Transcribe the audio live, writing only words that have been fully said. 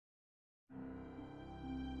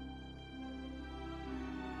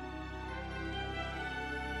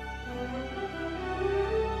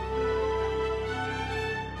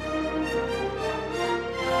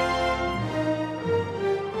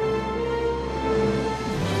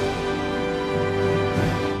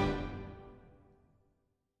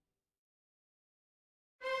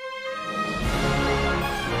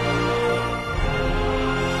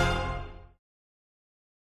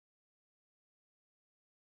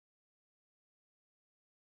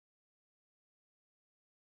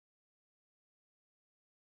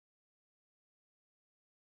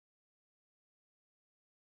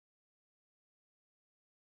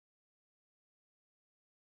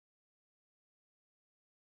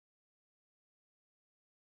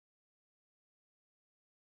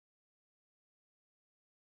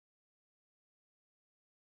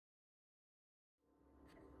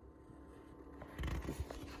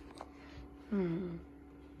I'm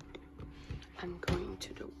going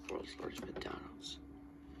to the world's largest McDonald's.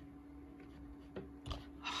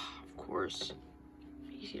 Of course.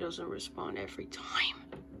 He doesn't respond every time.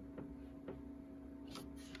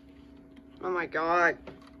 Oh my god.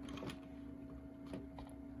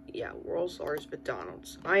 Yeah, world's largest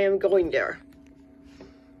McDonald's. I am going there.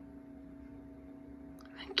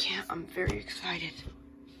 I'm very excited.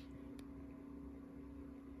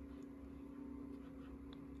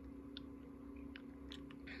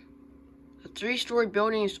 The 3-story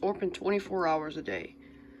building is open 24 hours a day.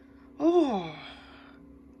 Oh.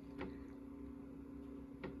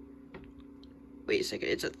 Wait a second,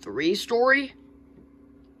 it's a 3-story?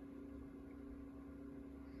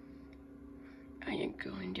 I am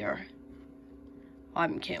going there. I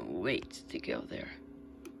can't wait to go there.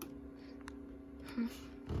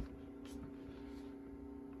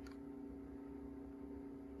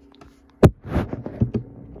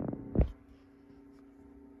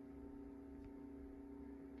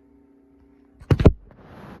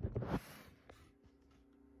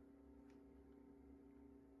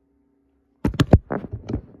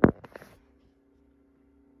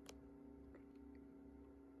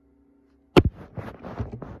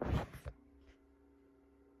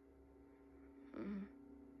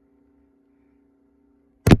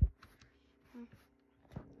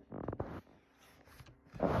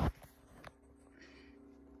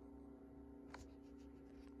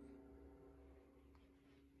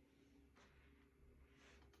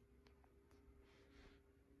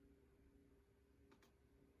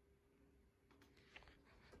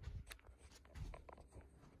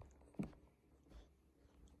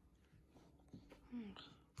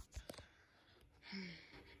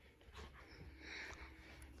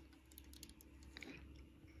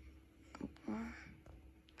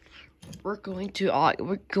 We're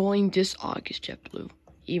going this August, JetBlue.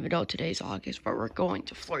 Even though today's August, but we're going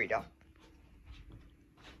to Florida.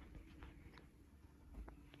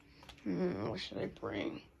 What should I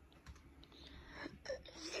bring?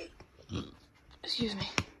 Excuse me.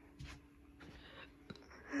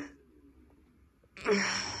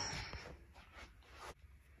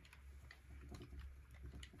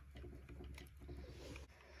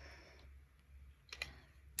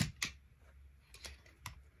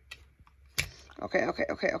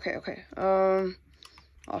 Okay.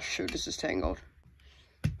 Oh shoot, this is tangled.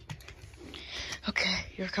 Okay,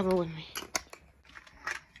 you're coming with me.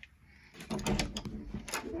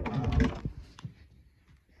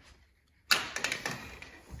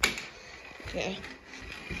 Okay.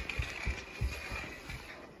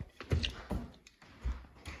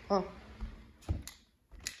 Oh.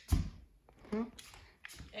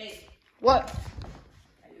 Hey. What?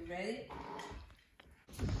 Are you ready?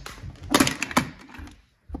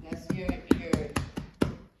 That's your.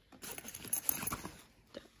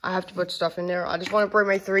 I have to put stuff in there. I just want to bring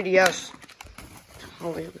my 3DS.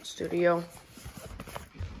 Hollywood Studio.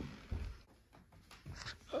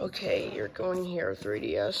 Okay, you're going here,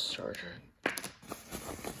 3DS charger.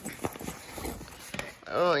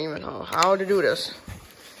 I don't even know how to do this.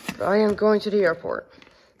 But I am going to the airport.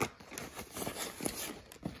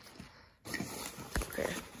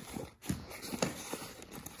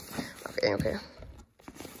 Okay.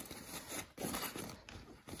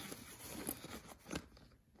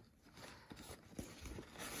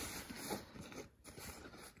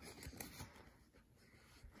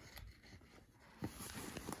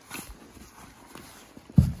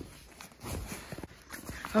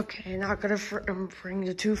 Okay, not gonna bring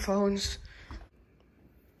the 2 phones.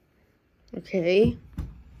 Okay.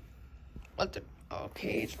 What the?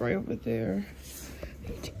 Okay, it's right over there. I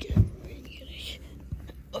need to get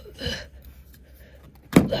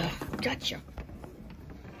gotcha.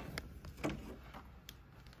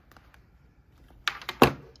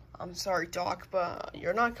 I'm sorry, Doc, but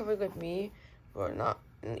you're not coming with me. We're not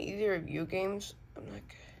in either of you games. I'm not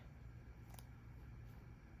good.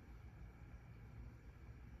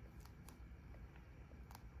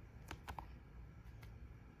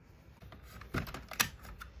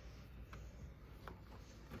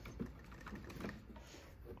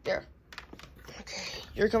 There. Okay,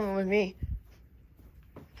 you're coming with me.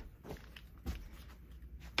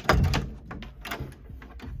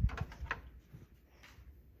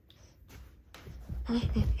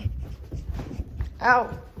 Ow!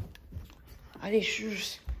 I need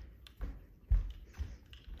shoes.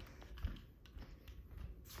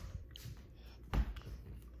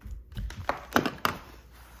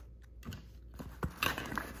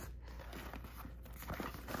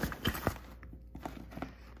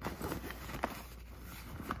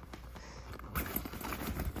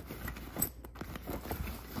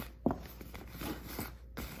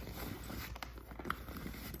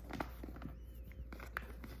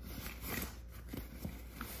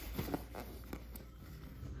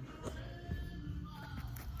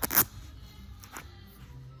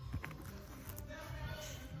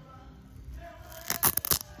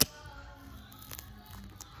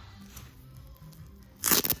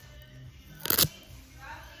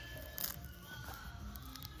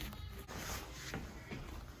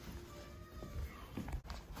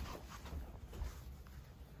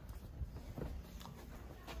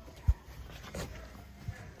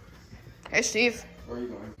 Hey, Steve. Where are you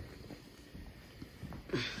going?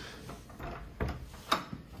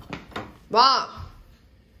 Mom.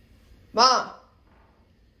 Mom.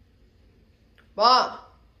 Mom.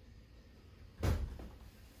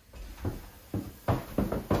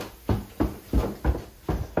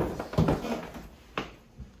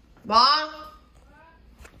 Mom.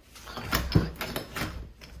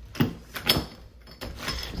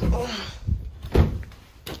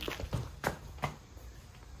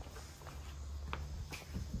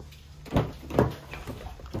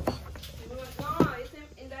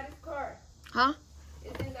 Huh?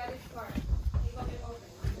 It's in Daddy's car. He got it open.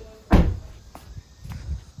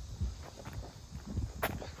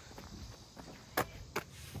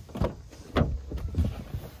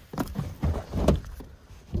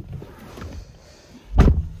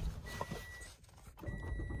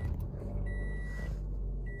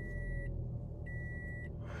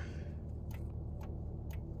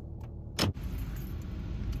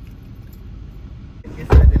 ¿Qué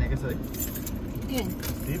se le tiene que salir? Bien.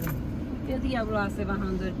 Steven. ¿Qué diablo hace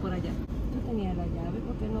bajando él por allá? Tú tenías la llave,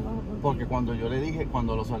 ¿por qué no baja por Porque cuando yo le dije,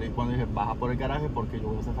 cuando dije baja por el garaje porque yo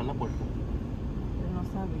voy a cerrar la puerta. Pero no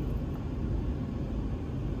sabía.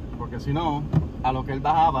 Porque si no, a lo que él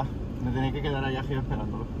bajaba, me tenía que quedar allá arriba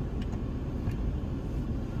esperándolo.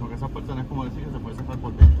 Porque esa puerta no es como decir que se puede cerrar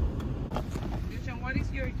por dentro. Joexian, what is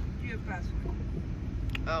your password?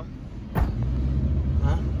 Oh.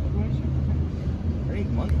 ¿Ah? Hey,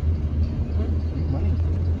 money. Hey, money.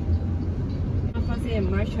 Más fácil en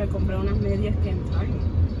Marshall comprar unas medias que en Target.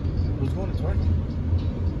 Who's going to Target?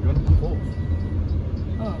 You're going to Kohl's.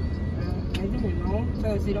 Oh, I didn't know.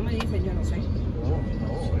 Pero si no me dicen, yo no sé.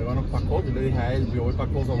 No, íbamos para Kohl's. Yo le dije a él, yo voy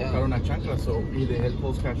para Kohl's a buscar una chancla, y dejé el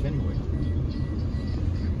Kohl's cash anyway.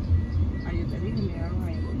 Ay, yo te dije, me hago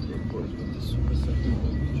ahí.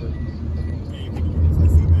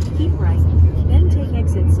 Keep right, then take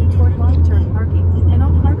exit C toward long-term parking and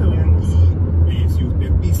all cargo areas. Si usted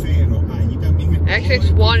es pisero, allí también está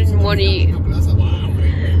Exits 1 and 1E. una plaza para hombre.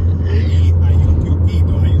 Allí hay un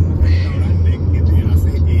kiosquito, hay un restaurante que te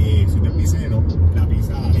hace, si usted es pisero, la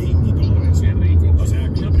pizza ahí y todo eso. Qué rico. O sea,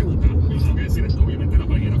 Una pregunta, tengo que decir esto, obviamente la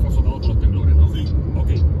paguera fue azotado por los temblores, ¿no? Sí. Ok,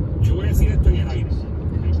 yo voy a decir esto en el aire.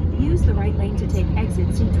 Use the right lane to take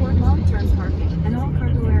exit C toward long-term parking and all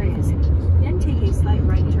cargo areas. Then take a slight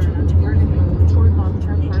right turn onto Vernon Road toward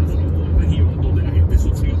long-term parking. Región donde la gente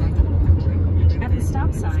sufrió tanto por los temblores, obviamente. At the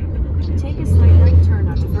stop sign, take a slight right turn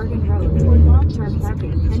onto Bergen Road toward long-term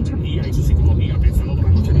parking and turn. Y hay su psicología pensando toda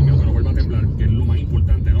la noche, Dios mío, que no vuelva a temblar, que es lo más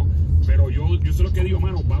importante, ¿no? Pero yo sé lo que digo,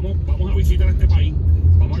 mano, vamos a visitar este país,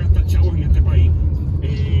 vamos a gastar chavos en este país,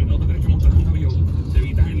 no te tienes que montar en un avión, te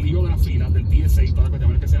evitas el lío de las filas, del TSA y toda la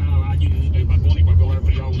cuestión, que sea allí el balcón y puedes coger el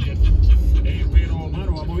privado un jet. Pero,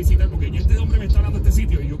 mano, vamos a visitar, porque ya este hombre me está hablando de este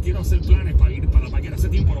sitio y yo quiero hacer planes para ir para la Parguera. Hace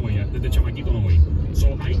tiempo no voy allá, desde chamaquito no voy. So,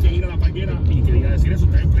 hay que ir a la Parguera y quería decir eso,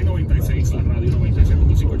 está en Play 96, la radio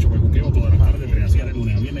 96.58, pues buqueo todas las tardes, de así de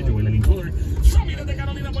lunes a viernes, yo voy el encoder. Soy desde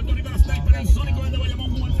Carolina, Puerto Rico, la Sniper, el Sónico, desde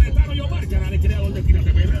Bayamón, Juan Retano, yo Omar, canal creador de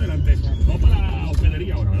Tírate PR, adelante. Vamos para la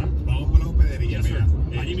hospedería ahora, ¿verdad? Vamos por la hospedería. Yes,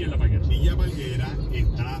 Mira, allí viene la Parguera. Villa Parguera,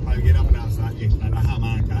 está Parguera Plaza, está la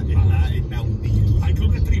Hamaca, está un tiro. Hay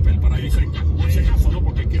club de stripper para ir cerca, por si acaso, ¿no?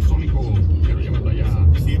 Porque es que el Sónico quiero llevarlo allá.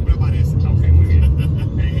 Siempre aparece. Ah, ok, muy bien.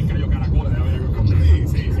 En Cayo Caracoles, debe haber encontrar.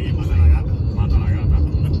 Sí, mata la gata. Mata a la gata.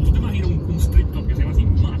 ¿Tú te imaginas un strip club que se llama así?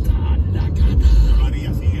 Mata a la gata. Yo lo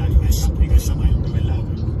haría así, en esa mayor, de verdad.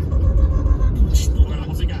 Con la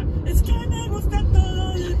música. Es que me gusta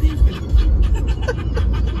todo de ti.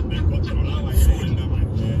 Descontrolado ahí,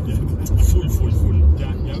 Full.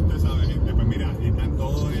 Ya usted sabe, gente, pues mira, están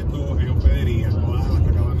todos estos en hospedería, todas las que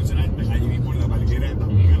acabo de mencionar, están allí mismo en la Parguera,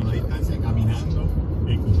 también a una distancia, caminando,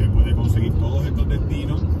 que usted puede conseguir todos estos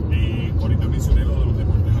destinos. Ahorita mencioné lo de los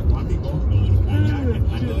deportes acuáticos, lo de los kayak,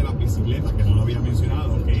 está lo de las bicicletas, que no lo había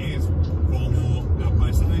mencionado, que es como las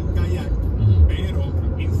balsas del kayak, pero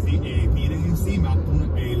tienen encima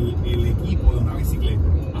el equipo de una bicicleta.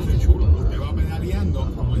 Ah, qué chulo. Usted va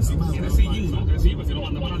pedaleando como encima de Tiene una sillín, ¿no? Sí, pues si lo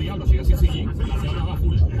manda para la diabla, sigue sin sillín. La diabla va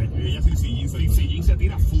full. Ella sin sillín se Sin sillín se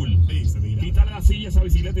tira full. Sí, se tira. Quítale la silla a esa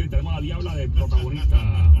bicicleta y tenemos a la diabla de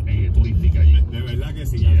protagonista turística allí. De verdad que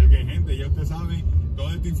sí. Yeah. Así que, gente, ya usted sabe,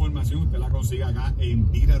 toda esta información usted la consigue acá en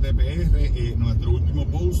Tírate PR. Nuestro último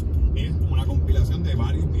post es una compilación de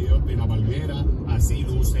varios videos de la Parguera. Así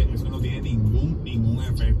luce, eso no tiene ningún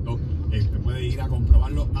efecto. Usted puede ir a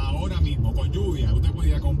comprobarlo ahora mismo, con lluvia, usted puede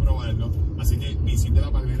ir a comprobarlo. Así que visite a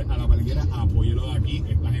la Parguera, apóyelo de aquí.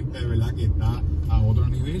 Esta gente de verdad que está a otro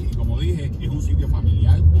nivel. Y como dije, es un sitio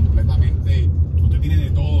familiar completamente. Usted tiene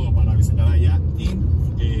de todo para visitar allá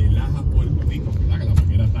en Lajas, Puerto Rico, ¿verdad? Que la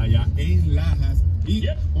Parguera está allá en Y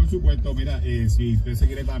por supuesto, mira, si usted se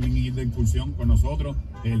quiere también ir de excursión con nosotros,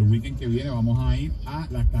 el weekend que viene vamos a ir a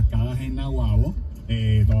las cascadas en Naguabo.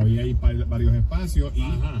 Todavía hay varios espacios y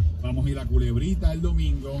vamos a ir a Culebrita el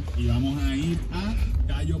domingo y vamos a ir a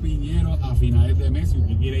Cayo Piñero a finales de mes. Si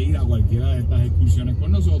usted quiere ir a cualquiera de estas excursiones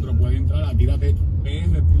con nosotros, puede entrar a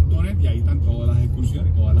tiratepr.net y ahí están todas las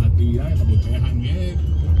excursiones, todas las actividades para que ustedes jangueen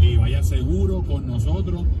y vaya seguro con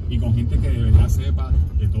nosotros y con gente que de verdad sepa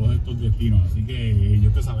de todos estos destinos. Así que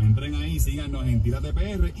yo te saben, entren ahí, síganos en Tírate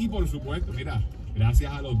PR y por supuesto, mira,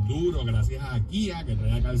 gracias a los duros, gracias a Kia que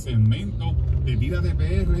trae acá el segmento de Tírate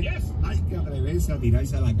PR. Hay que atreverse a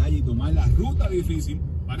tirarse a la calle y tomar la ruta difícil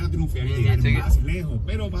para triunfar y llegar más lejos.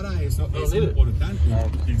 Pero para eso es importante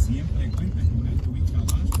que siempre cuentes con una tuit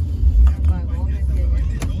capaz de acompañarte a través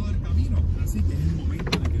de todo el camino. Así que es el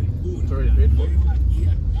momento en el que descubres la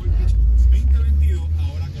Kia Sportage 2022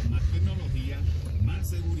 ahora con más tecnología, más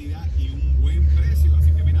seguridad y un buen precio.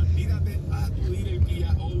 Así que mira, tírate a tu dealer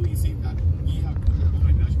Kia o visita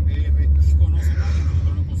Kia.com/PR y conoce más.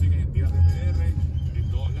 Nosotros nos consiguen en Tírate PR,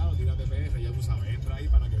 en todos lados Tírate PR, ya tú sabes, entra ahí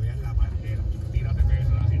para que veas la marquera. Tírate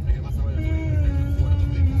PR, la gente que más sabe de Puerto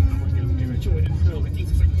Rico, porque el que me echó en el juego de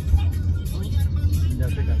 15 segundos. Ya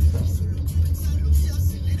estoy cansado.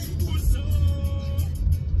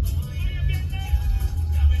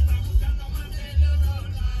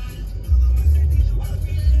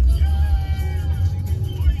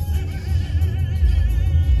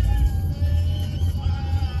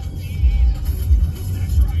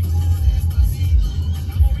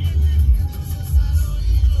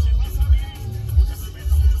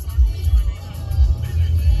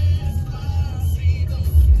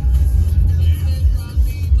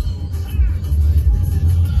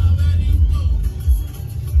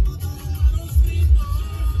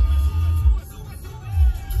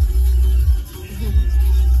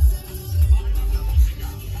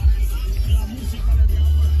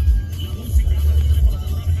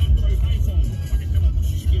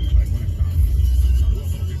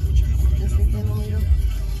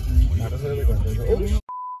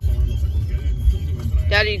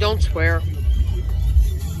 Daddy, don't swear.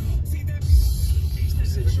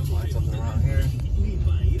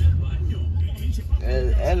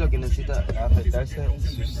 Él lo que necesita afectarse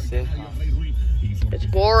sus cejas. It's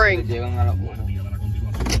boring. Llegan a los ojos.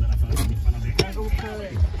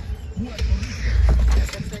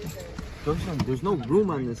 Joexian, there's no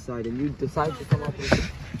room on this side, and you decide to come up with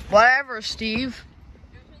it. Whatever, Steve.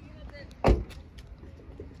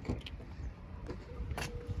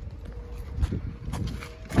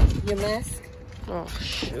 Your mask? Oh,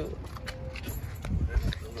 shoot.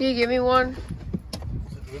 Can you give me one?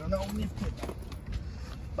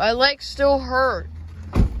 My legs still hurt.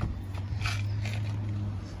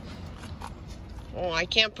 Oh, I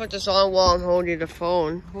can't put this on while I'm holding the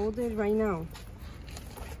phone. Hold it right now.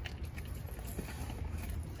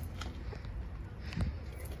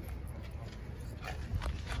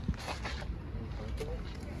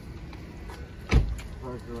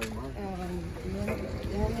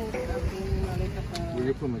 Where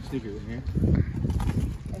you put my sneakers in here?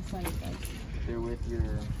 They're with your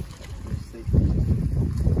safety.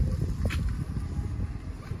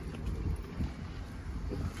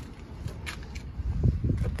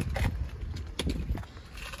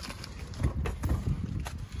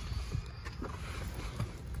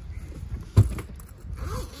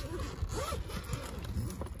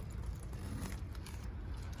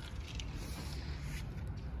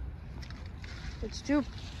 It's too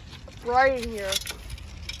bright in here.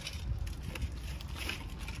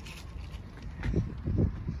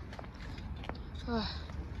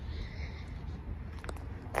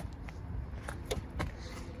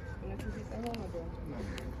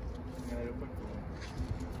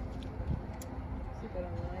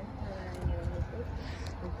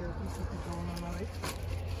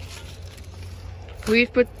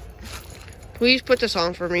 Please put this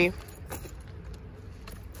on for me.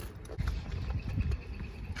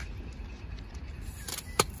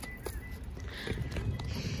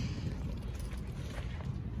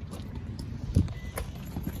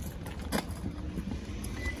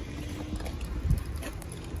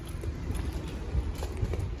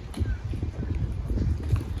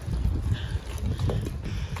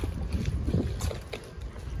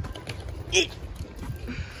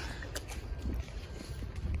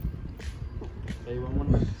 Hey,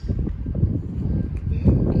 one minute.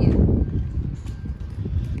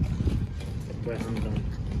 But I'm done.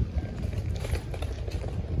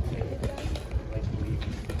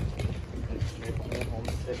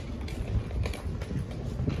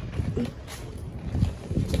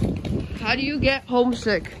 How do you get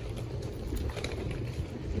homesick?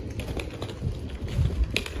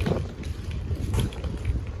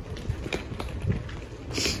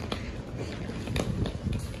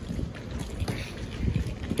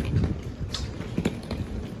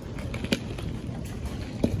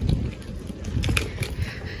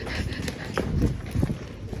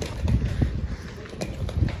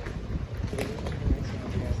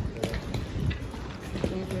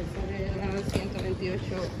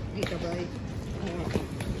 18 gigas por ahí.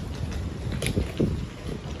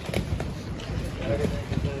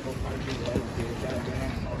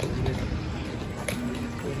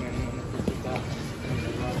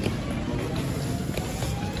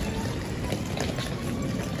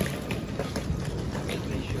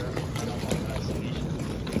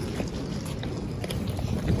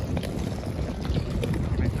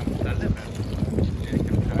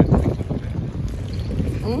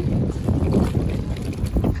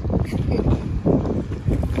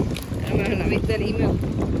 ¿No viste el email?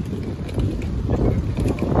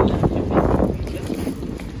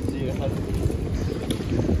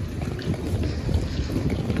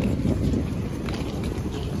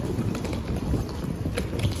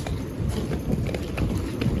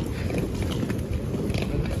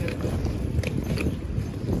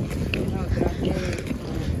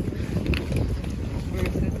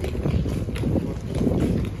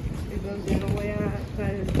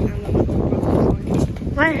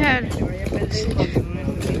 My head.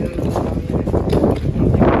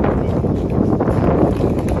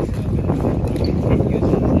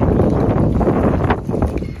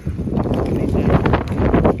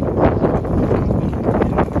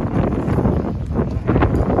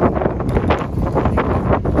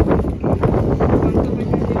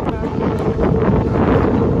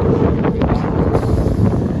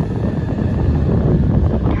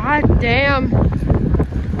 God damn.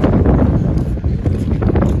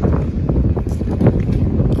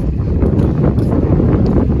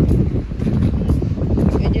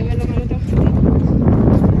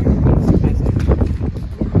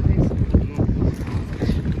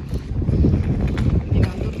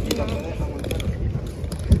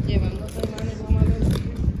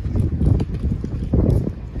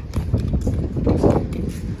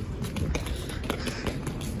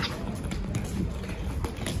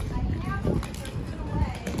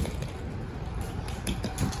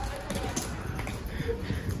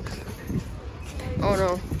 Oh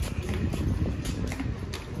no.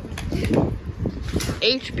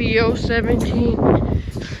 HBO 17.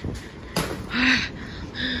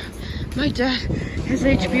 My dad has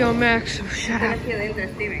HBO Max, so shut up.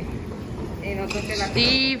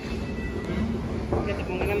 Steve.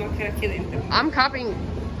 I'm copying.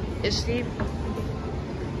 Is Steve?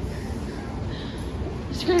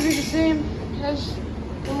 It's gonna be the same as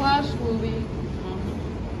the last movie.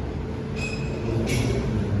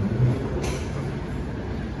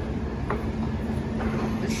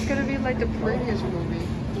 This is gonna be like the previous movie.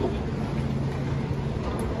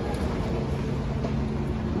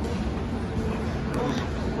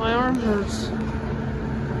 My arm hurts.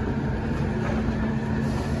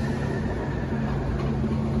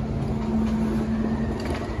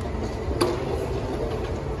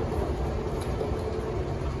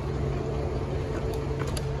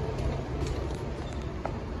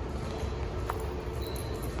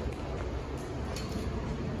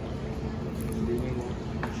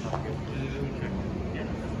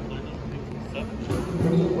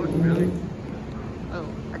 Oh,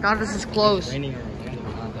 I thought this was close.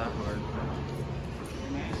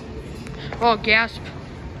 Oh, gasp.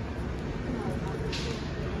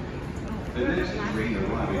 The next train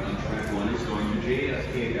arriving on track 1 is going to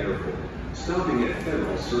JFK Airport, stopping at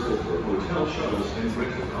Federal Circle for hotel shuttles and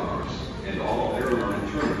rental cars, and all airline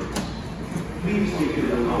terminals. Please take a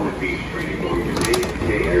note on the beach train going to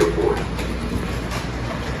JFK Airport.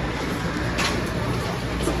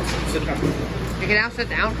 You can now sit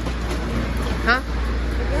down? Huh?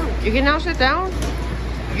 You can now sit down?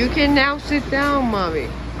 You can now sit down, Mommy.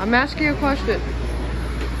 I'm asking you a question.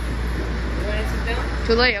 You want to sit down?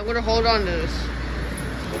 Too late. I'm going to hold on to this.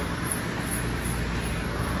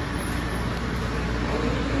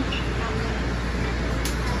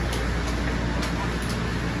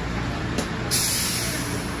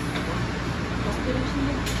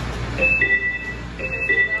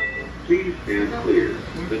 Please stand clear.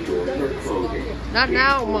 The doors are closing. Not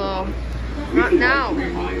now, Mom. Not now. We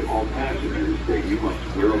remind all passengers that you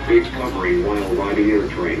must wear a face covering while riding your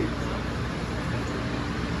train.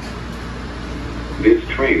 This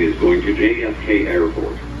train is going to JFK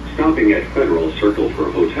Airport, stopping at Federal Circle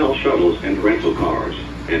for hotel shuttles and rental cars,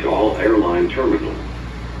 and all airline terminals.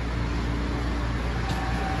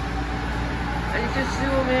 I need to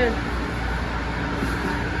zoom in.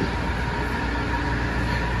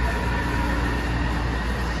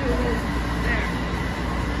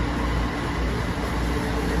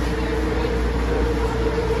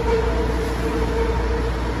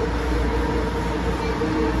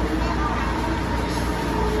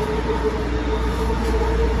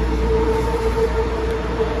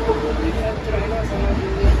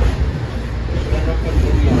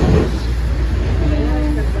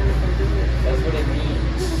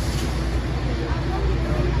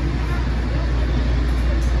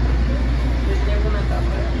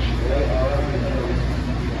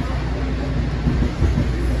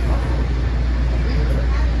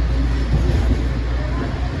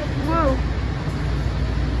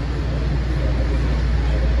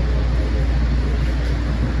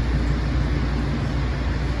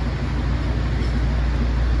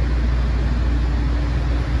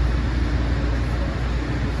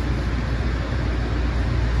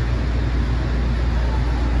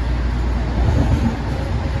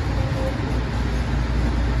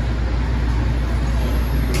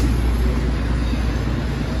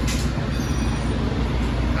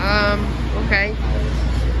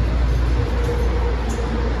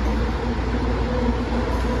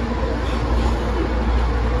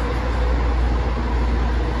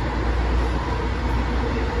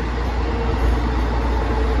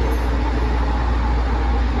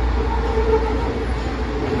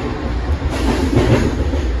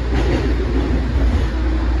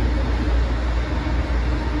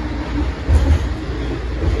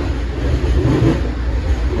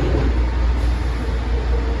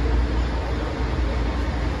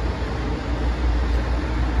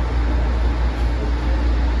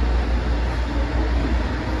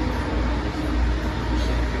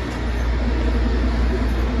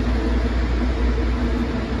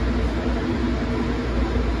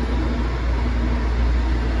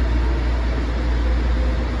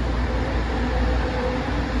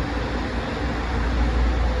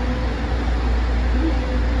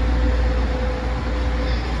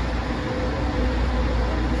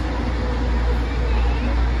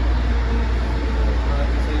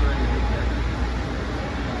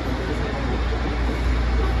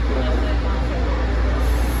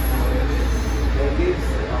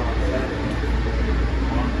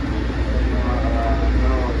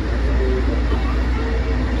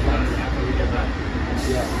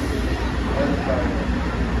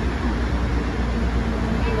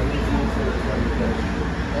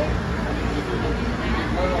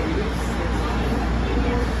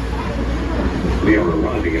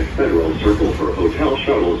 stopping at Federal Circle for hotel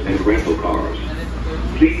shuttles and rental cars.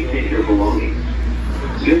 Please take your belongings.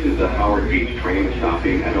 This is the Howard Beach train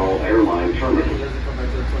stopping at all airline terminals.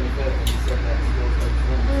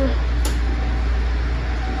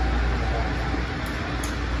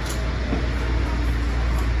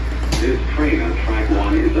 This train on track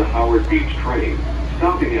 1 is a Howard Beach train,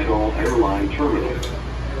 stopping at all airline terminals.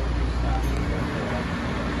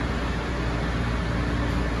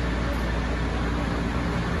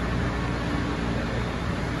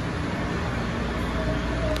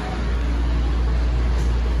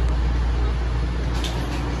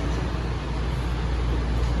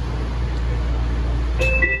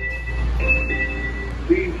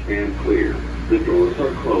 Please stand clear. The doors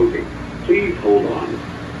are closing. Please hold on.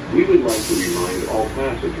 We would like to remind all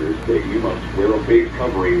passengers that you must wear a face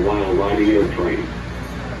covering while riding your train.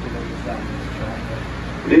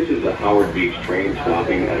 This is a Howard Beach train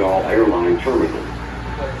stopping at all airline terminals.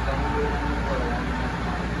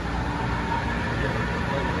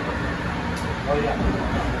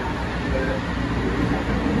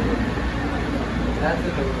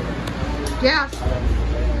 Yes.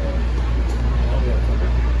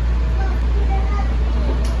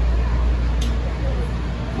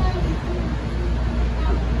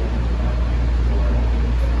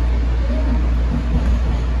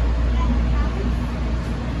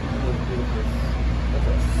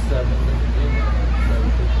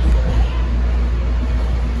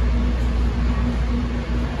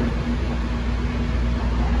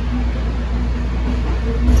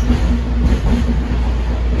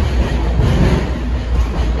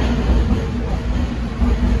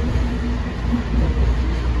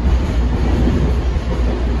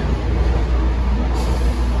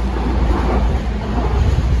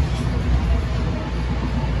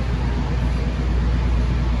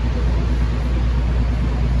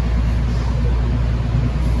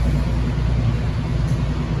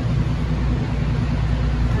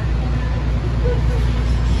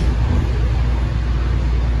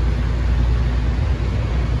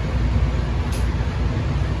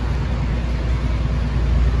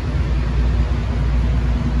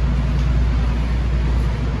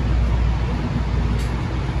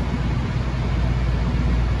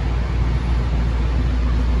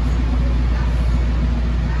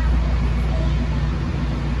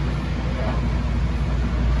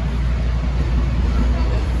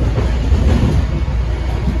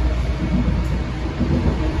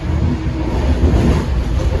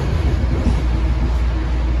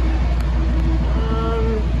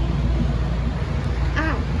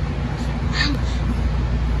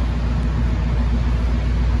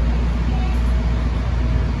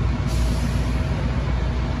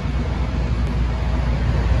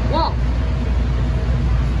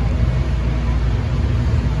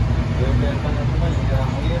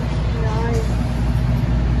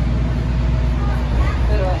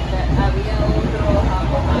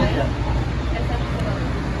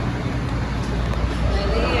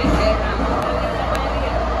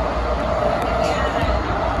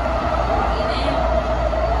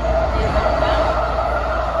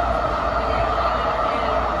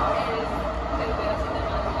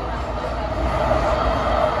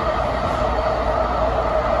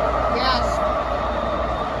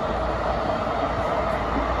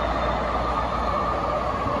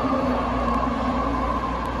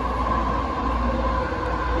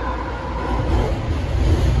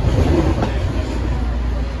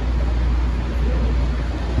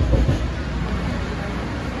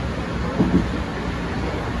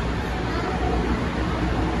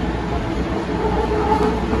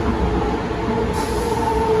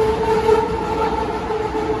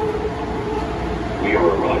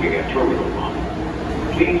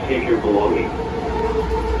 Please take your belongings.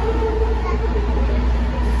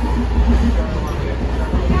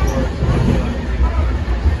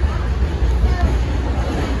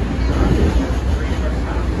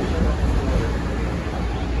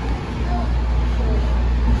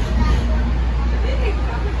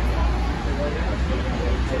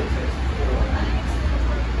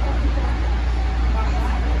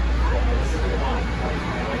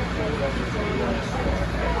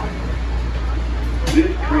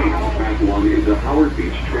 This train, track 1, is a Howard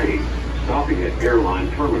Beach train, stopping at airline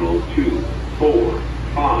terminals 2, 4,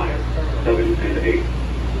 5, 7, and 8.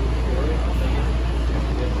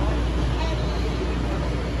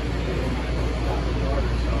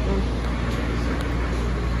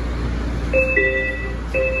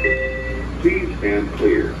 Please stand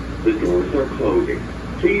clear. The doors are closing.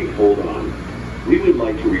 Please hold on. We would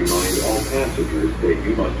like to remind all passengers that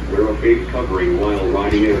you must wear a face covering while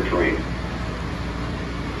riding in a train.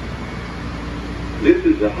 This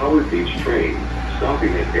is the Howard Beach train,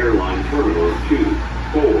 stopping at airline terminals 2,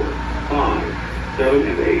 4, 5, 7,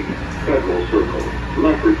 and 8, Federal Circle,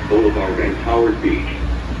 Lefferts Boulevard, and Howard Beach.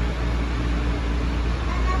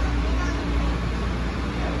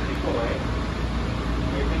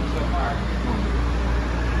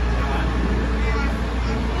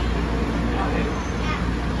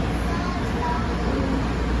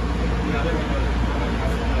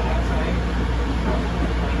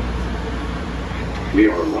 We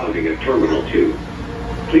are arriving at Terminal 2.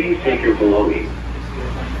 Please take your belongings.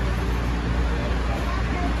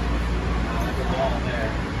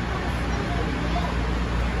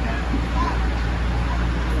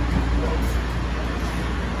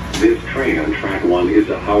 This train on track 1 is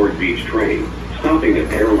a Howard Beach train, stopping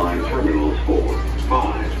at airline terminals 4,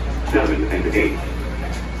 5, 7, and 8.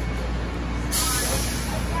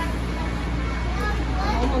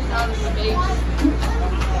 Almost out of space.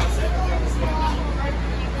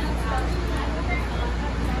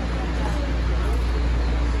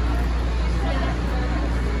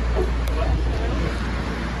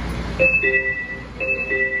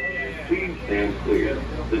 Please stand clear.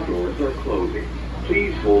 The doors are closing.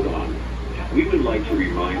 Please hold on. We would like to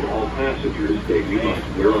remind all passengers that you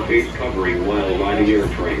must wear a face covering while riding your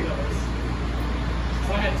train.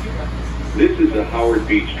 This is the Howard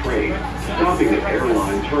Beach train, stopping at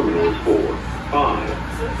airline terminals 4,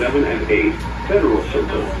 5, 7, and 8, Federal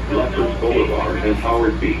Circle, Lefferts Boulevard, and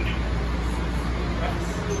Howard Beach.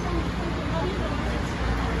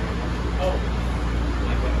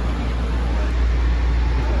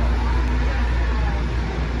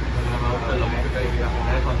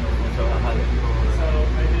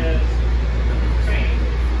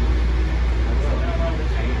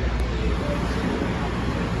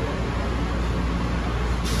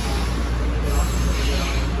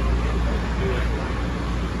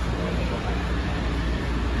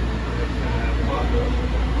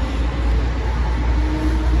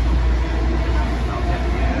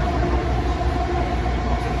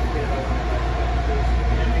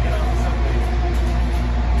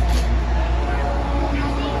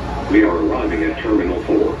 We are arriving at Terminal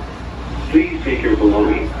 4. Please take your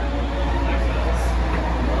belongings.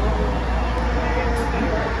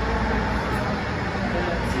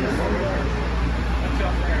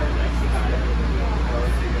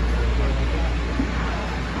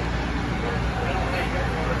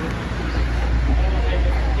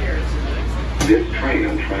 This train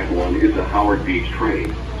on track 1 is the Howard Beach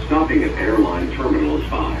train, stopping at airline terminals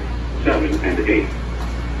 5, 7, and 8.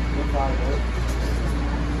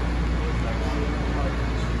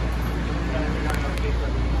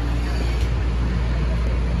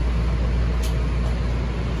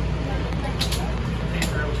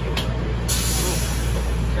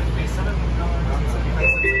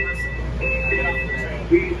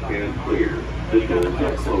 Please stand clear. The doors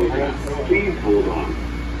are closing. Please hold on.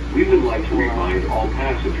 We would like to remind all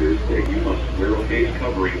passengers that you must wear a face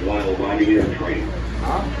covering while riding your train.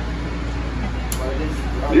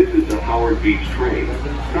 This is the Howard Beach train,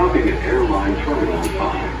 stopping at airline terminals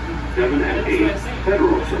 5, 7, and 8,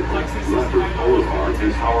 Federal Circle, Lefferts Boulevard,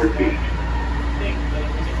 and Howard Beach.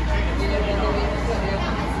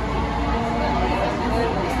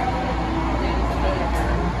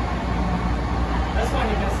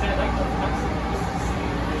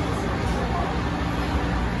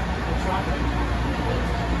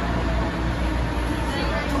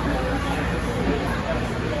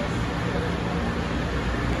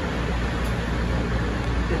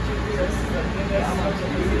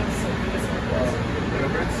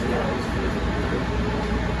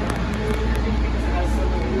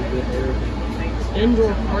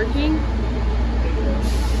 Indoor parking?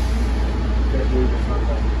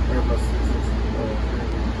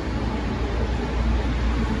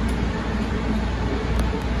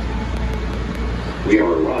 We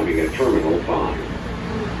are arriving at Terminal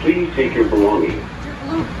 5. Please take your belongings.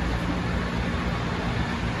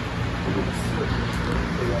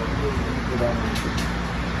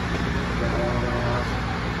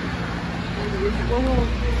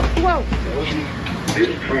 Whoa!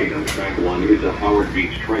 This train on track 1 is a Howard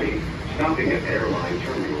Beach train, stopping at airline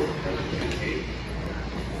terminal 7 and 8.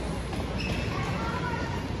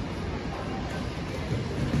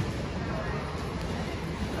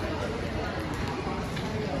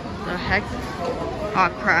 The heck? Oh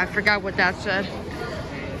crap, I forgot what that said.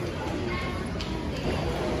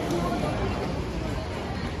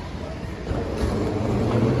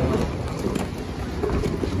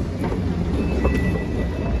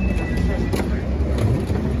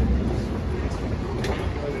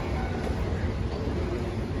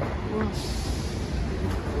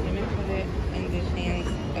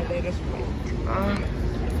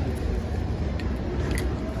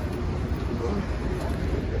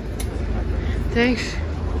 Thanks.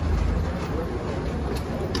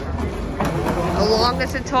 The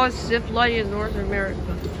longest and tallest zip line in North America.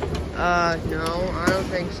 No, I don't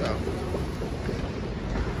think so.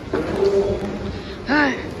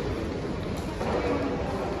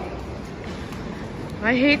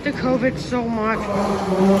 I hate the COVID so much.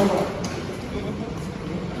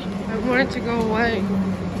 I want it to go away.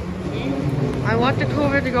 I want the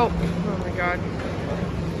COVID to go. Oh my god.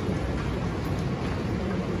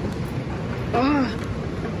 Ugh.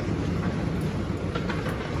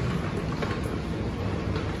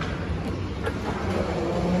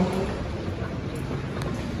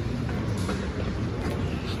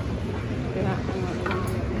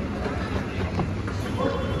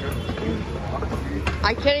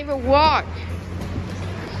 I can't even walk.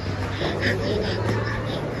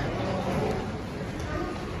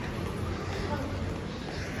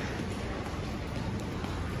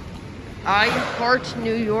 I heart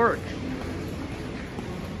New York.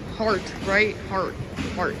 Heart, right? Heart.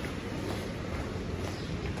 Heart.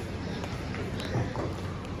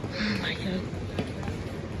 Oh my god.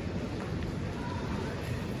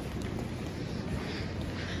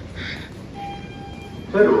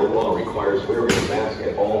 Federal law requires wearing a mask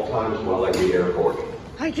at all times while at the airport.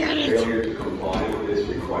 I get it. Failure to comply with this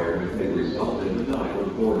requirement may result in denial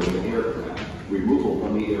of boarding an aircraft, removal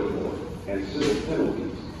from the airport, and civil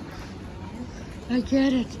penalties. I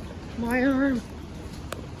get it. My arm.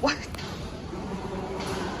 What?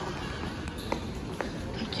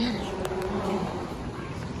 I get it.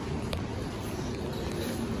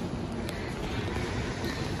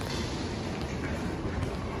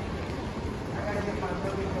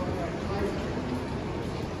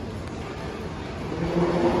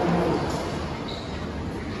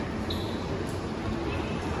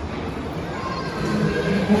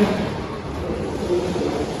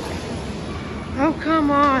 Oh, come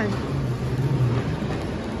on.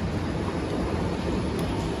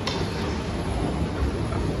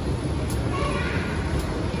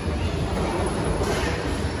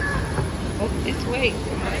 Oh, this way.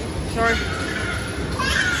 Sorry.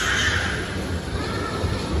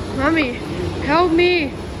 Mommy, help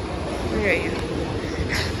me. Okay.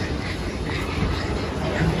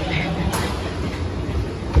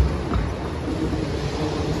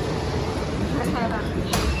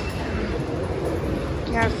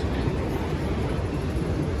 Yes.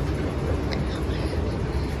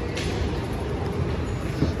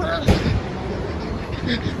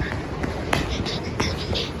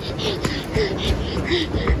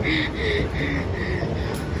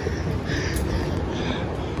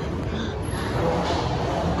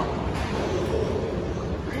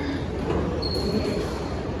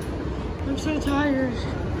 I'm so tired.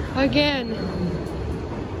 Again.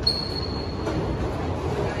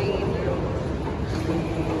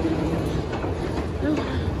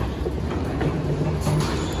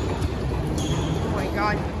 Oh my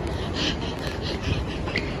god.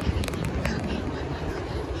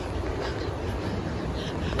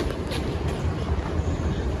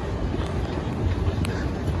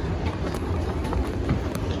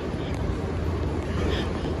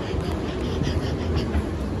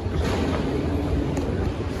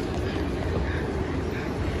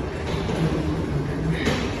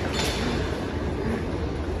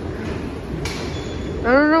 I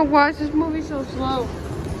don't know why is this movie so slow.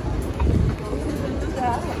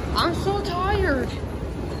 I'm so tired.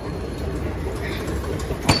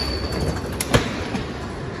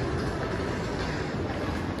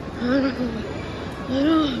 I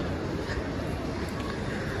don't.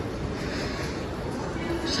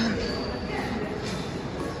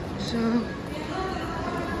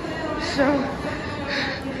 So.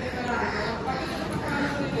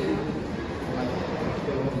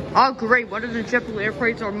 Oh great, one of the JetBlue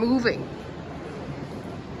airplanes are moving.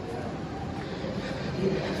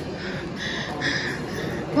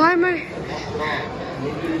 Why am I?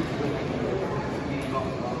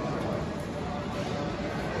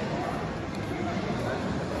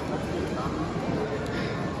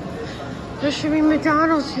 There should be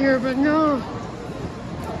McDonald's here, but no.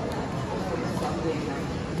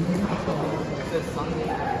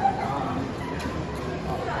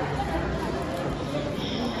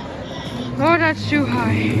 Oh, that's too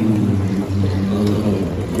high.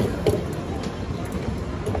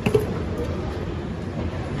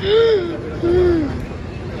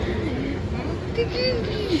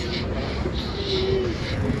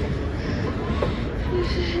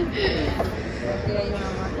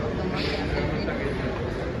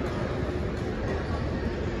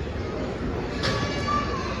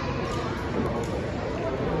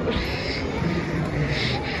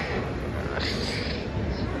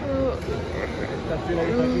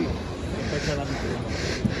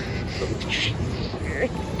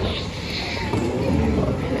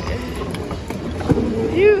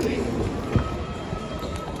 Phew. Si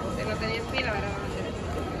no tenías pila, ahora vamos a hacer eso.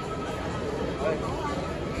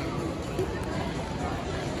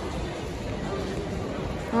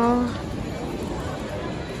 Oh.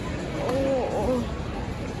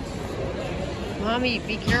 Mommy,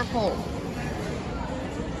 be careful.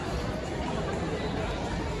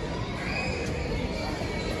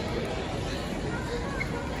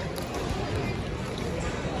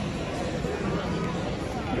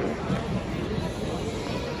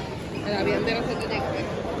 El avión de los 79.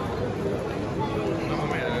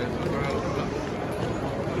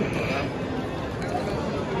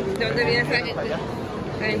 ¿De dónde viene esa gente?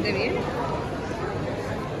 ¿La gente viene?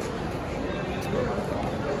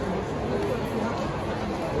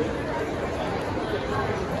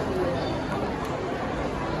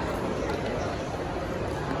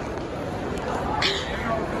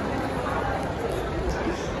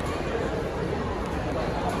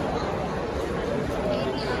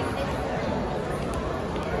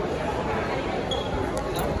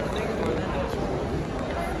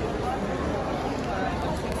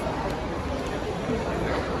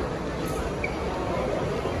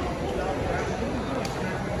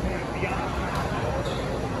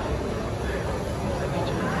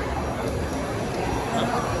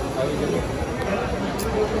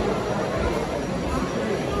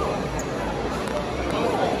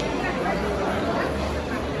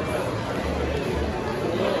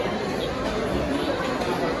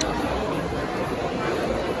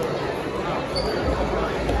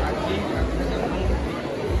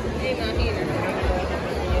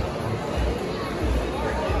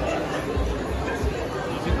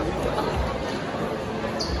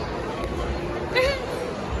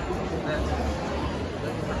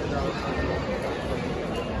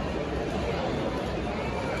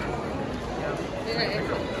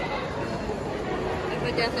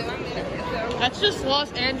 Ya se van, mira, ya se van. That's just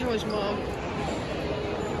Los Angeles, Mom.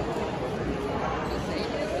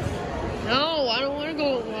 No, I don't want to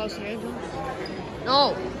go to Los Angeles.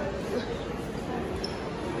 No.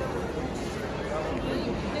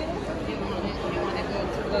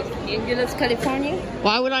 Los Angeles, California.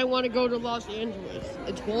 Why would I want to go to Los Angeles?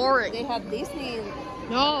 It's boring. They have Disney in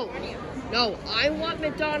No. No, I want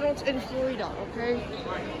McDonald's in Florida, okay?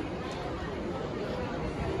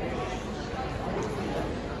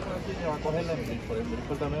 Va a coger el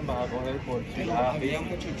Briscoe también va a coger por Había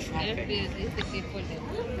mucho traffic.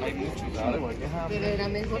 Hay mucho traffic. Pero era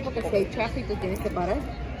mejor porque si hay tráfico tienes que parar.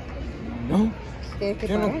 No, Tienes que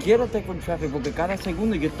yo parar. no quiero estar con traffic porque cada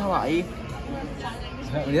segundo yo estaba ahí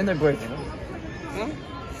viendo el break. ¿No?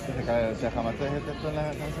 ¿Se jamás te dejaste esto en la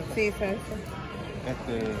camiseta? Sí, salsa.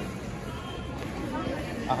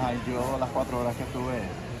 Ajá, yo las 4 horas que estuve,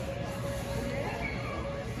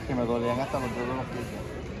 que me dolían hasta los dedos de los pies.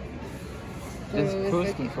 It's Pero cruise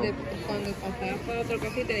después control. cuando pasabas por otro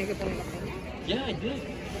casi tenías que poner la señal. Yeah, I did.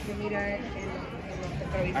 Porque mira en los I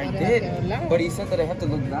retrovisores hacia los did. lados. But he said that I have to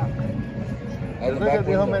look back. Yo creo que el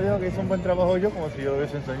viejo me dijo que hizo un buen trabajo yo, como si yo lo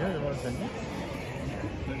hubiese enseñado, yo no lo enseñé.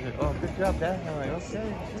 Dice, oh, good job, Dad. I'm like, okay.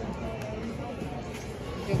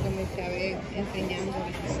 Yo comencé a ver enseñando.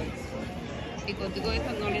 Y contigo eso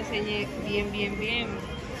no le enseñé bien.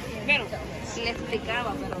 Pero le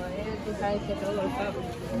explicaba, pero él, tú sabes que todo lo sabe.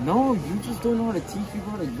 No, you just don't know how to teach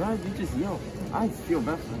people how to drive. You just yell. I feel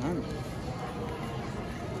bad for him.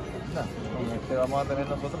 No, con este vamos a tener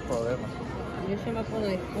nosotros problemas. Yo se me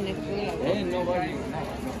pone una escuela. Ain't nobody.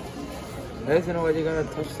 There's nobody gonna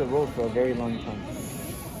touch the road for a very long time.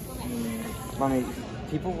 Mommy,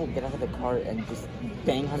 people will get out of the car and just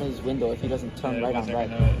bang on his window if he doesn't turn right on right.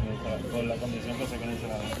 Con la condición que se conoce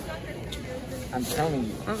la... I'm telling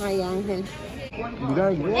you. Ay, Ángel. You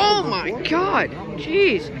gotta get Oh my God.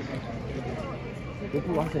 Jeez. ¿Qué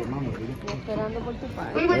tú haces, mami? Esperando por tu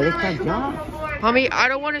padre. Él está allá. Mommy, I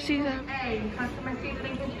don't want to see that.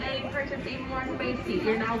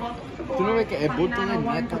 ¿Tú no ves que el bulto de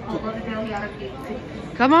neta?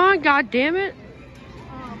 Come on, God damn it.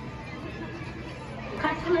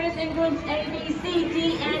 Customers in groups A, B, C,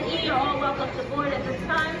 D, and E are all welcome to board at this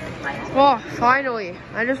time. Oh, finally.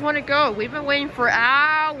 I just want to go. We've been waiting for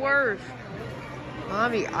hours.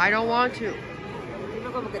 Mommy, I don't want to.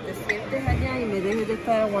 Como que te sientes allá y me dejes de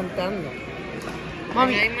estar aguantando.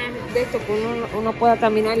 Mami. No hay más de esto que uno pueda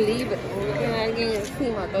caminar libre. Uno tiene a alguien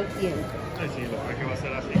encima todo el tiempo. Sí, lo que va a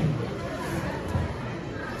ser así.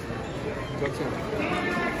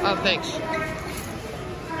 Oh, thanks.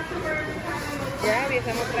 Ya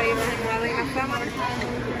hubiésemos traído una almohada en la cama.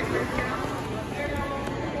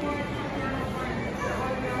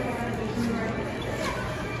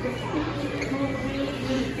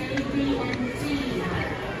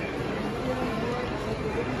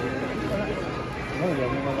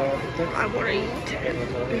 I want to eat.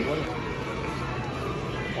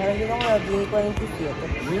 Ahora llegamos a las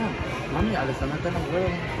 10:47. Mira, mami, Alessandra está en los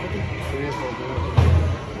huevos.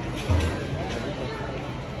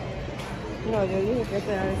 No, yo dije que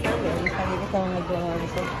este era Alessandra. Yo sabía que estaban al lado de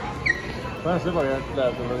nosotros. Bueno, sí, porque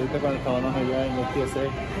te lo diste cuando estábamos allá en el TSA.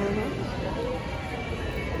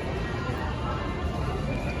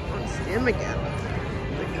 Stand again.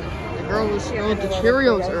 The girl was spilled the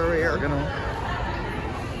Cheerios earlier.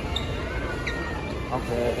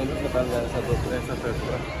 Aunque él no se tarda esas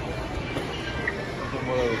personas.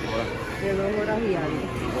 Como de 2 horas. De 2 horas y algo.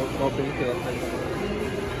 No tienes que darte el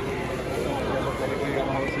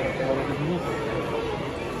digamos a ver si tengo 20 minutos.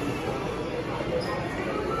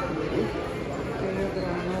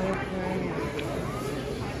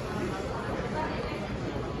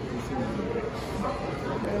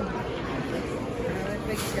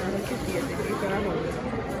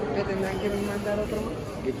 ¿Me tendrán que mandar otro más?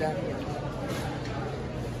 ¿Qué tal?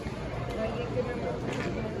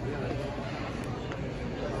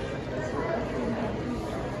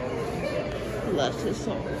 Bless his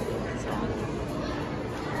soul.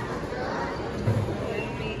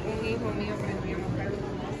 Un hijo mío prendió un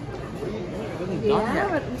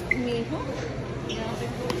Yeah, mi hijo.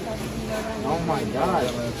 oh my God.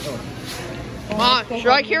 Ma,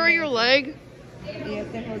 should I carry your leg? Y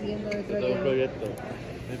este jodiendo detrás Todo de un mí. proyecto.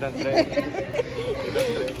 Necesitan 3.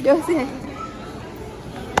 Yo sé.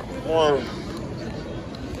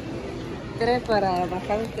 3 para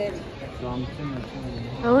bajar usted.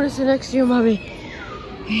 I want to sit next to you, mommy.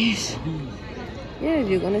 Please. Yeah,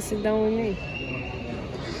 you're gonna sit down with me.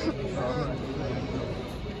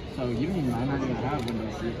 So you mean might not even have window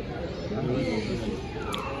seat?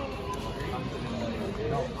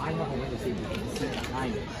 No, I have a window seat. It's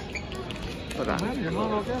behind it. But your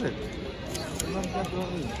mom will get it.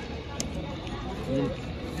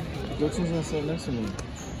 Joexian's gonna sit next to me.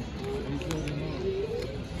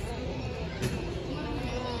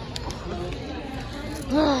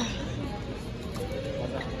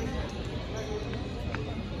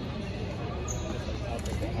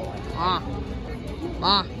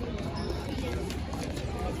 Ma.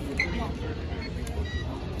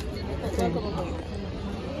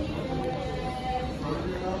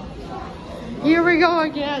 Here we go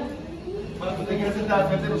again.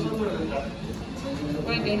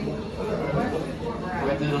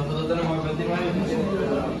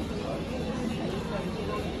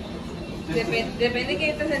 Depende de quién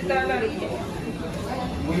esté sentado a la orilla.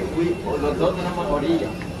 Los dos tenemos orilla.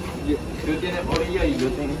 Tú tienes orilla y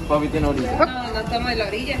papi tiene orilla. No estamos en la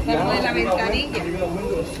orilla, estamos en la ventanilla.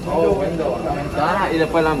 Oh, window, la ventana y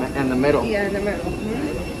después en el mero. Y en el medio.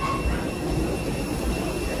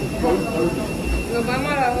 Nos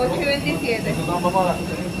vamos a las 8:27.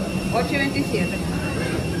 8:27.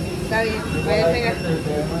 Está bien, vaya a pegar.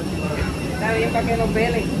 Está bien para que nos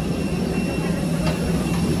velen.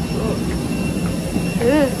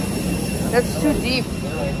 That's too deep.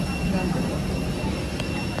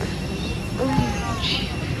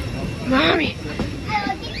 Mommy.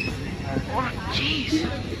 Oh, jeez.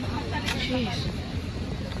 Jeez.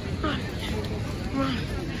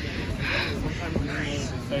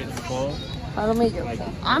 Follow me, Joe.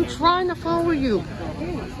 I'm trying to follow you.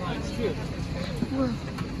 You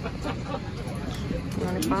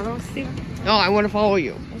want to follow us, Steve? No, I want to follow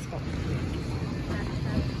you. Let's go.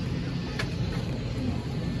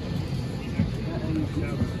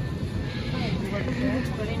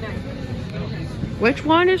 Which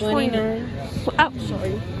one is 29. Oh,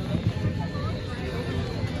 sorry.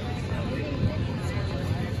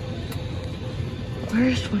 Where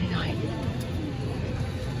is 29?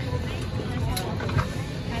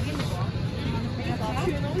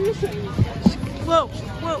 Whoa,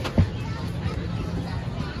 whoa.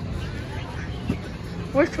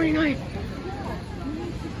 Where's 29?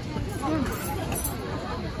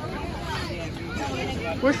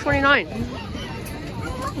 Where's 29?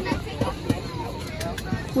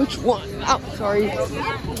 Which one? Oh, sorry.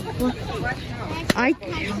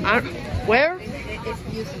 Where?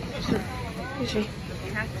 Is she?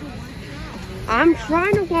 I'm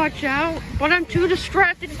trying to watch out, but I'm too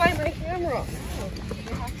distracted by my camera.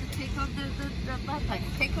 You have to take off the backpack.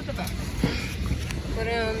 Take off the backpack. Put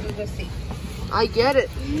it under the seat. I get it.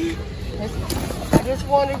 I just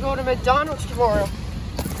want to go to McDonald's tomorrow.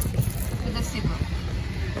 Put the seatbelt.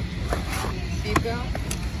 Seatbelt.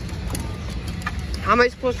 How am I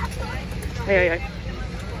supposed to? Hey.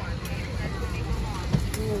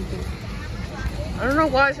 I don't know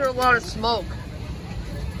why is there a lot of smoke.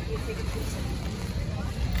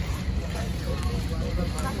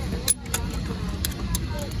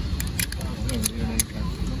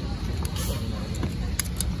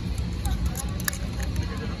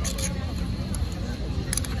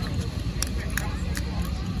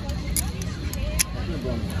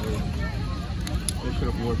 They should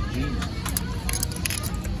have wore jeans.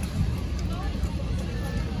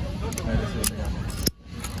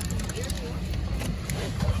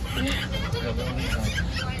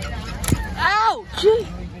 Ow! Gee!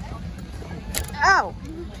 Ow!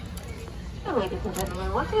 Ladies and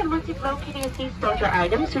gentlemen, once again, once you've located your seat, stored your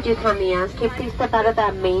items, would you kindly ask you please step out of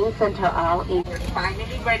that main center aisle? We're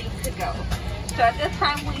finally ready to go. So at this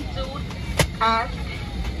time, we do ask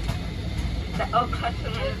that all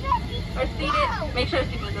customers are seated. Make sure your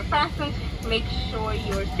seatbelts are fastened. Make sure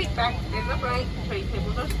your seat back is upright. Tray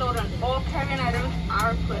tables are stored and all carrying items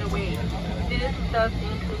are put away. This does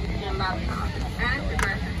include your laptop and the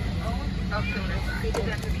glasses of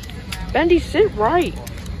soda. Bendy, sit right.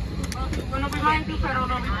 Bueno, remind you that all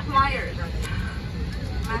the flyers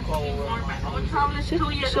must be worn by all travelers 2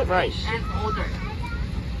 years of age and older.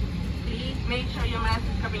 Please make sure your mask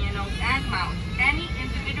is covering your nose and mouth. Any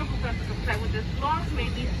individual who doesn't comply with this law may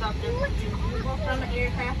be subject to removal from the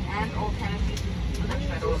aircraft and all penalties under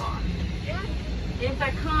federal law. If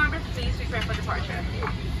the crew members, please prepare for departure.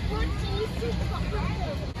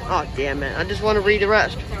 Oh, damn it. I just want to read the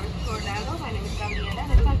rest.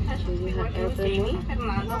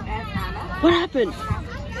 What happened?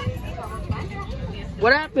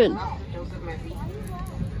 What happened?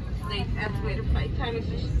 The estimated flight time is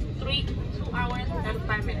 2 hours and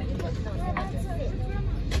 5 minutes.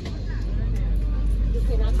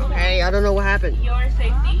 Okay, I don't know what happened. Your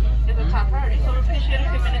safety is a top priority, so we appreciate a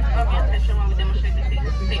few minutes of your attention while we demonstrate the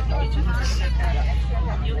safety features of the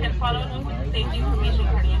aircraft. You can follow along with the safety information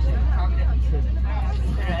card in your seat pocket.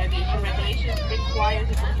 Federal aviation regulations requires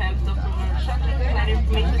you to send the following instructions and that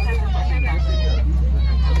information has been passengers.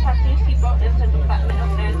 To fasten your seatbelt, insert the flat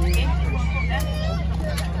middle and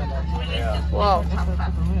Whoa.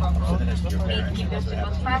 Please keep your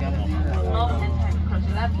seatbelts fastened, no intent across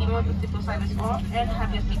your lap, even with the seatbelt sign is off, and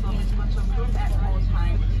have your seatbelt visible to crew at all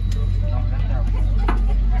times.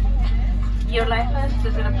 Your life vest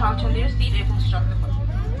is in a pouch under your seat if instructed.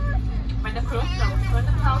 For the crew, so turn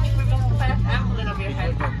the pouch, remove the vest, and pull it over your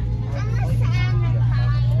head.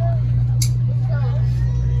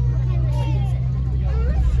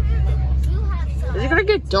 Is it gonna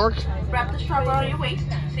get dark? Wrap the strap around your waist,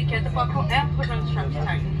 secure the buckle, and put on the strap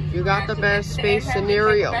tight. You got the best space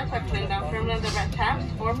scenario. Pulling down firmly on the red tabs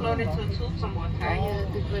or float into the tube somewhat tight.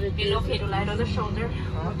 Be located light on the shoulder.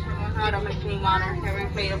 Out of a clean water. Carry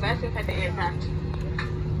inflatable vest inside the aircraft.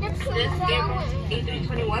 This Airbus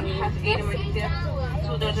A321 has 8 emergency exits,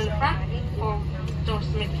 2 doors in the front, 4 doors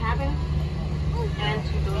in the cabin, and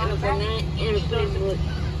 2 doors in the back.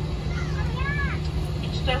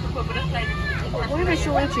 Each door is equipped with a slide. Why am I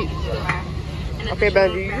so itchy? Okay,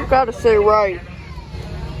 Benji, you gotta say right.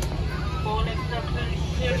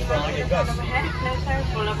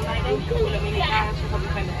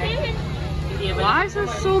 Why is there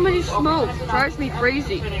so many smoke? It drives me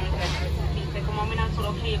crazy.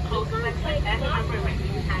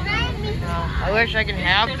 I wish I could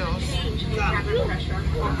have those.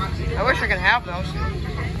 I wish I could have those.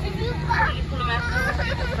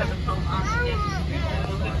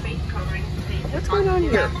 What's going on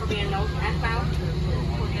here? Cover your nose and mouth.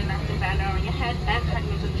 Put your elastic band around your head and tighten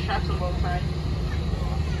into the straps on both sides.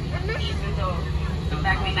 Even though the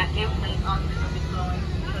bag may not inflate on this will be flowing.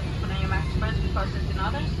 Just put on your mask first before assisting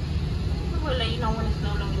others. We will let you know when it's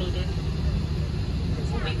no longer needed.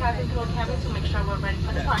 We'll be passing through a cabin to make sure we're ready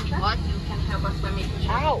for departure. You can help us by making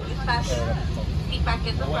sure it's fastened. Seat back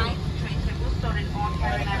is upright. Tray table stored in all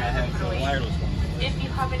carrying items for away. If you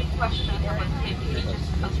have any questions about the safety features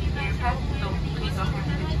of the aircraft, please don't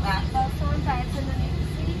hesitate to ask.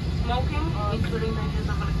 Smoking, including the use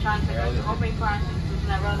of electronics and open cars, is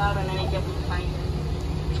never allowed on any given flight.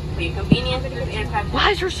 For your convenience, this aircraft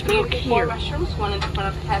Why is there smoke here? 4 restrooms, one in the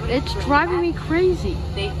front of the cabin. It's driving me crazy.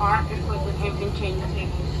 They are equipped with infant changing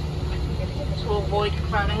tables. To avoid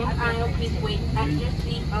crowding in the aisle, please wait at your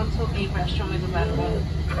seat until a restroom is available.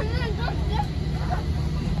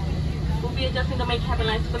 We'll be adjusting the main cabin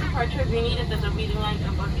lights for departure. If you need it, there's a reading light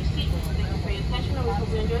above your seat. Thank you for your attention and we hope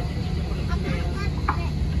you enjoy this beautiful experience.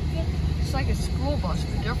 It's like a school bus,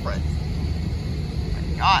 but different. Oh my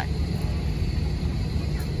God.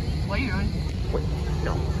 What are you doing? Wait,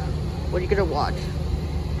 no. What are you gonna watch?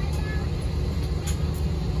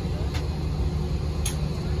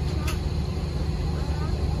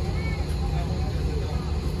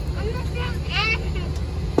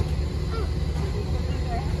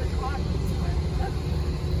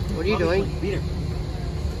 What are you doing?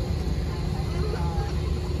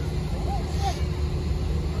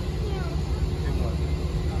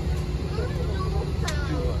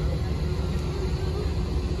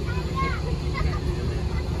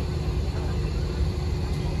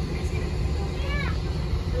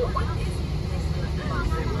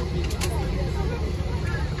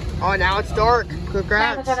 Oh, now it's dark. Ladies and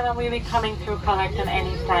Congrats. gentlemen, we'll be coming through collecting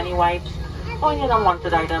any standing wipes or any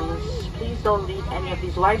unwanted items. Please don't leave any of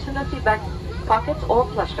these wipes in the seat back pockets or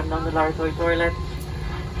flush them down the lavatory toilets.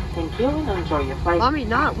 Thank you and enjoy your flight. Mommy,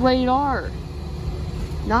 not radar.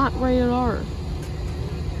 Not radar.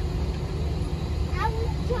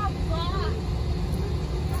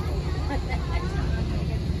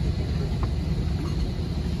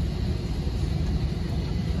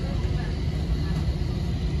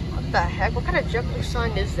 What the heck? What kind of JetBlue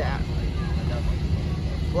sign is that?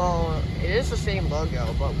 Well, it is the same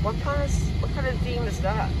logo, but what kind of theme is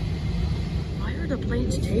that? Why are the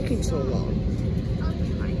planes taking so long? Oh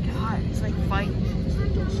my god, it's like fighting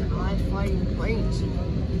planes.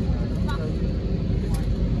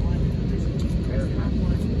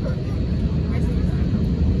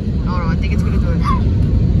 No, I think it's gonna do it.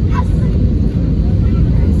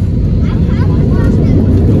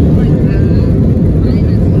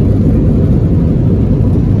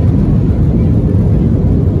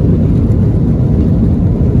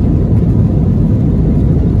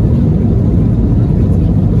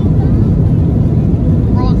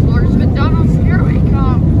 World's largest McDonald's, here we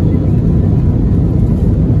come.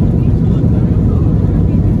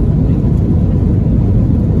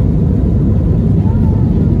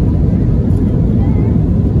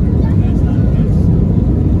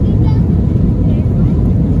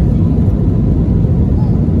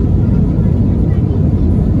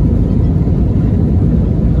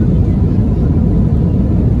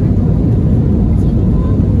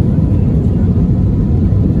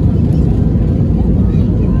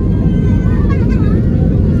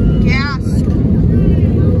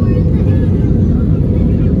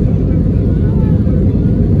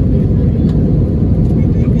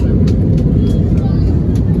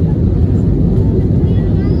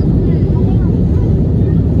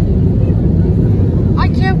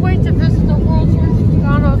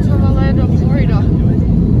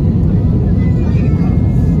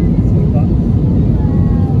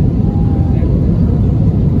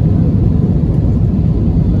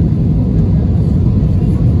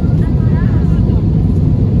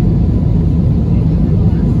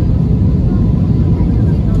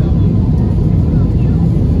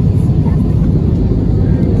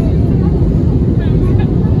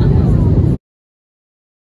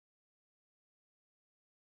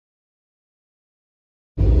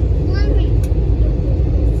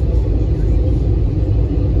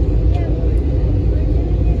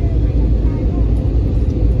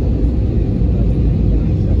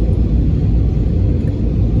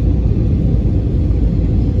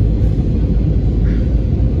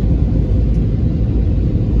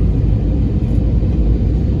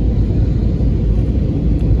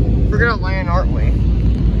 Gonna land, aren't we?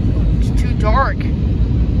 It's too dark.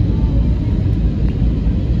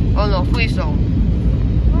 Oh no, please don't.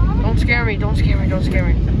 Don't scare me, don't scare me, don't scare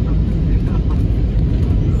me.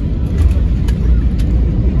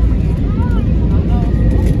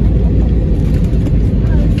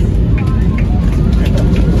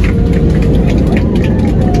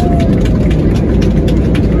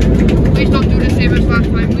 Please don't do the same as last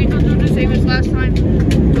time. Please don't do the same as last time.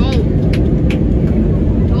 Don't.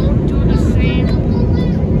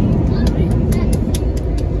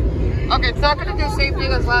 Okay, it's not gonna do the same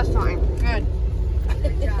thing as last time. Good.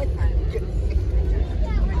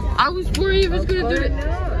 I was worried if it's gonna do it.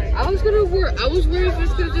 I was worried if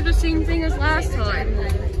it's gonna do the same thing as last time.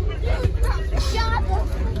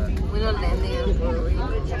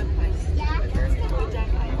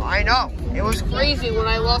 I know. It was crazy when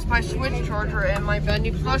I lost my Switch charger and my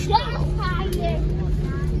Bendy plush girl.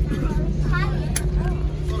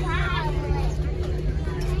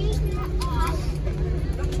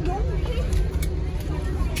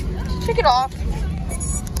 Take it off.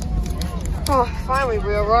 Oh, finally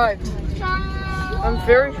we arrived. I'm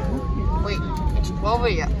very... Wait, it's 12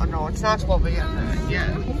 a.m. Oh no, it's not 12 a.m.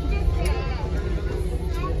 Yeah.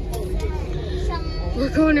 We're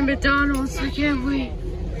going to McDonald's. I can't wait.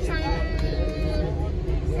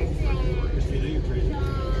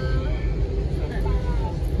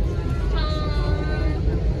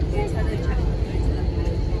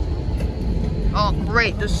 Oh,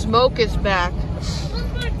 great. The smoke is back.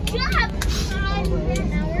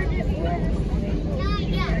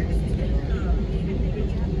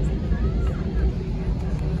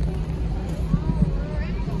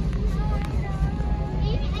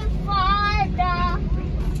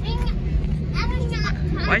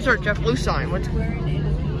 Why is there a JetBlue sign? What's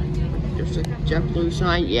there's a JetBlue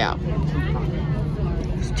sign? Yeah.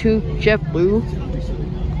 It's two JetBlue.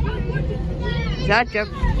 Is that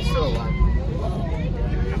JetBlue? Still alive.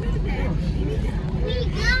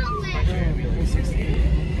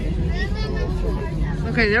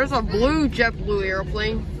 Okay, there's a blue JetBlue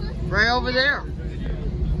airplane right over there.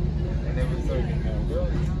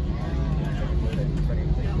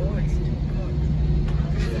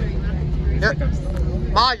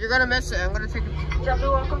 Ma, you're gonna miss it. I'm gonna take a picture.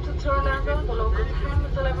 JetBlue, welcome to Orlando. The local time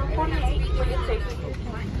is 11:48. Please take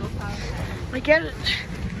I get it.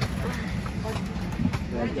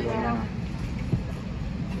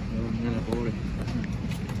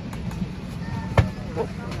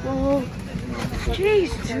 Whoa.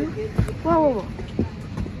 Jeez, dude. Whoa.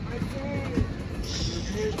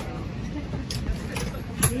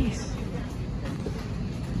 Jeez.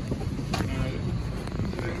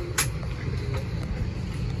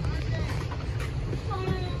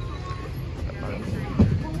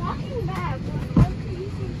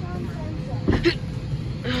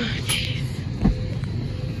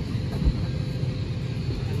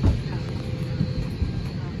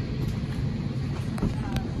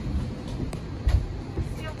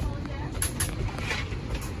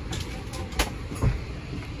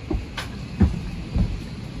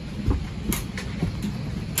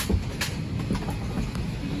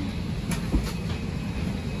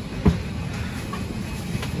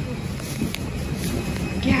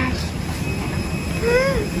 Gas.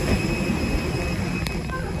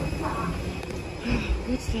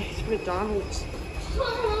 What's this? McDonald's.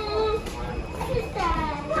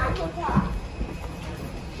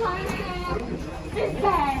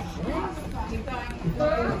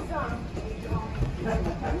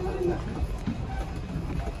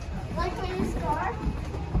 Like in this car?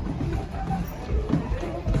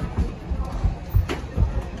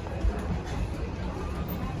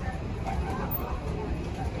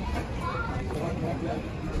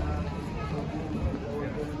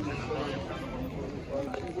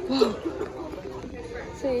 Wow.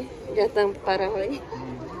 Sí, ya están parados ahí.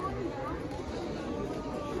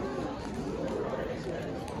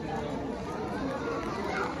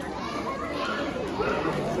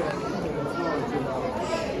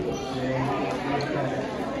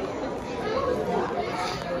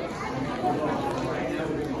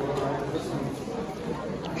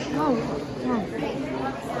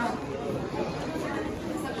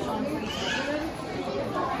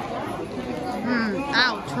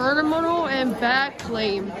 Out terminal and back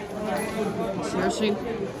claim. Seriously?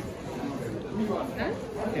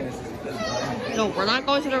 No, we're not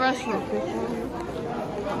going to the restaurant.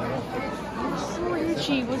 I'm so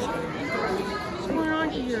itchy. What's going on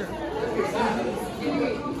here?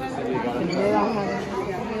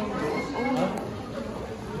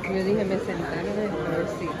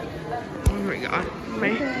 Oh my god. My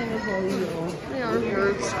arm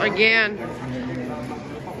hurts again.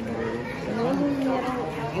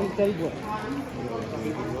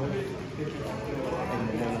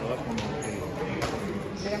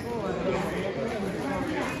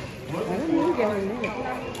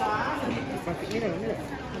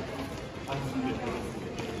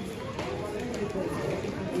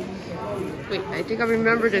 Wait, I think I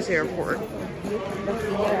remember this airport.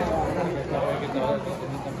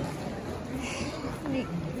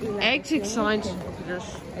 Exit signs.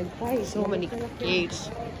 There's so many gates.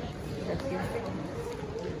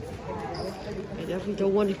 I definitely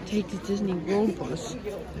don't want to take the Disney World bus.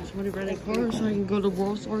 I just want to rent a car so I can go to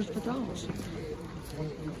World Stars McDonald's.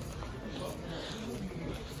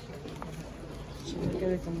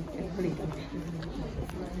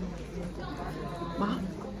 Mom?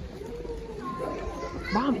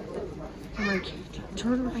 Mom! I'm like,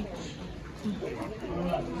 turn right.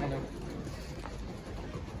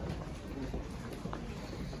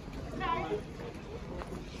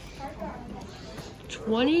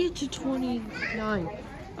 20 to 29.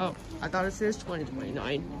 Oh, I thought it says 20 to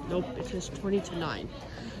 29. Nope, it says 20 to 9.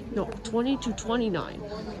 No, 20 to 29.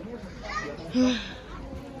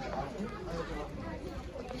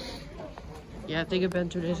 Yeah, I think I've been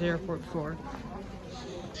to this airport before.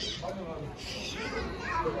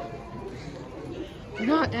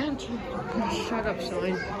 Not empty. Shut up,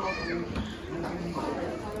 sign.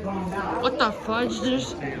 What the fudge?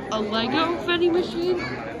 There's a Lego vending machine?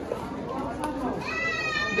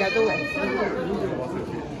 The other way.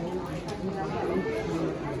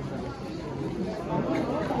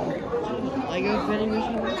 Lego vending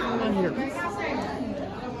machine? What's going on here?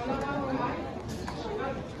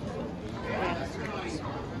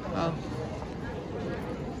 Oh.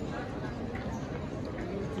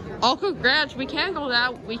 Oh, congrats. We can't go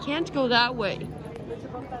that way. We can't go that way.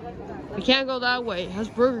 We can't go that way. It has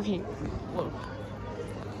Burger King. Whoa.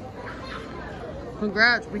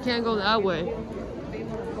 Congrats. We can't go that way.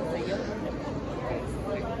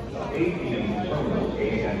 ATM terminal A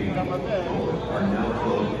and B are now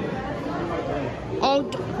closed. Oh,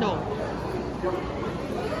 no.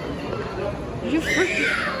 You freaking...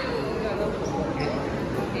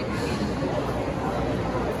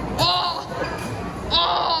 Oh!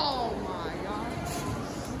 Oh my god.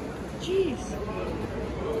 Jeez.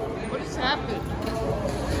 What has happened?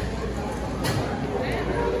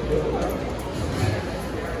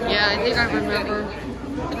 Yeah, I think I remember.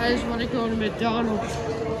 I just want to go to McDonald's.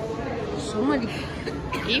 So many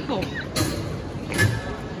people.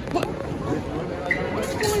 What?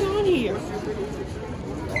 What's going on here?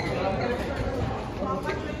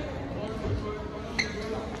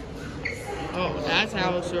 Oh, that's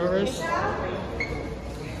our service.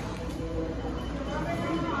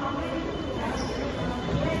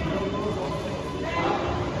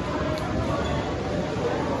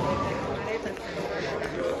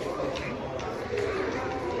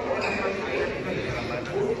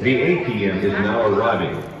 The APM is now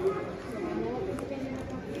arriving.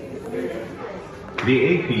 The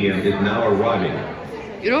APM is now arriving.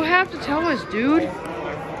 You don't have to tell us, dude.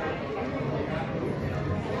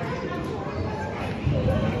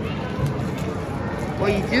 Well,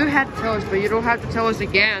 you do have to tell us, but you don't have to tell us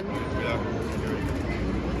again.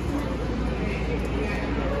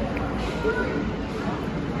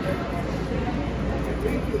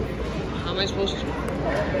 How am I supposed to?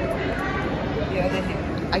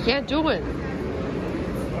 I can't do it.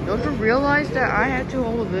 Don't you realize that I had to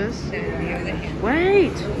all of this?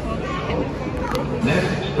 Wait.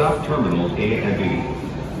 Next stop terminals A and B.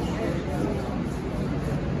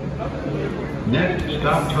 Next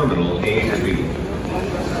stop terminals A and B.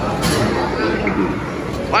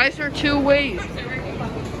 Why is there two ways?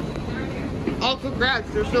 Oh, congrats,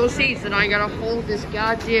 there's no seats and I gotta hold this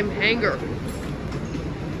goddamn hanger.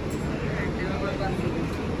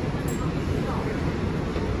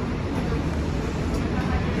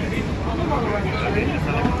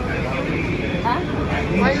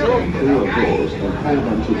 Please stand clear of doors and hold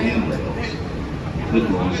onto handrails. The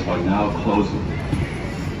doors are now closing.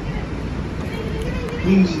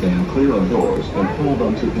 Please stand clear of doors and hold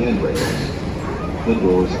onto handrails. The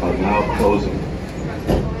doors are now closing.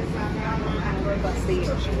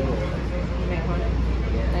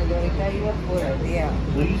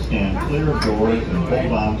 Please stand clear of doors and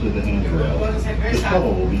hold on to the handrails. The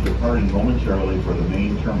shuttle will be departing momentarily for the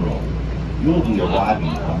main terminal. You'll be arriving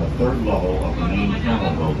on the third level of the main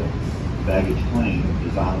terminal building. Baggage claim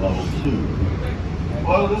is on level 2.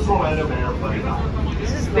 Well, this will end up airplane.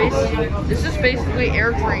 This is basically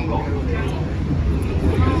air train.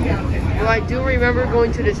 Well, I do remember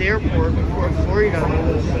going to this airport before Florida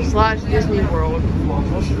 / Disney World,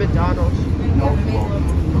 also McDonald's.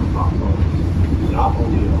 Not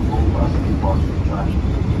only a full Western parks attraction,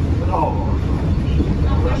 but all of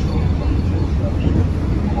our restaurants,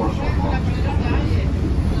 of course,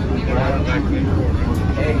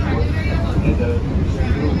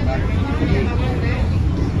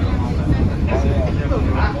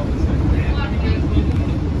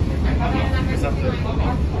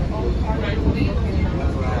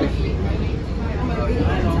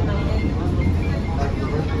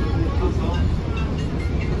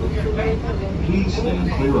 please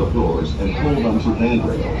stand clear of doors and hold onto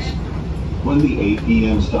handrails. When the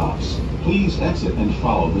APM stops, please exit and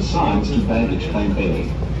follow the signs to baggage claim A.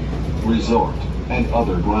 Resort and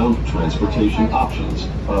other ground transportation options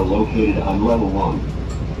are located on level 1.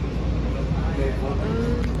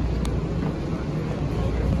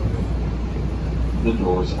 The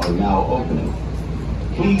doors are now opening.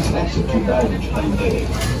 Please exit to baggage claim A.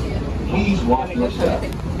 Please watch your step.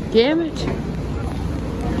 Damn it.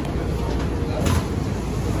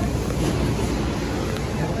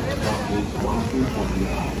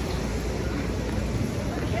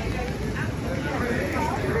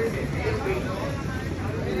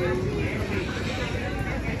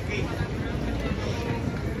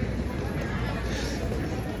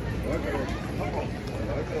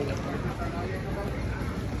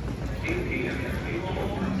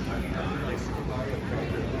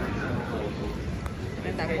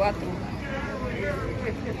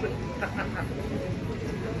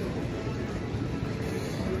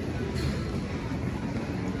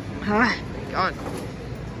 Ah, God.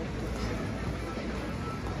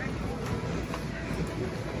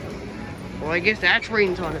 Well, I guess that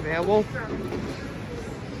train's unavailable.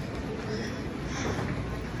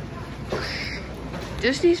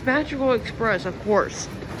 Disney's Magical Express, of course.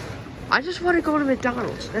 I just want to go to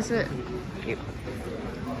McDonald's. That's it. Thank you.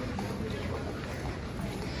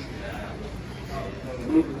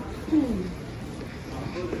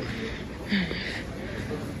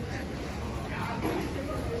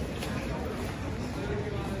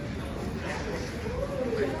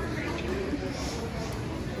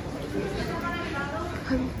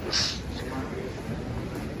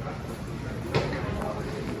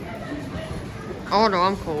 Oh no,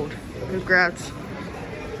 I'm cold. Congrats.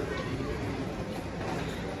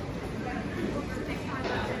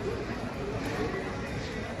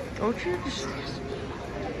 Don't you just...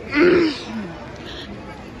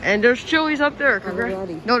 And there's Chili's up there.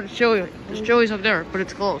 Congrats. No, there's Chili's up there, but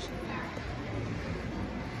it's closed.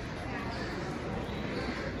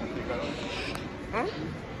 Huh?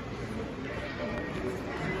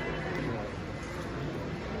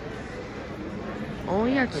 Oh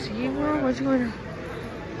yeah, SeaWorld? What's going on?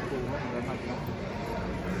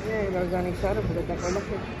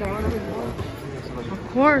 Of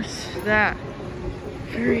course, that.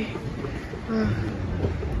 Very...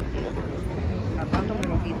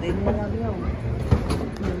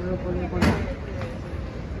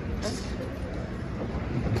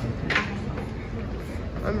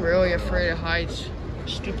 I'm really afraid of heights.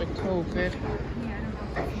 Stupid COVID.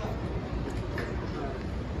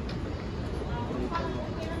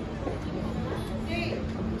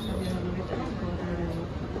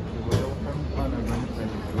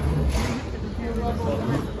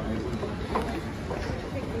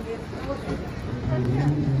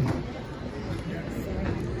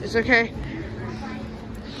 It's okay.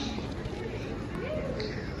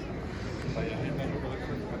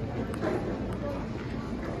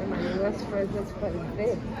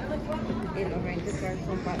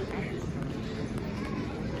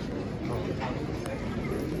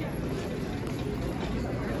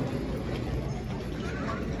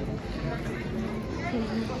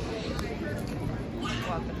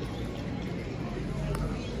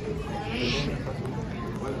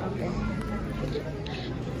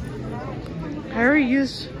 I already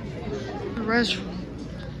used the restroom.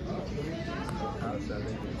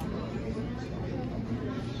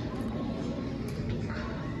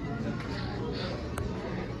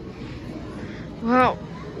 Wow.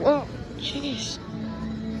 Whoa. Jeez.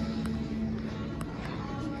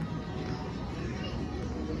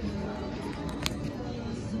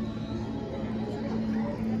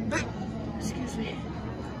 Excuse me.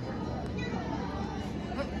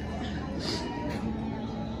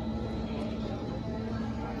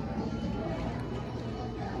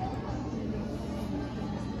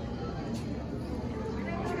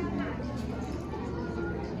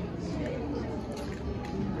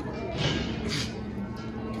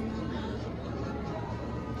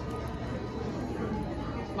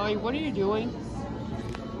 Molly, what are you doing?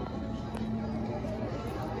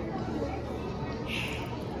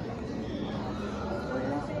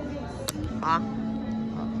 Huh?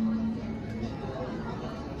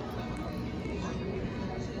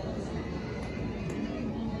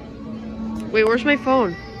 Wait, where's my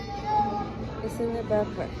phone? It's in the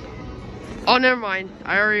backpack. Oh, never mind.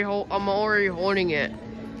 I'm already holding it.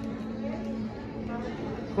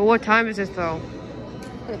 But what time is it though?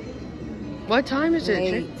 What time is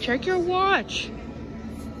it? Check your watch.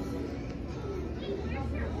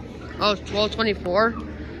 Oh, it's 12:24.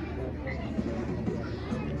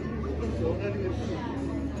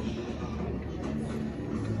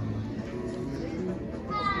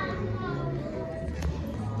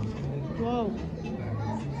 Whoa.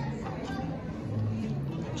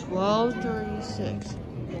 12:36.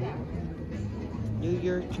 New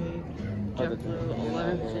York JetBlue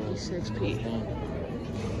 11:56 p.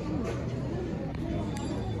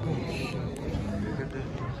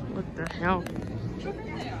 What the hell?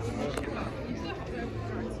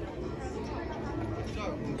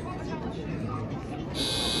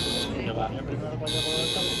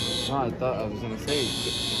 No, I thought I was gonna say,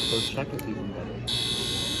 go check if even better.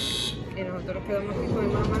 Y nosotros quedamos aquí con el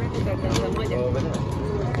más maleta y alcanzamos allá.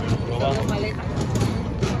 Con maleta.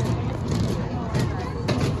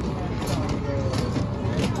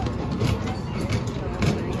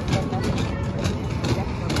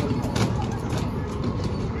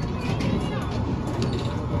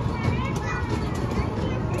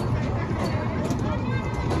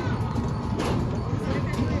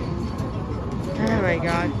 Oh my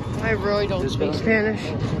god, I really don't speak Spanish.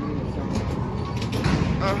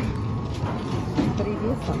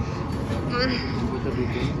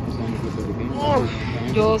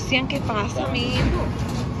 Joexian, ¿qué pasa, amigo?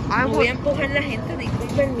 No voy a empujar la gente, di con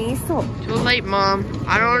permiso. Too late, Mom.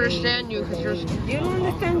 I don't understand you because you're... You don't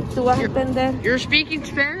understand. Tú vas a entender. You're speaking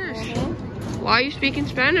Spanish. Why are you speaking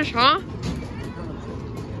Spanish, huh?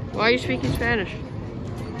 Why are you speaking Spanish?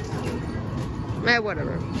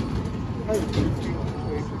 Whatever.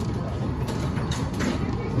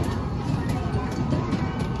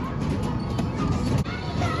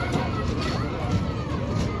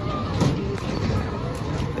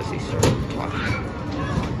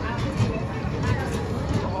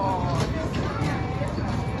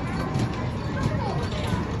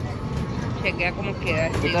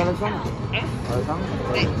 quieras. ¿Qué tal suena? ¿Eh? ¿Cabezón?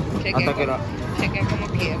 Sí, Hasta que la... chequea como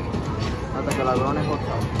quieras. Hasta que la brone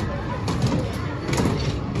cortado.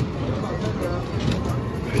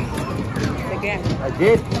 ¿Chequea?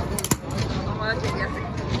 Ayer. Vamos a chequear.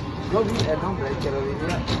 Yo vi el nombre que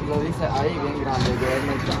lo dice ahí bien grande, que es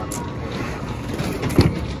Mcdonalds.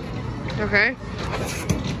 Okay.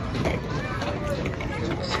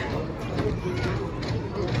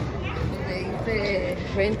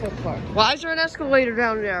 Rent a car. Why is there an escalator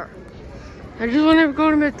down there? I just want to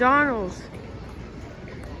go to McDonald's.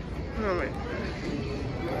 Oh my.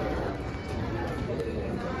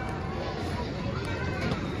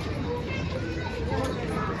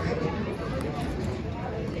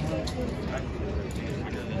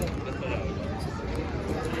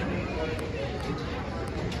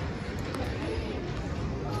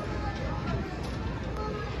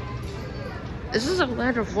 This is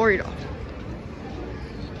Atlanta, Florida.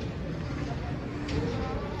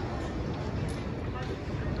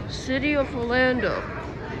 City of Orlando.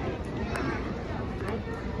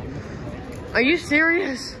 Are you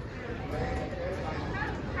serious?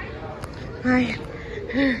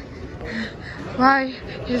 Why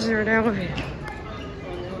is there an elevator?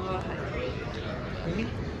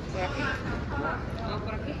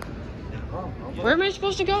 Where am I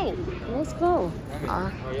supposed to go? Let's go.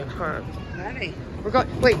 We're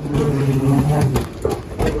going. Wait.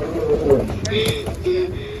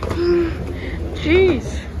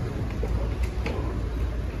 Jeez.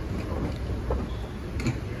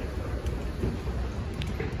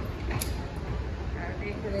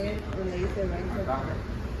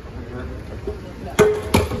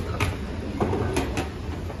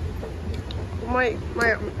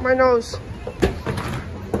 My nose.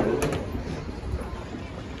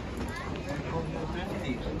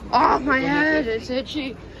 Oh, my head, it's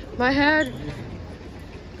itchy. My head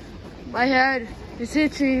is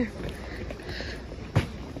itchy.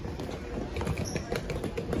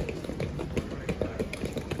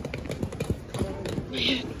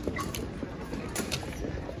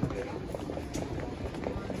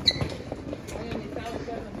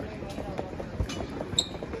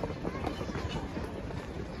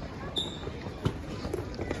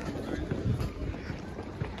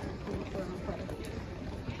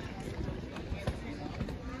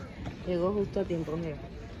 Llegó justo a tiempo, mira.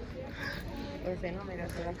 Ese no, mira,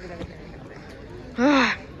 esa es la fila que tiene que hacer.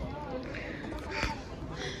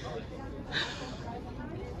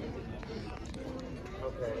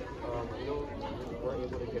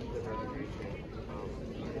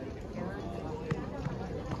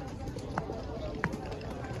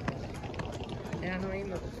 Ya no hay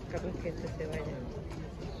más, capaz que este se vaya.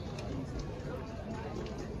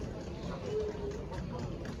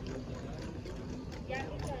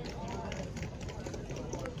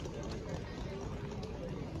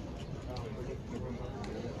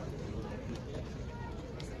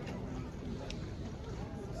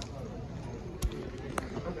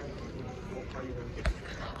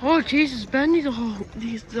 Oh Jesus, Benny, the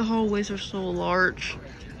hallways are so large.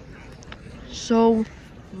 So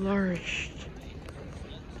large.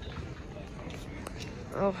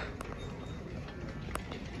 Oh.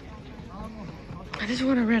 I just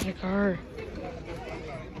want to rent a car.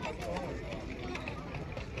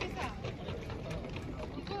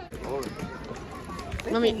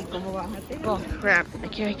 Let me. Oh crap! I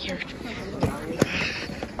can't.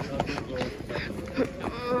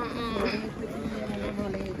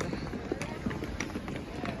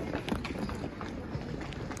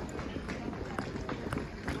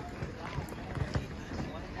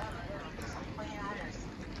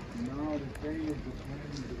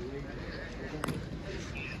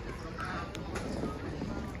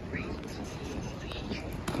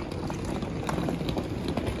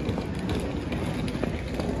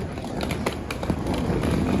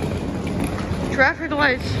 Traffic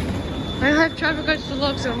lights. I have traffic lights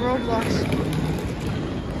deluxe on Roblox.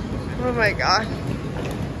 Oh my god.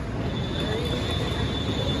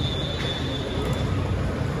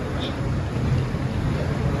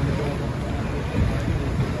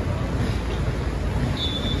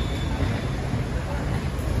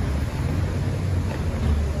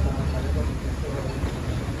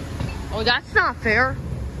 Oh, that's not fair.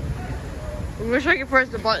 I wish I could press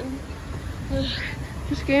the button.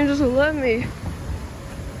 This game doesn't let me.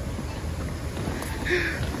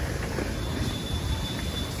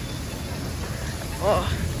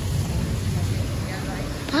 Oh.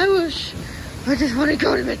 I just want to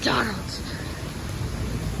go to McDonald's.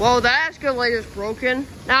 Well, the escalator's broken.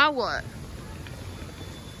 Now what?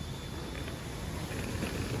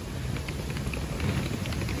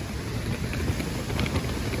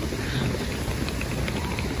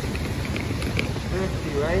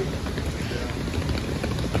 right?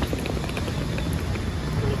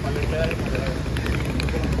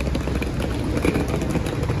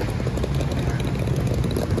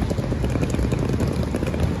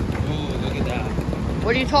 Oh, look at that.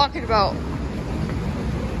 What are you talking about?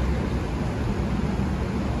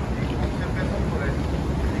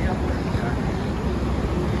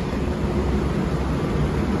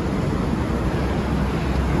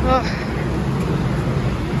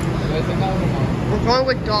 We're going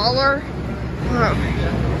with dollar.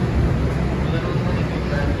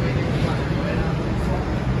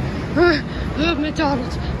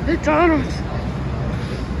 McDonald's. McDonald's.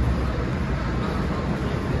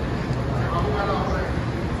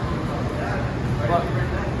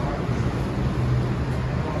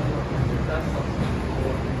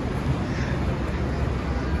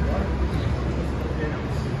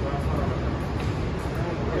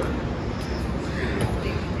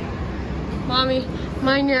 Mommy,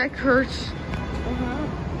 my neck hurts.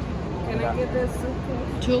 Can I get this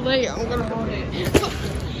suitcase? Too late, I'm gonna hold it.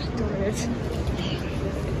 Darn it.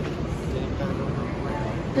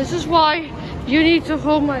 This is why you need to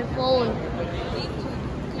hold my phone.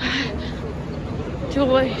 Too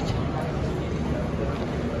late.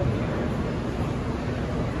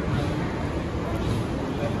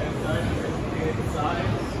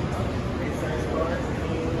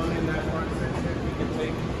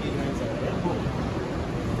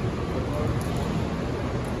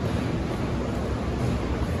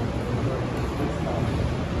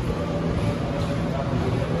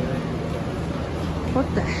 What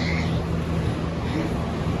the heck?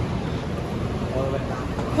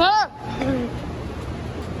 Ah!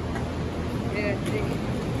 Yeah,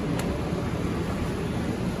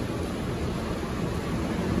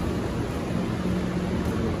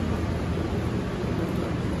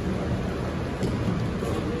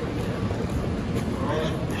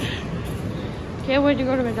 Can't wait to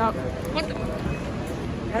go to McDonald's. What the?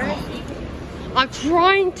 I'm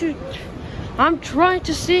trying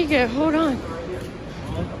to see it. Hold on.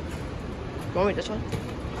 Want me this one?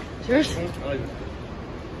 Seriously?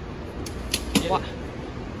 What?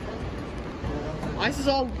 Why is this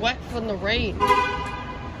all wet from the rain? I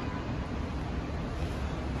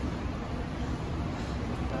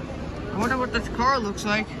wonder what this car looks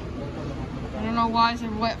like. I don't know why it's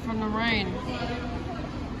wet from the rain.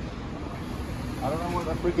 I don't know what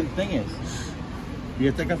that freaking thing is. Y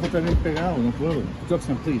este café está bien pegado, no puedo.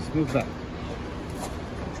 Joexian, please, move that.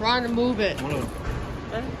 I'm trying to move it.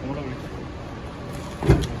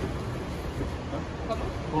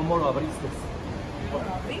 ¿Cómo lo abriste?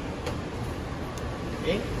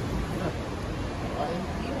 ¿Eh?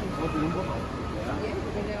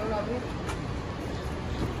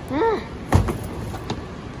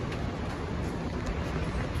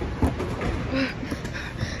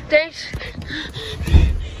 Thanks.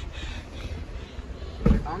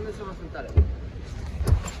 ¿A dónde se va a sentar?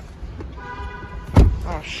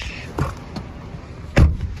 Oh shit.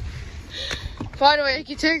 Finally, I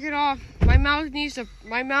can take it off. My mouth needs a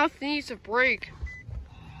break.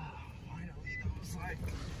 Finally, that was like,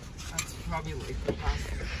 that's probably like the past.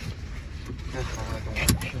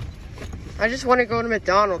 I just want to go to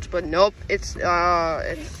McDonald's, but nope.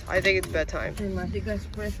 I think it's bedtime. Temática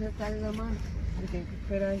expresa tarda más. Porque hay que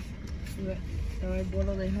esperar. No hay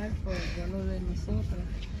vuelo de dejar por el vuelo de nosotros.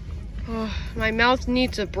 Oh, my mouth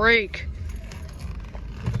needs a break.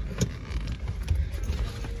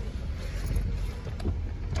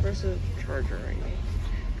 Where's the charger right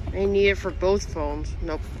now? I need it for both phones.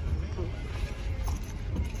 Nope.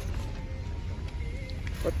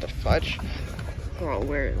 What the fudge? Oh,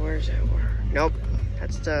 where's it? Nope.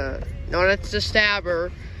 That's the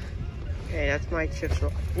stabber. Okay, that's my chips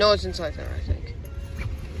roll. No, it's inside there, I think.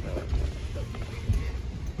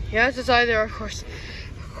 Yeah, it's inside there, of course.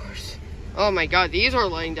 Of course. Oh my god, these are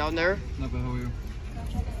laying down there.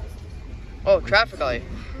 Oh, traffic light.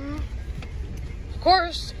 Of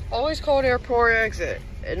course, always called airport exit.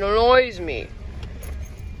 It annoys me.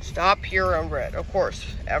 Stop here on red. Of course,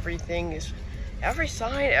 every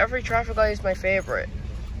sign, every traffic light is my favorite.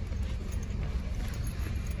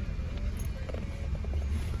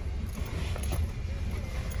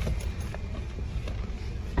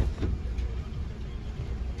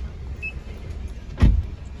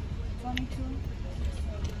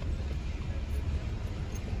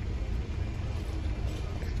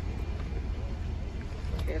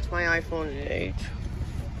 It's my iPhone 8.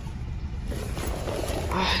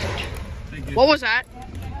 What was that?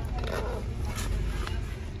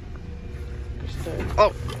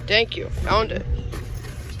 Oh, thank you. Found it.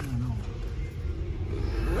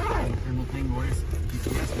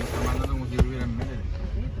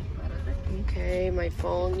 Okay, my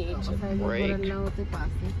phone needs a break.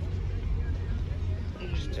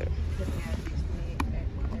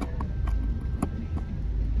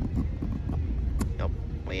 Nope.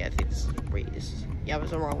 Wait, I think this is, wait, this is, yeah, it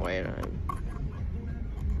was the wrong way.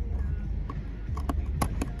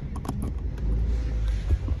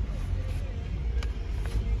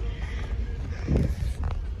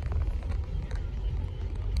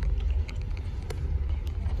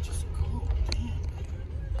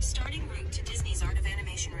 Starting route to Disney's Art of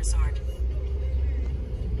Animation Resort.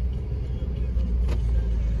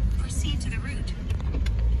 Proceed to the route.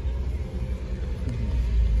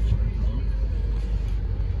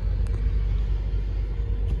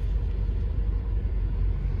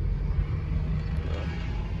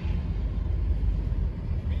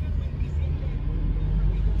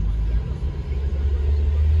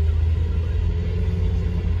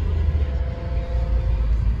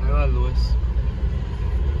 Lewis.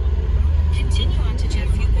 Continue on to Jet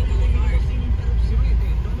Fuel Boulevard.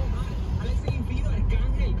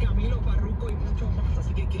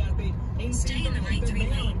 Stay in the right 3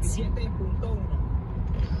 lanes.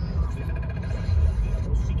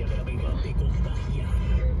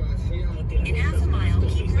 In half a mile,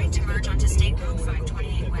 keep right to merge onto State Road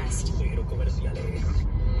 528 West.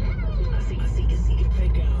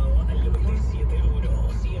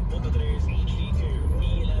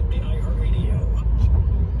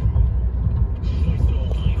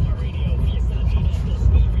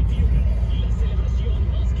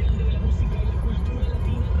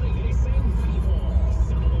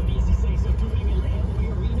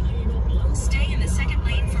 Stay in the second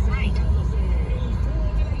lane from right.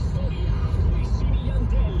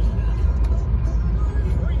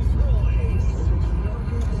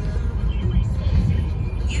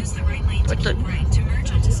 Use the right lane to keep right to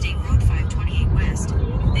merge onto State Road 528 West.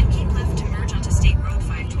 Then keep left to merge onto State Road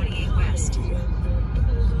 528 West.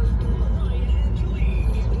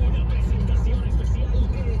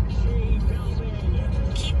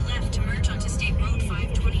 Keep left to merge onto State Road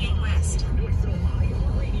 528 West.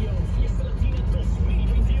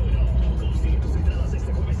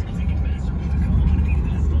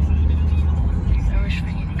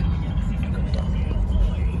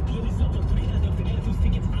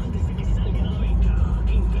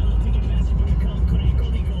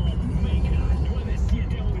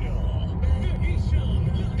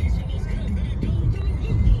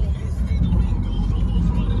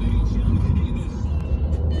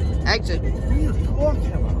 Exit. What are you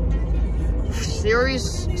talking about? Siri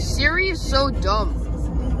is so dumb.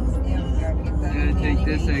 Gotta take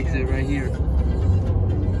this exit right here.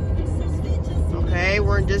 Okay,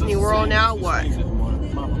 we're in Disney World now. What?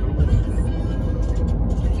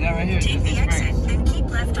 Yeah, right here. Take the exit and keep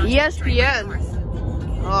left onto ESPN.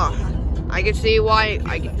 Oh, I can see why.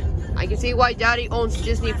 I can see why Daddy owns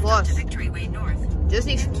Disney Plus. Victory Way North.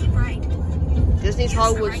 Disney's Then keep right. Disney's Use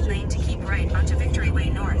Hollywood. the right lane to keep right onto Victory Way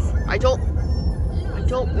North. I don't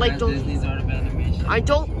like those. Disney's Art of Animation. I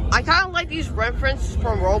kind of like these references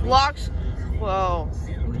from Roblox. Well,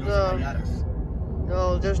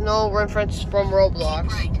 no, there's no reference from Roblox.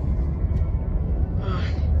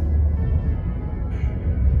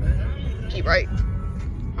 Keep right.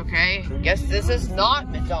 Okay, guess this is not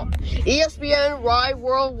McDonald's. ESPN Ride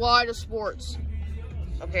Worldwide of Sports.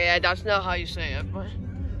 Okay, that's not how you say it, but.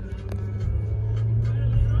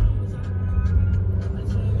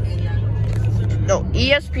 No,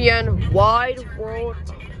 ESPN Wide World.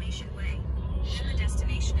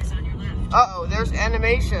 Uh-oh, there's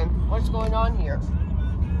animation. What's going on here?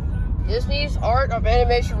 Disney's Art of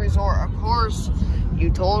Animation Resort. Of course, you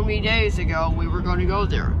told me days ago we were going to go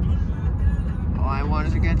there. Oh, I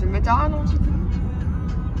wanted to get to McDonald's.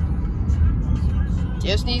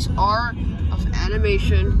 Disney's Art of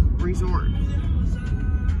Animation Resort.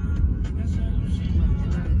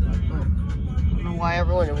 I don't know why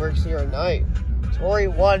everyone works here at night. It's already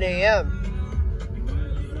 1 a.m.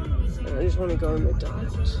 I just want to go to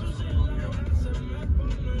McDonald's.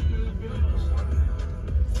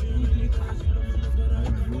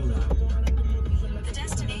 The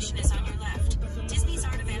destination is on your left. Disney's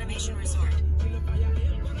Art of Animation Resort.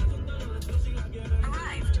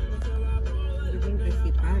 Arrived.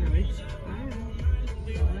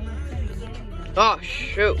 Oh,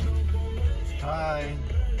 shoot. Hi.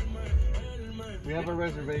 We have a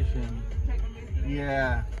reservation.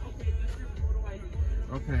 Yeah.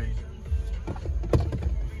 Okay.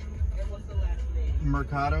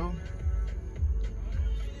 Mercado?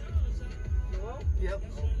 Yep.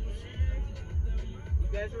 You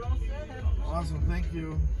guys are all set. Awesome, thank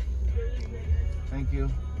you. Thank you.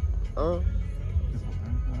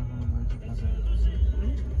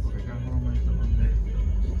 ¿Por qué carajo no me dice dónde?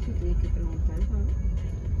 Tú tienes que preguntar, ¿sabes?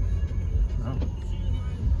 No.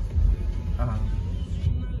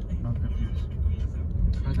 I'm confused.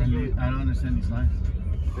 I don't understand these lines.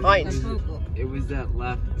 Lines. It was that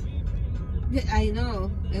left. I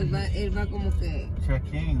know. Él va como que...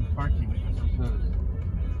 Check-in, parking.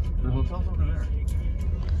 The hotel's over there.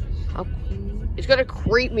 It's gonna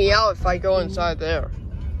creep me out if I go inside there.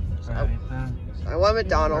 I want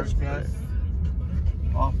McDonald's.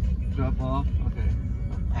 Off, drop off. Okay.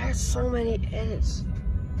 There's so many edits.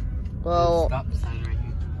 Well, Stop sign right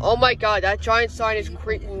here. oh my god, that giant sign is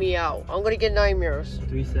creeping me out. I'm gonna get nightmares.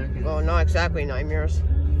 3 seconds. Well, not exactly nightmares.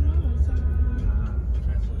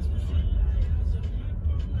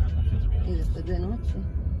 Y después de noche.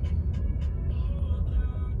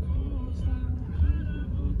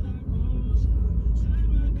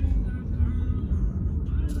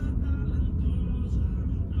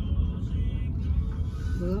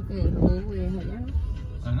 Creo que el juego es allá.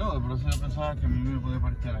 No, por eso yo pensaba que a mí me podía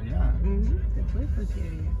parquear allá. Te puedes parquear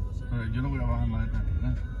allá. Pero yo no voy a bajar más de ¿no?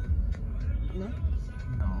 ¿No?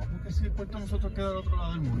 No, porque si el puerto de nosotros queda al otro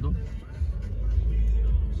lado del mundo.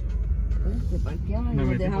 Pues te parqueaban y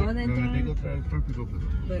nos dejaban Me entrar. metí contra el tráfico,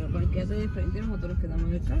 Pero parqueate de frente y nosotros quedamos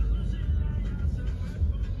en el carro.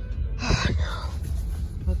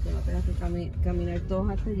 Porque no tengas que caminar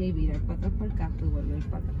todos hasta allá y virar para atrás para el carro y volver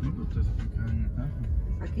para acá. No, pero ustedes se parquean en el carro.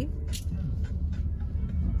 ¿Aquí?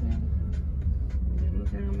 Ok. Yo creo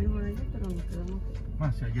que era mejor allá, pero nos quedamos aquí.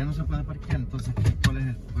 Más, si allá no se puede parquear, entonces ¿cuál es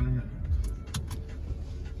el?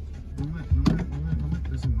 No me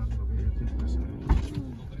estreses más de lo que yo estoy estresado.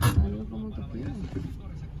 Hazlo como tú quieras.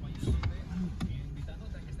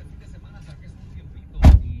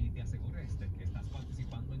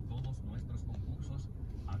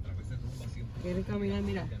 ¿Quieres caminar?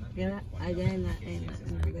 Mira, queda allá en la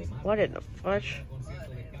What in the fudge?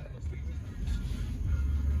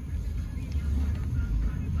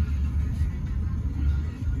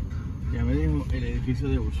 Ya me dijo el edificio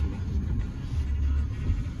de Úrsula.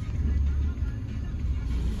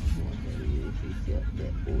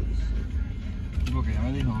 Porque ya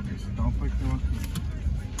me dijo que si estamos por aquí abajo.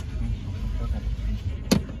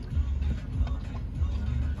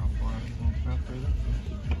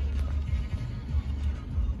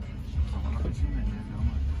 Vamos a la piscina y ya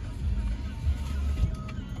vamos.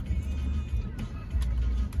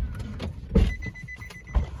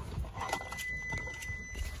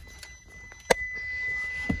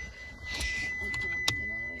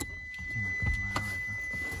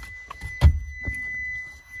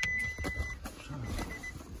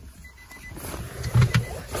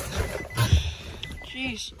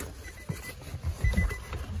 Jeez.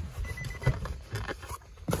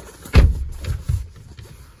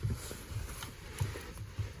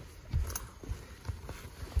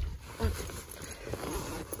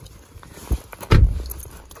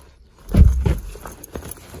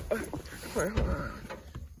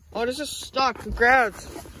 Oh, this is stuck. Congrats.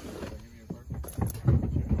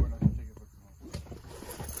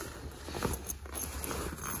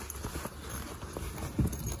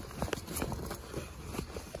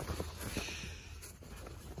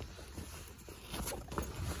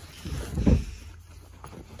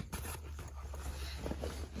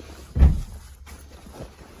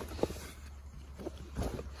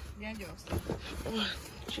 Ya yo.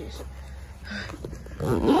 Jeez.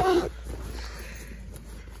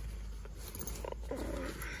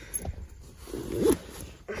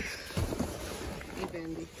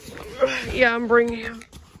 Yeah, I'm bringing him.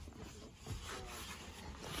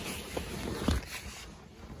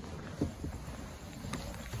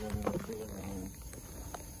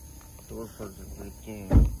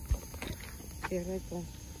 Qué rico.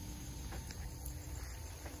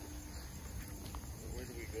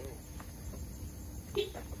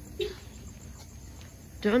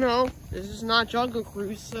 Don't know. This is not Jungle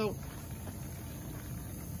Cruise, so.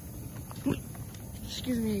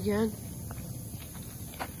 Excuse me again.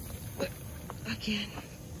 Again.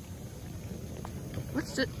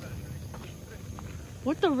 What's the?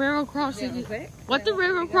 What the railroad crossing? What the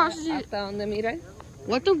railroad crossing? ¿Hasta dónde mirar?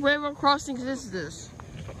 What the railroad crossing is this?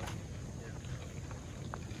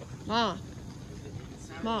 Ma.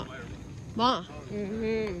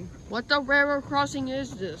 What the railroad crossing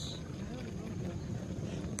is this?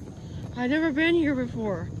 I've never been here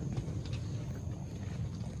before.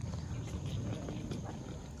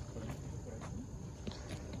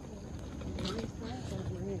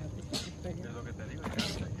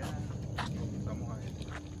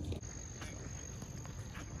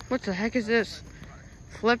 What the heck is this?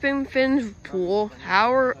 Flipping Fins Pool.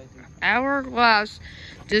 Hourglass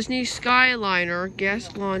Disney Skyliner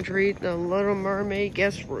guest laundry, the Little Mermaid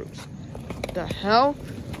guest rooms. The hell?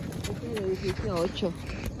 Este es el edificio 8.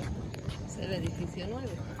 Es el edificio 9.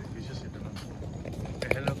 Edificio 7, ¿no?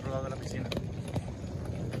 Es el otro lado de la piscina.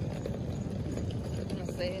 No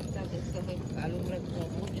sé, esta de estos alumbran como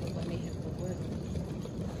mucho para mi gente.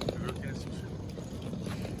 Pero tiene sucio.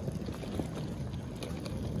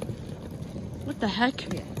 What the heck?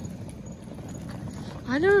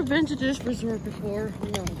 I've never been to this resort before. No,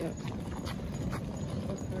 no.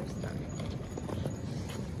 First time.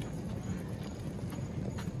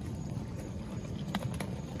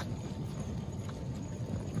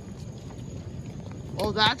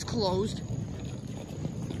 Oh, that's closed.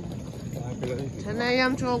 10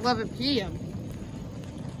 a.m. to 11 p.m.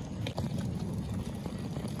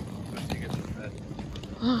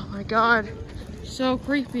 Oh my god. So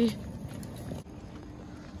creepy.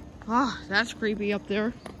 Ah, that's creepy up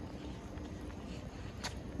there.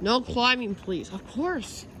 No climbing, please. Of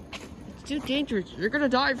course. It's too dangerous. You're gonna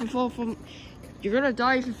die if you fall from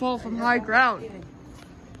high ground.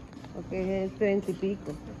 Okay, es 20 y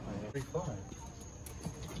pico.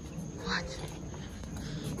 What?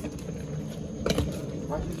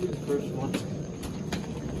 Why did you do the first one?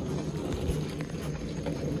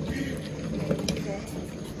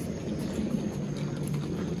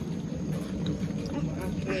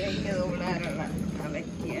 Aquí hay que doblar a la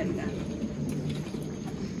izquierda.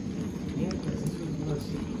 Yeah, this was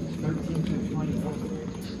 13 to 21.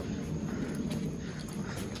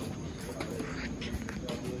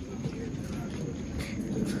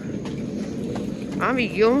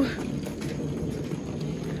 Amigo.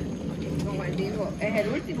 Como él dijo, es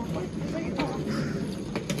el último puesto.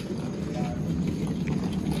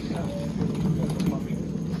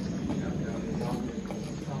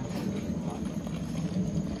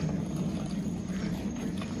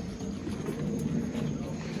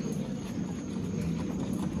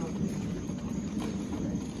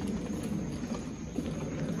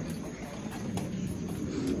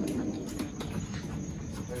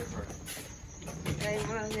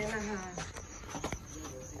 Traemos las nenas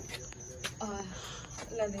a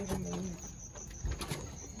la libre menú.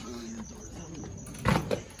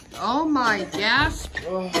 Oh my gasp.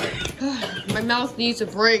 My mouth needs a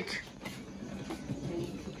break.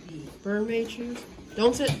 Mermaid shoes?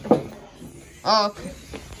 Don't sit. Oh, okay.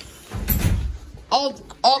 Oh,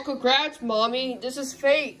 congrats, mommy. This is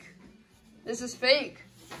fake. This is fake.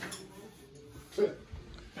 You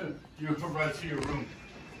go right to your room.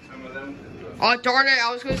 Some of them. Oh darn it!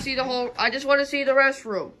 I was gonna see the whole. I just want to see the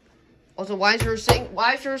restroom. Also, why is there a sink?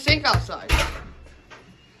 Why is there a sink outside?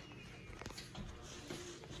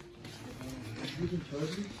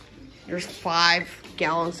 There's 5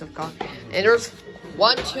 gallons of coffee, and there's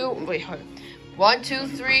 1, 2,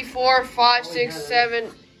 3, 4, 5, 6,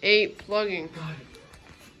 7, 8 plugging.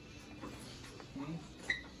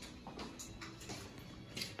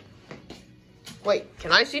 Wait,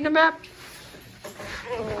 can I see the map?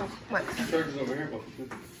 Oh,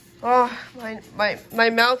 my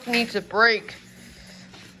mouth needs a break.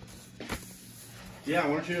 Yeah,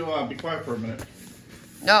 why don't you be quiet for a minute?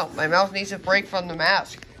 No, my mouth needs a break from the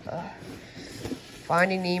mask.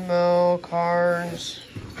 Finding Nemo, Cars.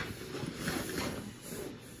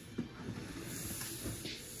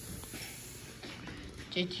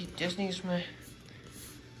 Disney's my...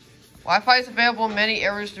 Wi-Fi is available in many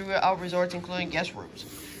areas throughout resorts, including guest rooms.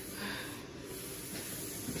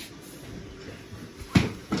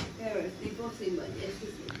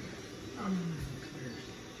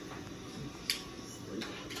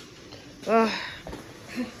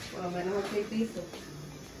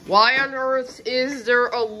 Why on earth is there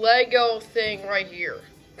a Lego thing right here?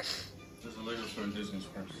 There's a Lego store in Disney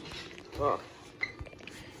Springs. Oh.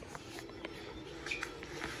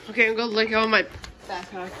 Okay, I'm gonna Lego on my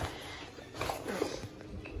backpack.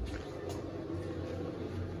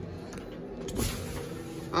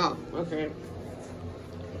 Oh, okay.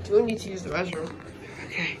 Do we need to use the restroom?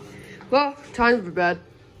 Okay. Well, time for bed.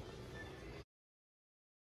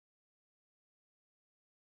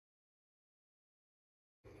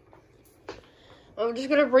 I'm just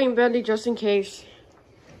gonna bring Bendy just in case.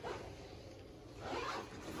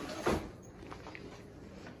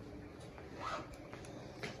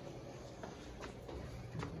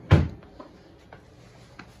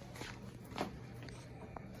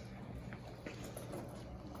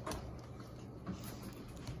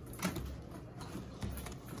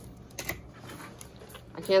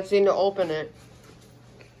 I can't seem to open it.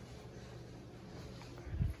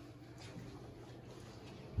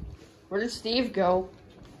 Where did Steve go?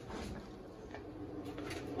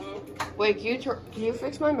 Wait, can you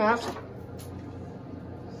fix my mask?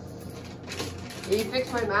 Can you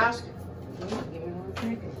fix my mask? Give me 1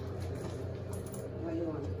 second. What do you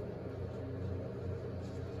want?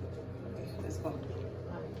 Okay, let's go.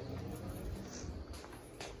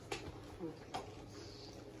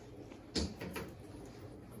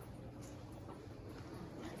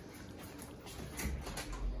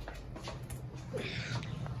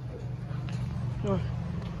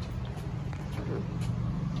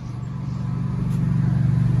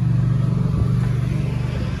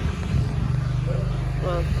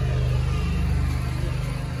 Well,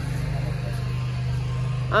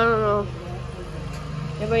 I don't know.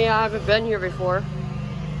 Maybe I haven't been here before.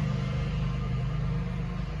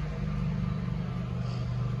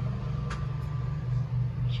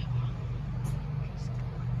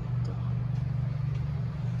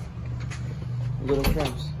 Little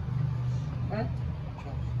crabs. ¿Ah?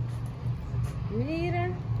 Mira,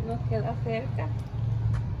 nos queda cerca.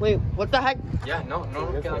 Wait, what the heck? Yeah, no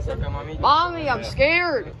queda cerca, mami. Mommy, I'm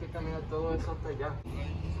scared.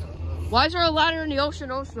 Why is there a ladder in the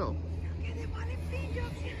ocean? Also,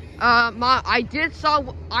 Ma, I saw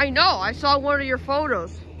one of your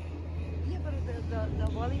photos. Yeah, but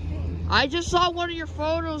the volley thing. I just saw one of your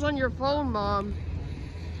photos on your phone, Mom.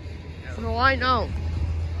 So I know.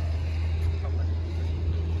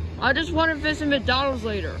 I just want to visit McDonald's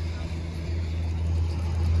later.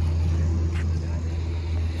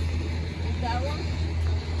 That one?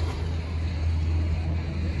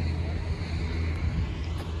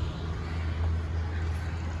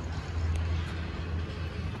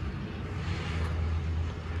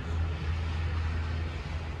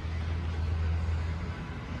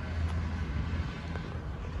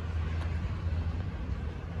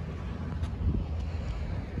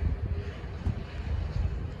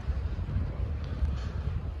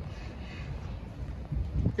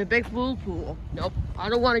 The big blue pool. Nope, I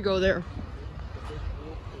don't want to go there.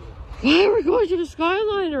 Why are we going to the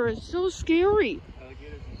Skyliner? It's so scary.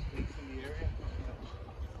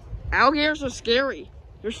 Alligators are scary.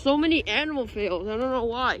 There's so many animal fails. I don't know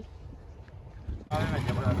why.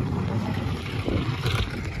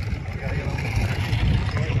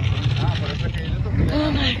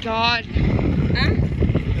 Oh my God.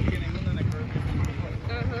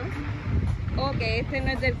 Okay, este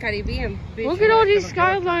no es del Caribbean. Look at all these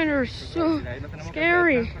Skyliners. So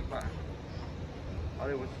scary. Oh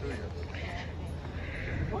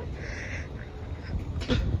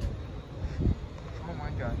my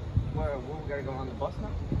God. Where we gotta go on the bus now?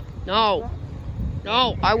 No.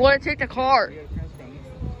 No, I want to take the car.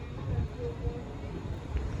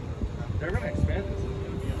 They're gonna expand this.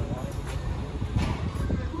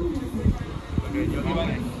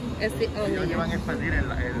 Ellos llevan a expandir el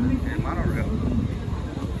monorail,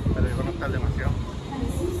 pero digo no está demasiado.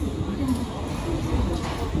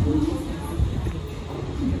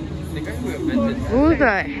 Who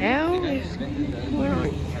the hell is going on?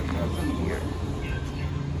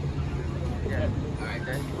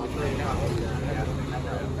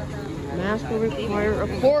 Mask will require,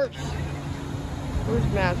 of course. Where's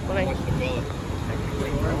mask?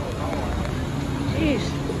 Jeez.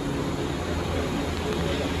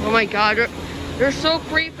 Oh my God, they're so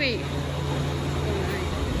creepy.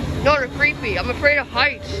 No, they're creepy. I'm afraid of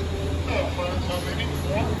heights.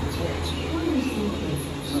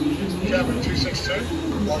 Cabin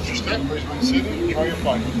 262, watch your step, please when seated, enjoy your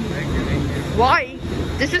flight. Why?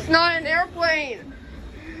 This is not an airplane.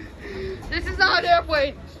 This is not an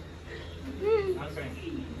airplane.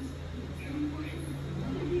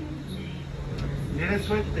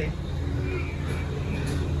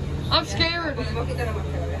 I'm scared.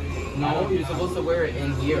 No, you're supposed to wear it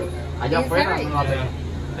in here. Allá afuera no la tenés.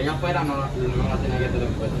 Allá afuera no la tenés que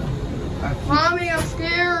tener puesta. Mommy, I'm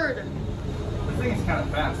scared. This thing is kind of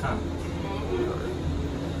fast, huh?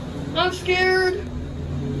 I'm scared.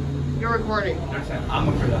 You're recording. I'm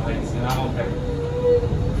afraid of heights, and I'm okay.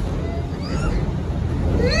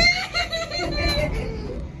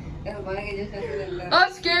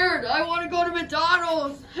 I'm scared. I want to go to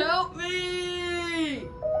McDonald's. Help me.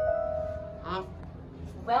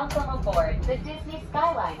 Welcome aboard the Disney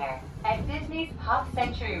Skyliner at Disney's Pop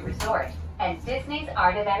Century Resort and Disney's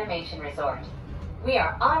Art of Animation Resort. We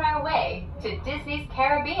are on our way to Disney's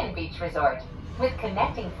Caribbean Beach Resort with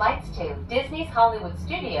connecting flights to Disney's Hollywood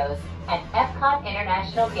Studios and Epcot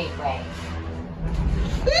International Gateway.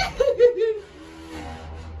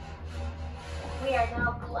 We are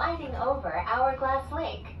now gliding over Hourglass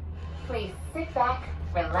Lake. Please sit back,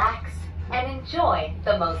 relax, and enjoy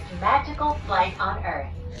the most magical flight on Earth.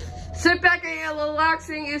 Sit back and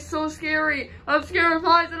relaxing is so scary. I'm scared of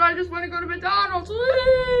heights and I just want to go to McDonald's.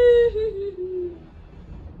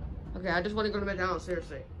 Okay, I just want to go to McDonald's,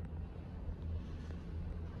 seriously.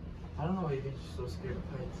 I don't know why you're just so scared of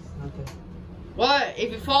heights. It's nothing. What?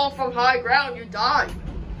 If you fall from high ground, you die.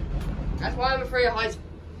 That's why I'm afraid of heights.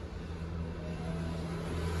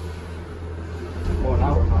 Oh,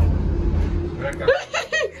 now we're high.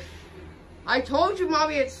 I told you,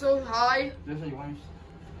 Mommy, it's so high.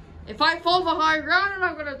 If I fall from high ground, then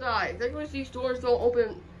I'm gonna die. Think wish these doors don't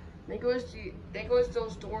open. Think wish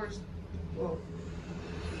those doors. Whoa.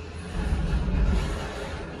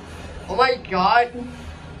 Oh my God.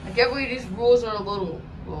 I can't believe these rules are a little,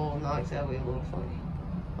 well, not exactly a little funny.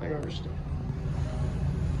 I don't understand.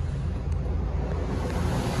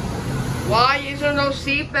 Why is there no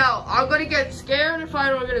seatbelt? I'm gonna get scared if I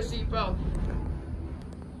don't get a seatbelt.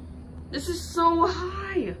 This is so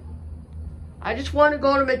high. I just want to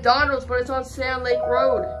go to McDonald's, but it's on Sand Lake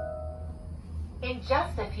Road. In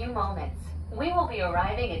just a few moments, we will be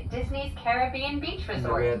arriving at Disney's Caribbean Beach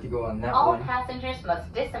Resort. We have to go on that All one. passengers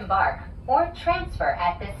must disembark or transfer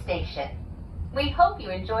at this station. We hope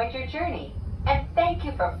you enjoyed your journey, and thank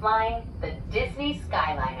you for flying the Disney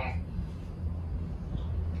Skyliner.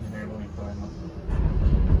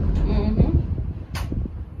 Mm-hmm.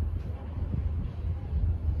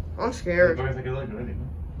 I'm scared.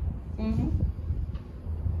 Mm-hmm.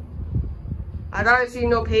 I thought I seen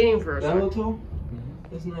no painting for a second.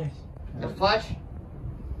 That's nice. The flush?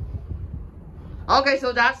 Okay,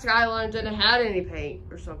 so that skyline didn't have any paint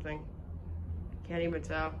or something. Can't even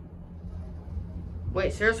tell.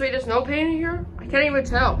 Wait, seriously, there's no paint in here? I can't even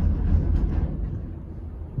tell.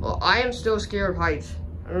 Well, I am still scared of heights.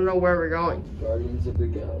 I don't know where we're going. Guardians of the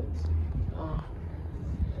Galaxy. Oh.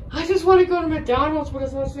 I just want to go to McDonald's, but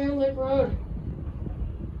it's on Sand Lake Road.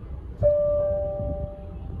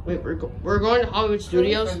 Wait, we're going to Hollywood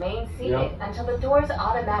Studios? Please remain seated until the doors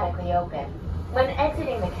automatically open. When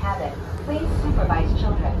exiting the cabin, please supervise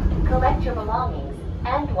children, collect your belongings,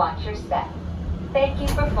 and watch your step. Thank you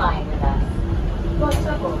for flying with us.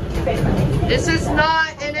 This is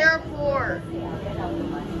not an airport.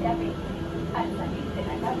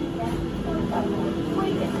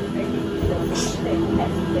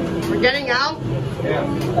 We're getting out? Yeah.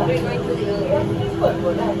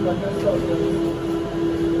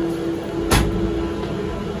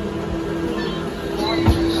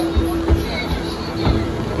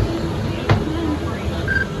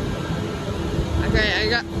 Okay,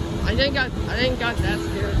 I didn't got that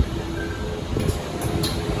scared.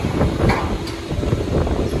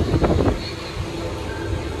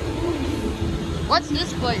 What's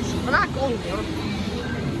this place? We're not going there.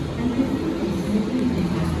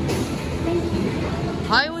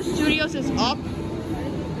 Hollywood Studios is up.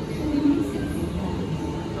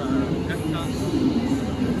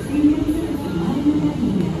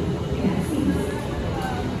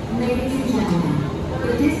 Ladies and gentlemen,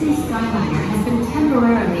 the Disney Skyliner has been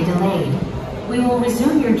temporarily delayed. We will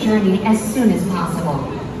resume your journey as soon as possible.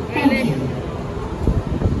 Thank you.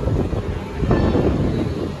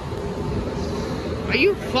 Are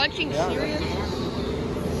you fucking serious?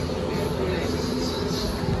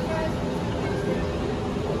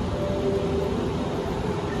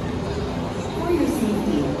 For your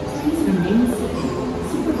safety, please remain seated,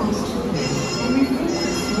 supervise children, and refrain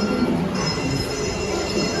from smoking and practice.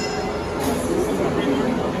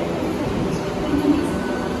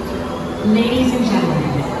 Ladies and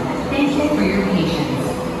gentlemen, thank you for your patience.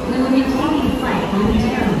 We will be taking flight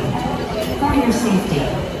momentarily. For your safety,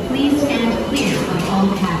 please stand clear of all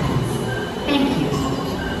cabins. Thank you.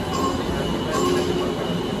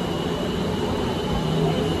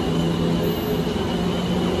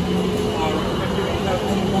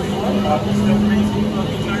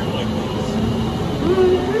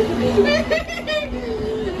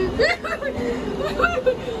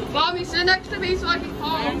 Mommy, sit next to me so I can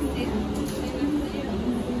call.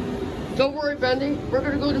 Don't worry, Bendy. We're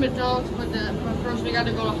gonna go to McDonald's, but first we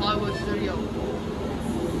gotta go to Hollywood Studio.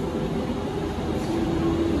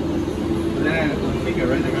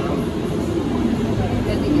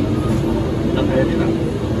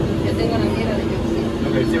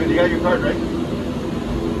 Okay, Steven, you got your card, right?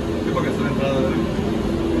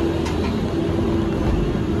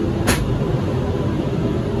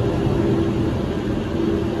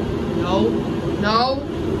 No, no.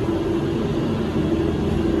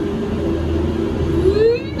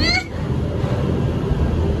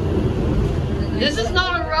 This is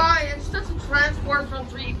not a ride, it's just a transport from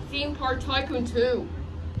Theme Park Tycoon 2.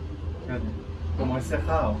 Como I said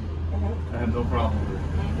how, I have no problem with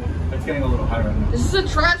it. It's getting a little high right now. This is a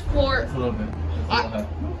transport. It's a little bit.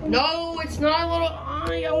 No, it's not a little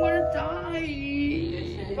eye. I want to die.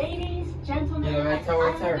 Ladies, gentlemen, and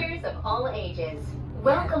passengers of all ages,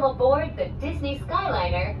 welcome aboard the Disney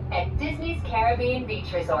Skyliner at Disney's Caribbean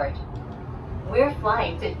Beach Resort. We're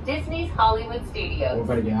flying to Disney's Hollywood Studios. We're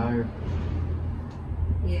about to get higher.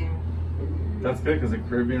 Yeah. That's good because at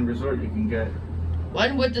Caribbean Resort you can get.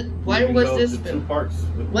 When was this built? 2 parks.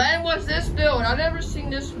 When was this built? I've never seen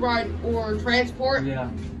this ride or transport. Yeah.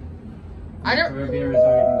 I never. Caribbean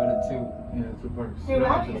Resort you can go to 2 parks.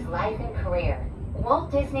 Throughout his life and career,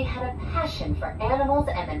 Walt Disney had a passion for animals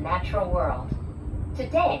and the natural world.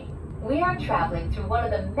 Today, we are traveling through one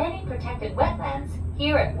of the many protected wetlands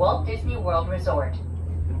here at Walt Disney World Resort.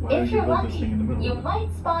 If you're lucky, you might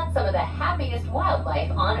spot some of the happiest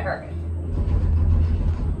wildlife on Earth.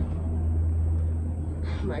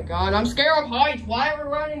 Oh my God, I'm scared of heights. Why are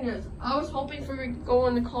we running this? I was hoping for we could go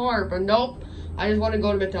in the car, but nope. I just want to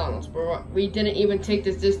go to McDonald's, but we didn't even take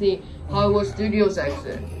this Disney Hollywood Studios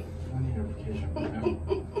exit.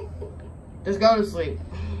 Just go to sleep.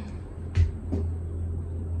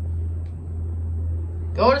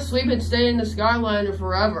 Go to sleep and stay in the Skyliner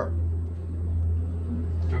forever.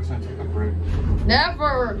 Joexian, take a break.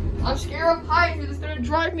 Never! I'm scared of heights. It's gonna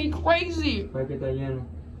drive me crazy.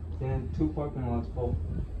 2 parking lots full.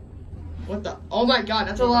 What the? Oh my God,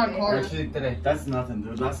 that's a lot of cars. Actually, that's nothing,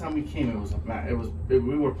 dude. Last time we came, we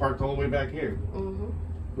were parked all the way back here.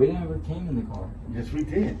 We never came in the car. Yes, we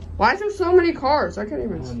did. Why is there so many cars? I can't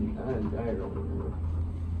even see. I don't remember.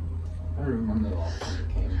 I don't remember the last time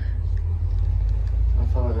we came. I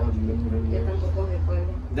thought I was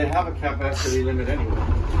limited. They have a capacity limit anyway,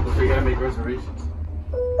 but we gotta make reservations.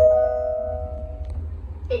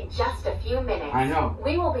 In just a few minutes, I know.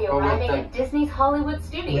 we will be arriving at Disney's Hollywood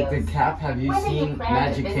Studios. With the cap, have you Whether seen plan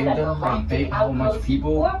to Magic visit a Kingdom? How much outpost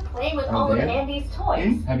people or play with all are of there? Andy's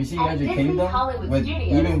toys. Have you seen At Magic Disney's Kingdom? Hollywood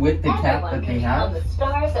Studios, Even with the cap everyone that can they become have? the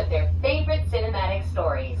stars of their favorite cinematic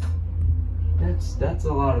stories. That's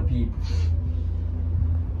a lot of people.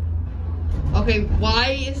 Okay,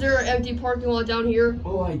 why is there an empty parking lot down here?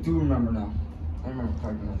 Oh, I do remember now. I remember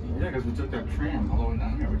parking lot here. Yeah, because we took that tram all the way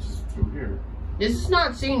down here, which is through here. This is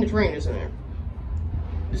not seeing the train, isn't it?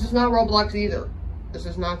 This is not Roblox either. This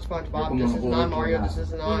is not SpongeBob. This is not Mario. This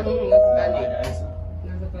is not Bendy.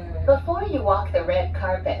 Before you walk the red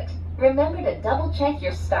carpet, remember to double check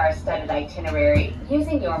your star-studded itinerary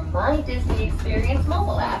using your My Disney Experience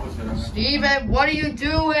mobile app. Steven, what are you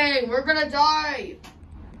doing? We're gonna die.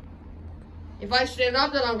 If I stand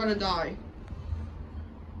up, then I'm gonna die.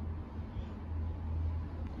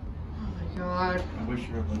 Oh my God. I wish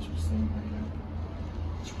you were able to sing right now.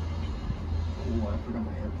 Oh, I forgot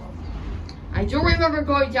my AirPods. I do remember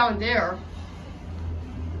going down there.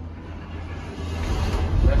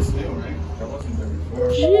 That's new, right? That wasn't there before.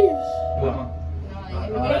 Jeez.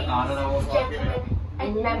 Ladies, gentlemen,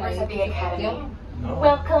 and members of the Academy,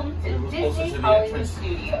 welcome to Disney's Hollywood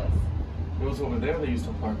Studios. It was over there they used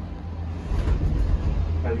to park.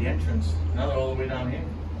 By the entrance. Now they're all the way down here.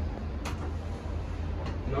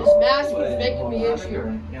 This mask is making me itchy.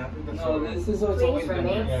 Yeah, I think that's this is what's Please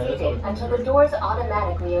remain seated until the doors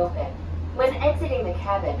automatically open. When exiting the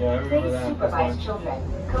cabin, please supervise children,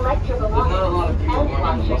 collect your belongings, and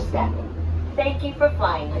watch your step. Thank you for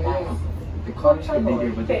flying with us. The Por cars can be favor,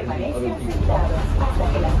 here, but there's other permanezcan people. sentados hasta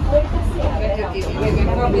que las puertas se abran. En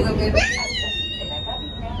la cabina,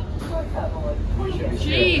 por favor,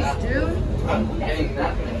 Jeez, dude. I'm getting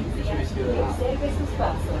that. You should be scared of that. observe sus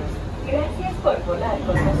pasos. Gracias por volar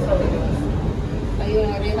con nosotros.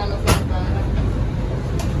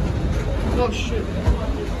 Oh shit.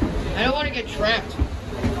 I don't want to get trapped.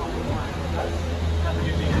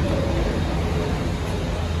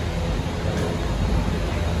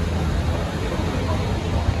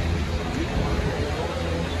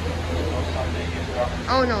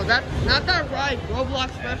 Oh no, not that ride.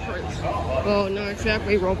 Roblox reference. Oh, not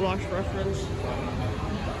exactly Roblox reference.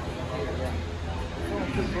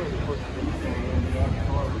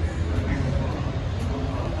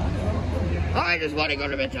 I just want to go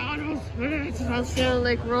to McDonald's. It's on Sand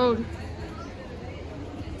Lake Road.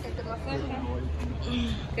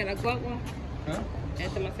 Que la guagua. Huh?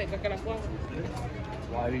 Este más cerca que la guagua.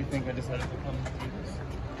 Why do you think I decided to come and do this?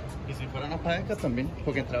 Y si fueran a parejas también,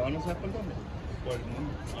 porque entraba no sé por dónde. Por el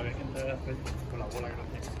mundo. Había que entrar por la bola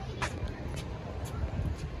grande.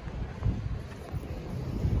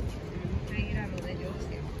 Ahí era lo de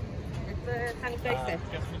Joexian. Esto es sanitizer.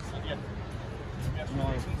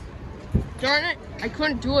 Darn it! I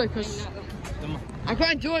couldn't do it because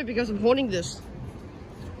I'm holding this.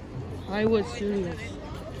 Hollywood Studios.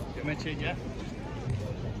 Yo me eché ya.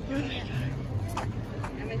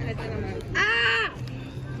 mete la mano. Ah!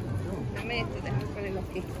 Dame este, déjame ponerlo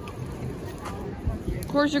aquí. Of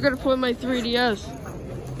course you're gonna put my 3DS.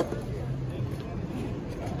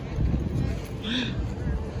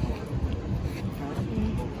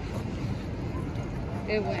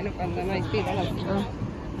 Qué bueno cuando no hay fila.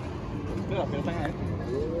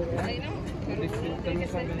 Ahí no, pero tiene que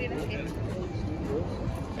ser fila aquí.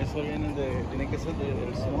 Eso tiene que ser de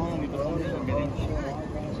versión y todo eso también.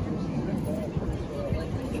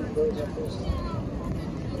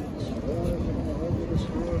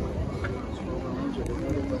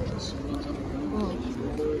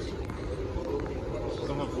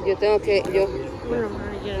 Yo tengo que, Where am I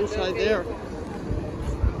to get inside there?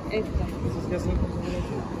 Esta.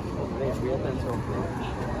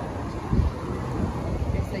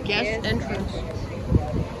 Guest entrance.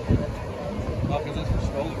 Oh, because that's for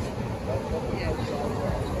strollers. Yeah.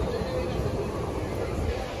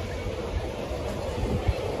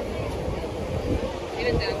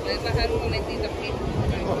 Miren, te la puedes bajar un momentito aquí.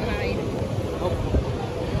 Ahí.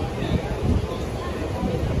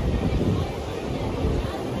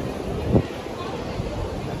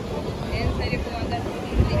 En serio, puedo andar con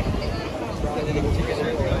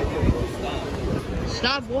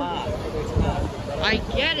Stop walking. I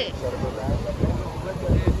get it.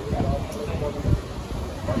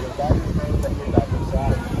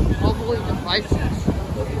 Hopefully devices.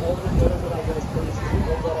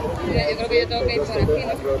 Mira, yo creo que yo tengo que ir por aquí,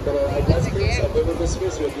 ¿no? Así que...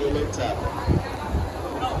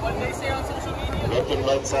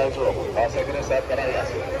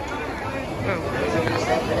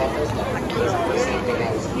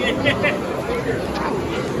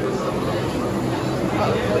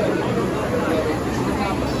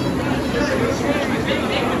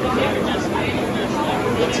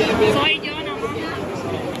 Soy yo, no.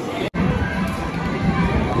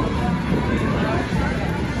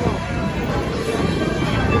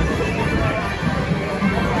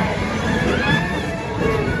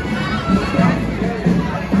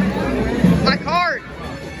 My card.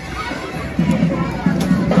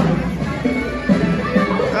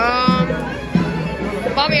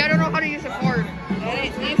 Bobby, I don't know how to use a card.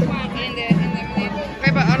 This one in the flip.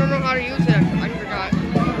 Okay, but I don't know how to use it. I forgot.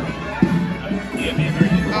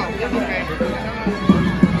 Oh, okay.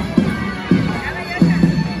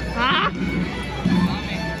 ¿Ah?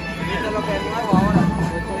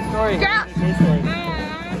 Yeah.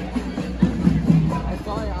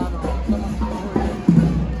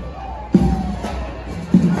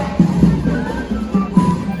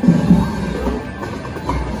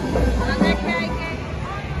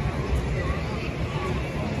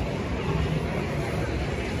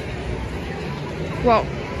 Whoa.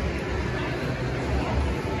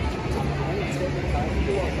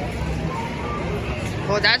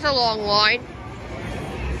 Well, that's a long line.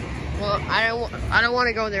 Well, I don't want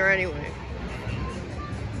to go there anyway.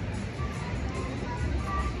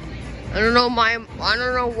 I don't know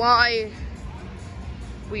why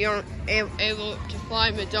we aren't able to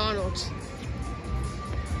find McDonald's.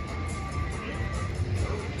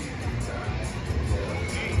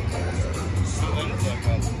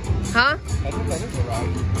 Huh?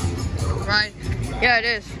 Right. Yeah, it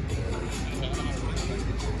is.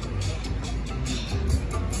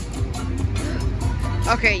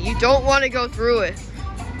 Okay, you don't want to go through it.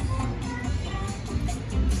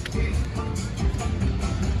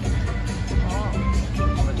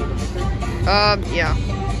 Yeah.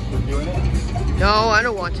 No, I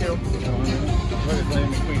don't want to.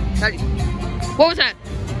 What was that?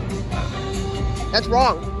 That's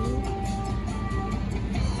wrong.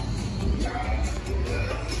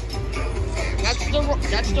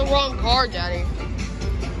 That's the wrong card, Daddy.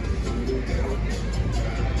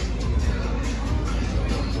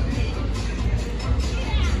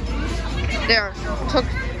 There, took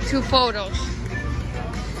 2 photos.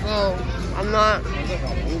 Oh, I'm not.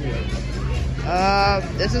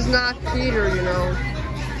 This is not Peter, you know.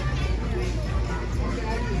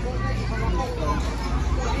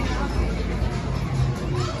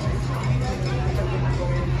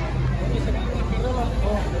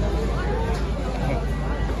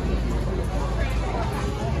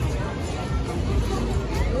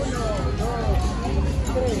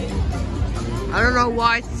 I don't know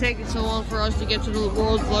why it's taking so long for us to get to the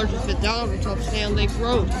world's largest McDonald's up Sand Lake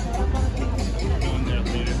Road.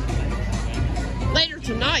 Later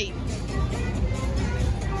tonight.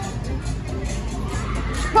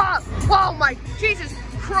 Stop! Oh my Jesus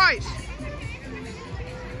Christ!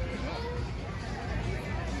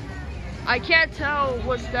 I can't tell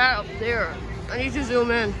what's that up there. I need to zoom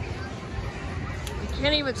in. I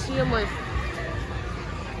can't even see him like.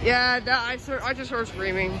 Yeah, I just heard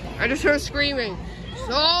screaming. I just heard screaming.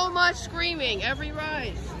 So much screaming every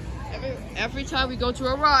ride. Every time we go to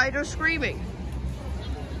a ride, there's screaming.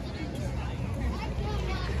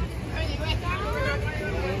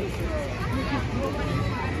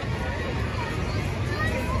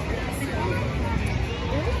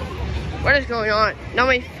 What is going on? Now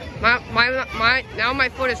now my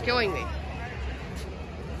foot is killing me.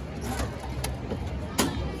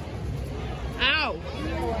 Ow!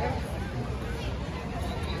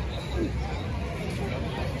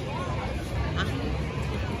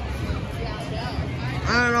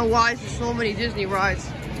 I don't know why there's so many Disney rides.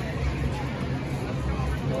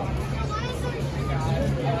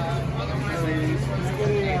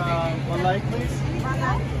 One light, please?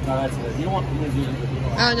 No, that's it. You don't want to do it.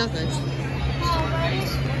 No thanks.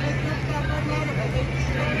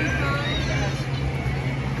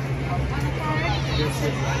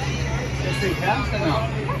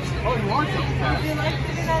 Oh, you want to take cash?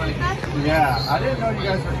 Yeah, I didn't know you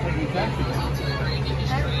guys were taking cash today.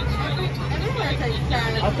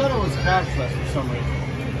 I thought it was cashless for some reason.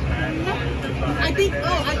 I think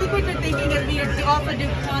what they're thinking is we also do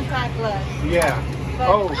contactless. Yeah.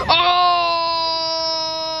 Oh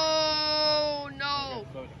no!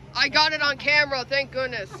 I got it on camera, thank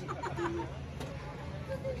goodness.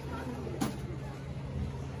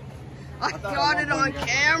 I got it on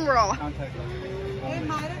camera. It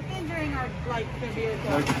might have been during our severe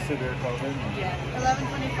COVID. Like severe COVID? Yeah.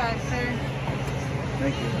 11:25, sir.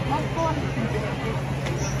 Thank you.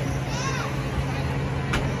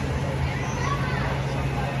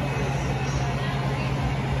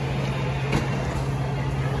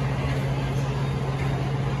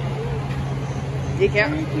 You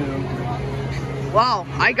can't. Wow,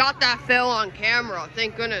 I got that fill on camera,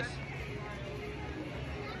 thank goodness.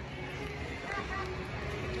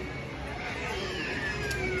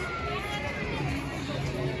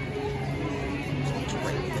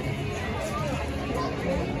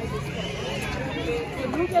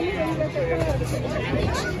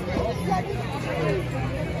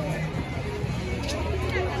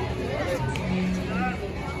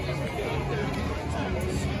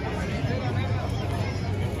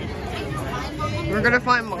 We're gonna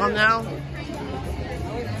find Mom now.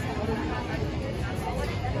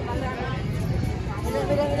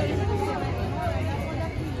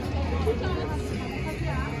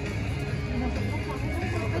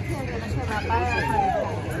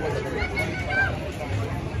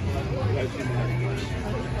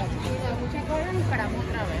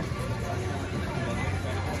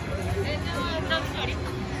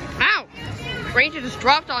 Ow! Ranger just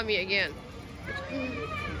dropped on me again.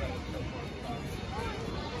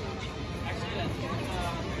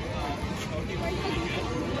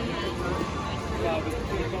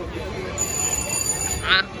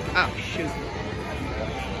 Oh, shoot.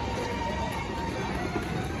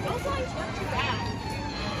 Those lines weren't too bad.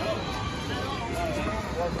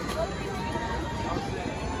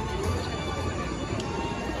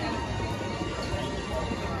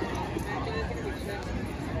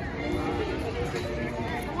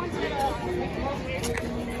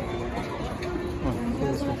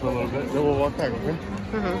 This one for a little bit. Then we'll walk back, okay?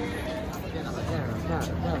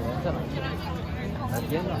 La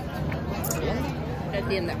tienda. La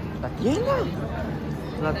tienda. La tienda.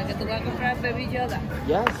 La que tú vas a comprar Baby Yoda.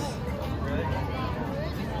 Yes.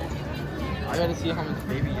 I gotta see how much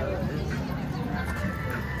Baby Yoda is.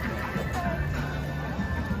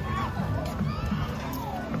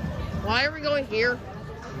 Why are we going here?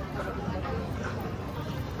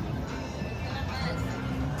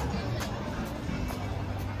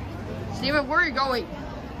 Steven, where are you going?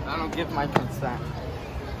 I don't give my consent.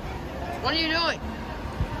 What are you doing?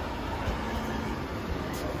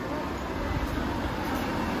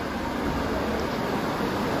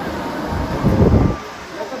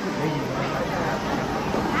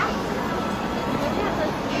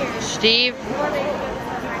 Steve?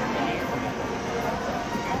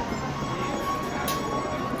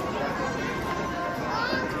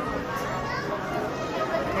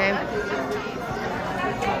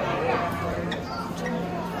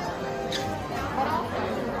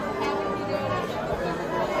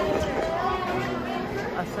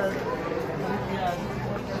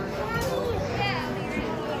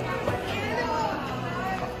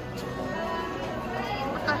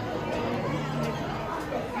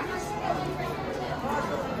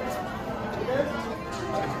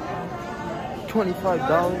 $25.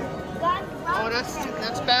 Oh,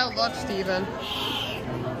 that's bad luck, Steven.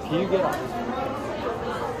 Can you get up?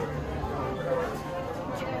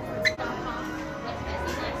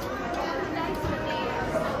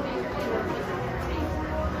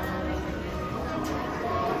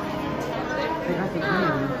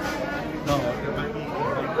 No,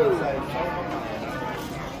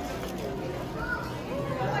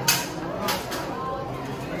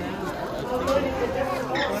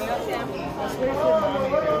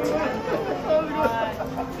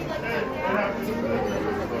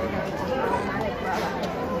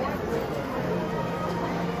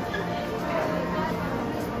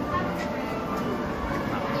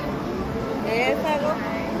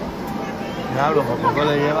 diablo, por poco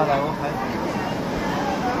le lleva la hoja.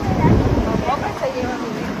 Tampoco se lleva mi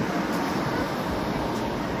vida.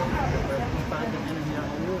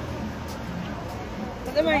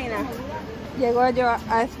 ¿No te imaginas? Llegó yo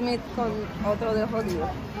a Smith con otro de jodido.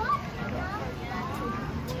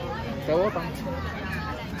 Se botan.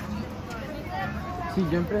 Sí,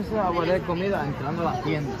 yo empecé a guardar comida entrando a la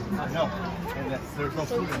tienda. No, there's no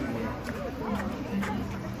food anymore.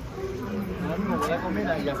 No huele a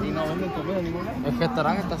comida y aquí no venden comida en ningún lado. El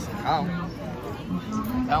restaurante está cerrado.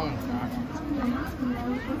 Down.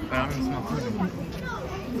 Pero ahora mismo no food.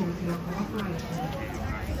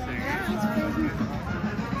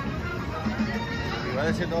 Iba a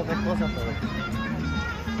decir dos o tres cosas, pero...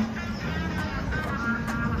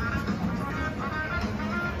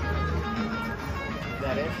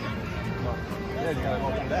 That is? No. Yeah, you gotta go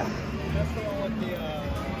through that. That's the one with the,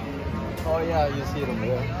 Oh yeah, you see it over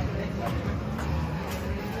there.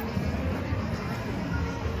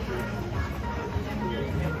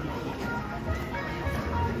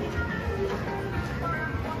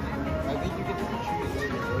 I think you get to choose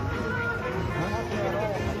later.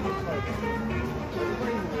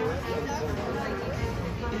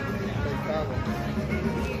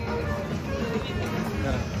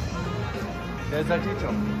 ¿Quieres salchicho?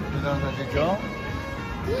 ¿Quieres un salchicho?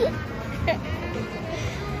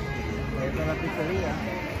 Ahí está la pizzería.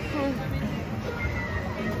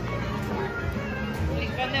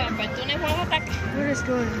 ¿Dónde van? ¿Para el túnel Juan Ataque? Where is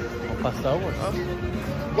going? O para Star Wars.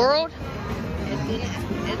 World? El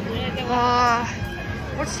túnel de Juan.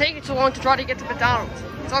 What's taking so long to try to get to McDonald's?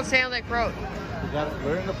 It's on Sand Lake Road.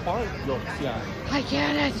 We're in the park, Joexian. I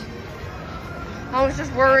get it. I was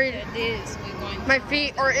just worried. It is. We're going. My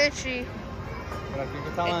feet are itchy. Por aquí que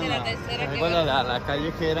estaban Esta es la tercera que recuerda las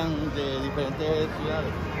calles que eran de diferentes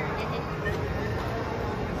ciudades.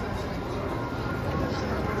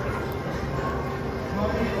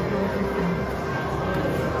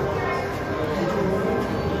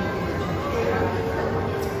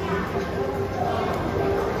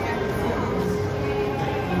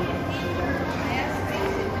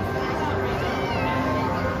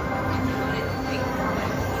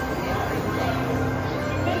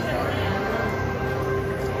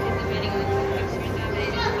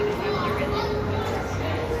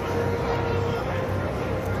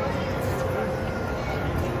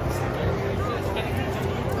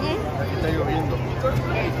 Está lloviendo.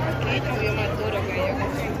 Aquí llovió más duro que yo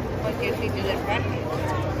casi en cualquier sitio del parque.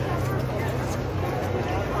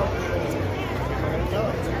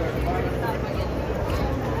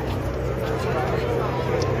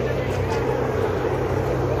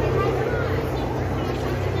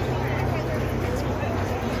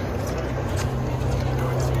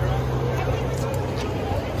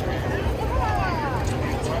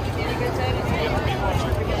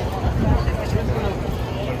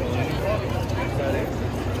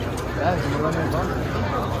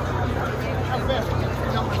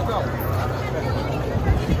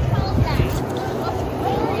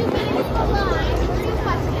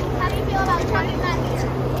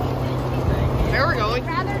 Where we're going?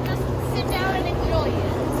 Rather just sit down and enjoy it.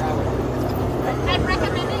 I'd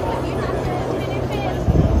recommend it if you have to finish it.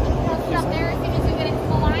 Stuff there as soon as you get into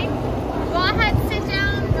the line. Go ahead, sit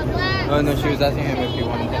down, relax. Oh no, she was asking him if he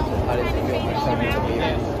wanted to how to think of like something to be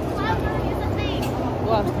there.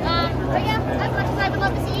 But yeah, as much as I would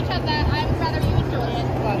love to see each other, I would rather you enjoy it.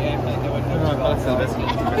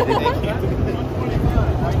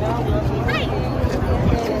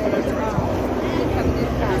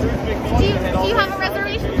 Do you have a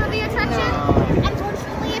reservation for the attraction?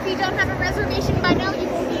 Unfortunately, if you don't have a reservation by now, you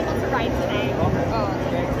won't be able to ride today.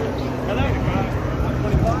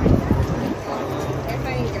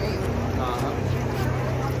 Está increíble.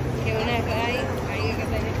 Que una ride ahí que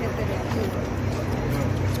tiene que ser aquí.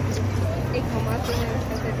 Y como así en el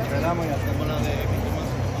centro. Esperamos y hacemos la de Mickey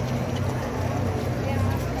Mouse.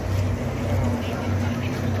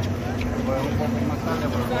 Podemos un poco más tarde,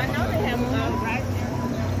 pero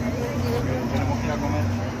tenemos que ir a comer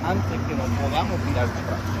antes que nos podamos tirar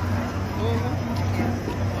atrás.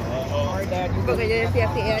 Porque yo decía,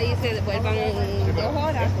 si ahí se devuelvan en 2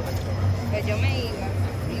 horas, pues yo me iba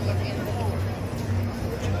y volviendo.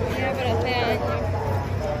 Mira, pero este año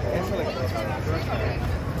Eso le queda.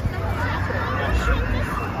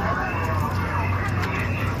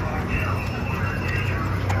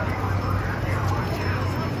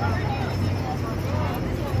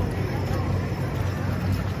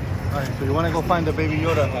 Alright, so you want to go find the Baby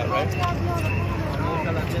Yoda hat, right? Vamos a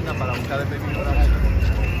buscar la tienda para buscar el Baby Yoda hat.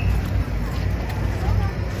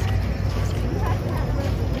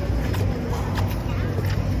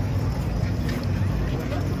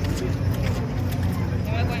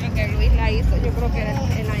 Yo me acuerdo que Luis la hizo, yo creo que era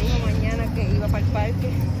en la misma mañana que iba para el parque.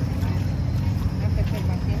 La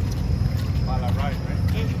observación. Mala ride, right?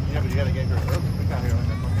 Yeah, but you gotta get your early. We got here on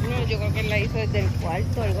that one. No, yo creo que él la hizo desde el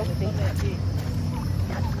cuarto, algo así.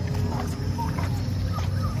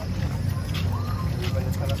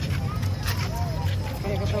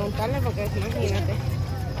 Hay que preguntarle porque imagínate,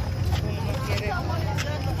 uno no quiere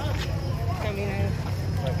caminar.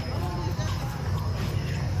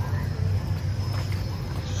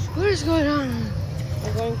 What is going on?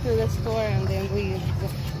 We're going to the store and then we're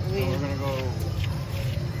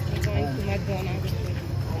going to McDonald's.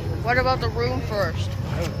 What about the room first?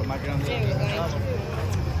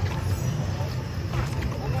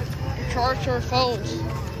 Charge our phones.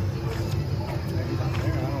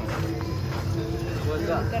 What's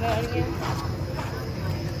that?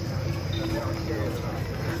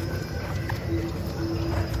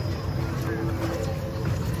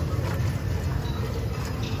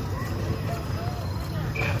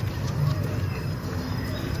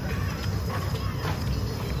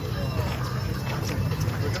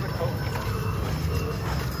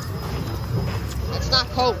 It's not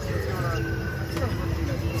Coke.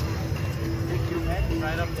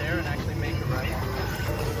 Right up there and actually make it right.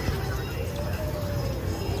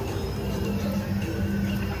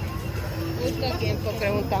 Justo a tiempo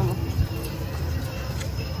preguntamos.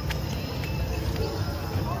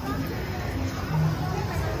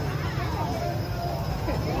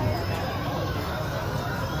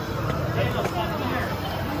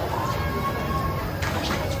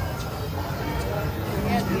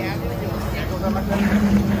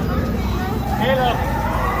 Hello.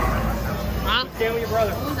 Huh? Stand with your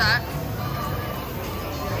brother. Who's that?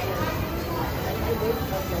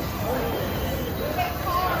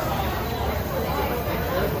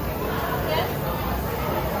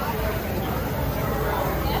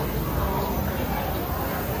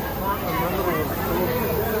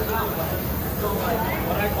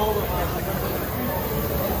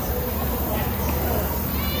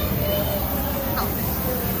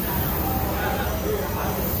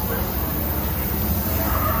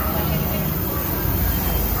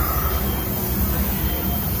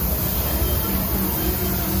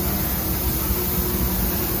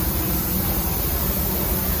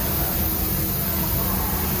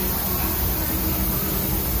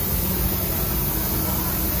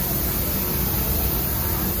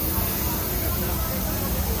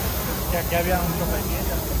 Que aquí había muchos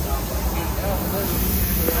pendientes.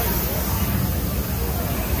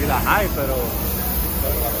 Y las hay, pero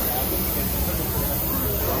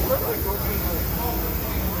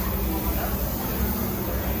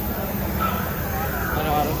I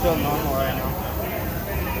know, I don't feel normal right now.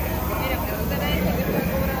 Mira, pregúntale a ella que está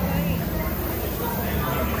cobrando ahí.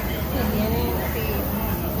 Si tiene, si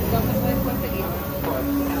 ¿dónde puedes conseguir?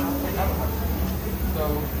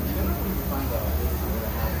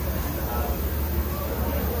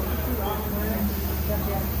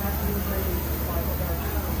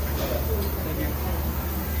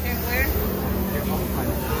 Where?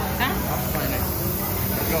 ¿Ah?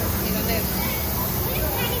 ¿Y dónde es?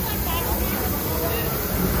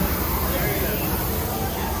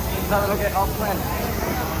 ¿Sabes lo que es off-plan?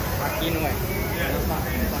 Aquí no es.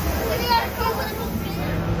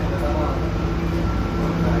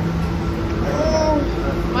 Oh,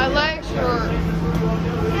 my legs hurt.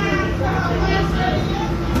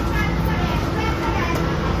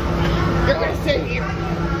 You're gonna sit here.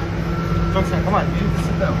 Joexian, come on, you need to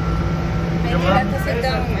sit down. You have to sit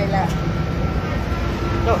down on my lap.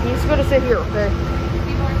 No, he's gonna sit here, okay? You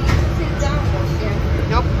want me to sit down, Joexian?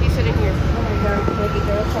 Nope, he's sitting here. Oh my God, me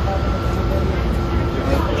quité los zapatos.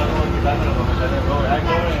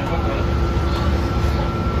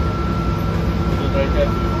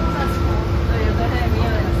 Yo traje el mío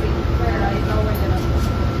de así, pero ahí no voy a llevar.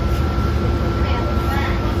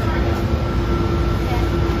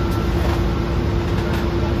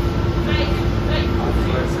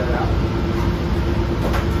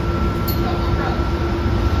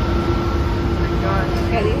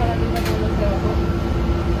 ¿Qué dijo la niña cuando se bajó?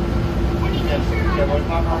 Que voy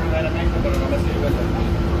más rápidamente, pero no me sirve.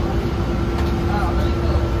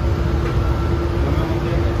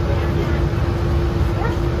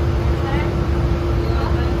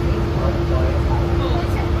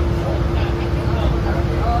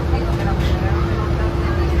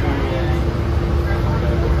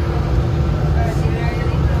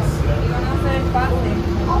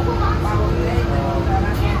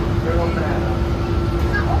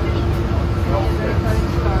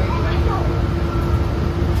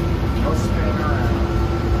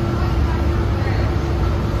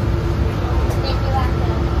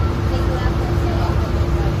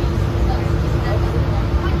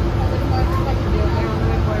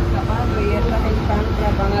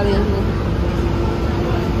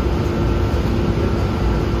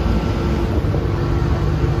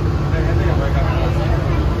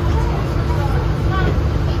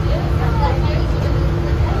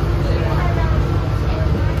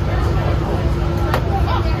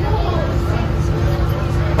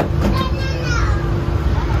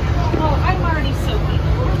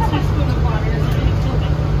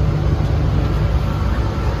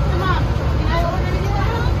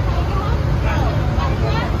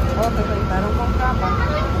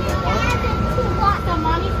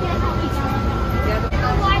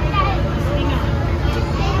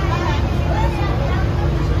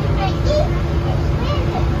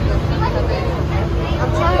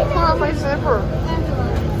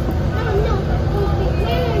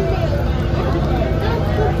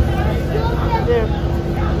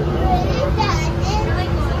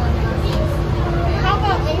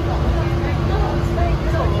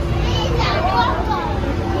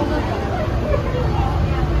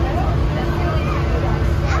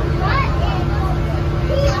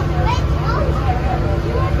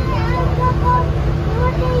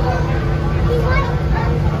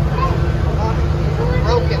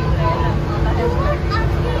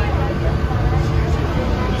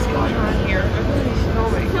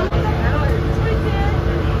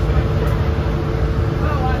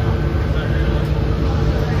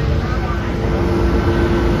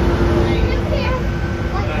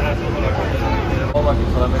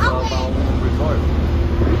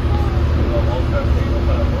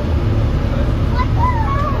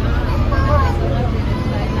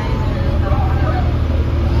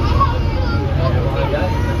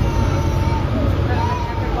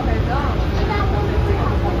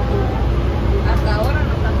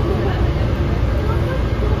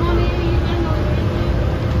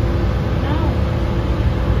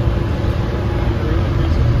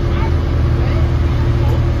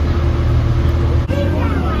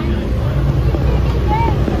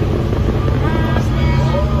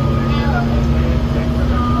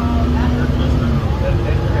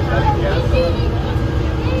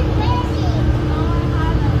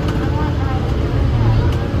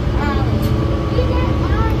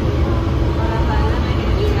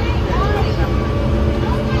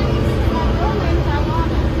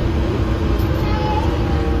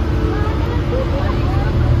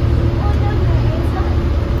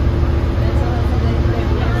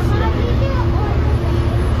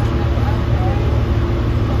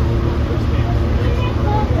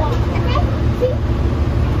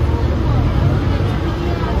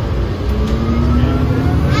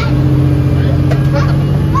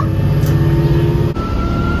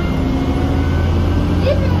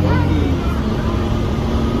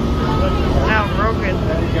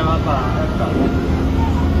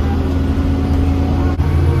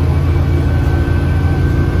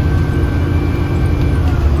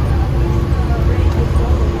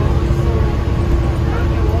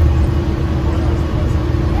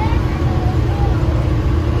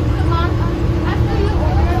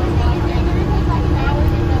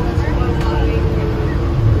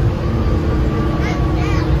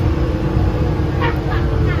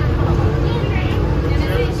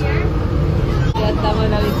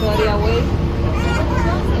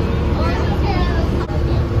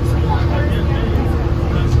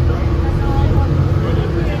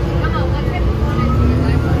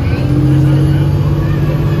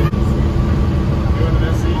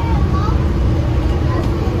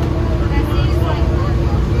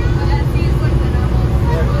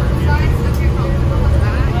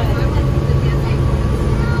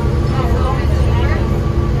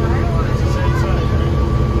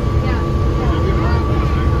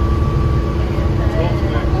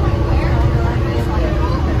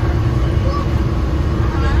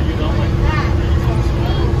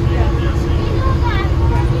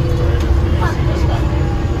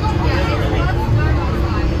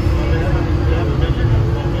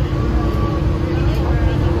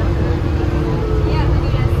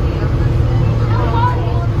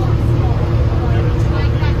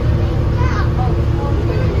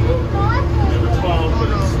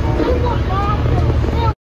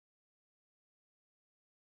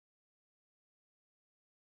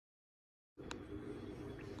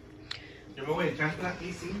 Yo me voy de chancla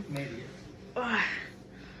y sin media.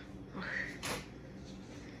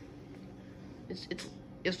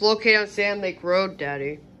 It's located on Sand Lake Road,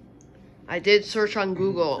 Daddy. I did search on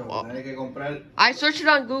Google. Hay que comprar I searched it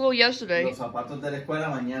on Google yesterday. los zapatos de la escuela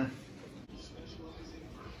mañana.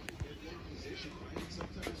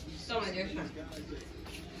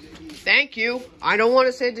 Thank you. I don't want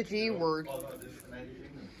to say the G word.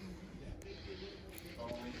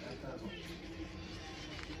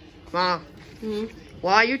 Ma,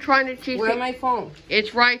 why are you trying to teach me? Where's my phone?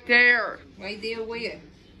 It's right there. Right there, where?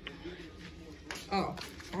 Oh,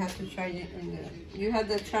 I have to charge it in there. You have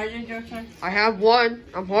the charger, Joexian? I have one.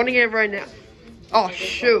 I'm holding it right now. Oh,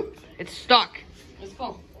 shoot. It's stuck. Let's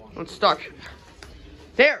go. It's stuck.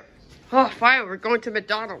 There. Oh, fine. We're going to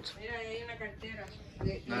McDonald's.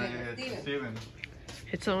 Steven.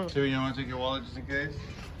 It's on. Steven, you want to take your wallet just in case?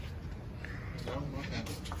 No? Okay.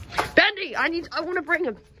 Bendy, I want to bring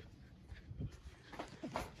him.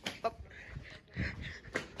 Up.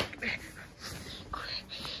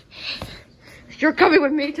 You're coming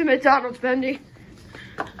with me to McDonald's, Bendy.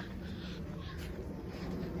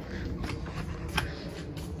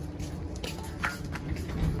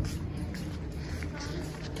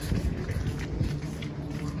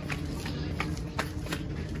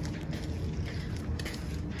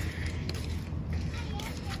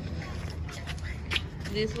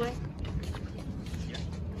 This way?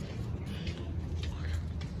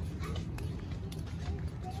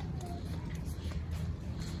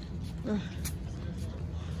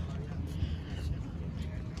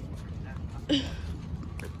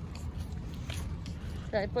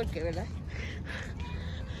 ¿Sabes por qué, verdad?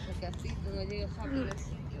 Porque así tú no llegas rápido al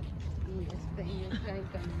sitio y ellos están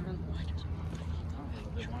caminando.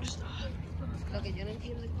 Lo que yo no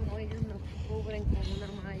entiendo es cómo ellos no cubren con una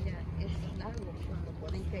malla estos largos cuando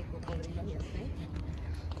ponen que hay cocodrilos y snake.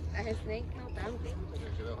 Las snake no tanto.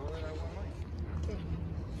 Sí.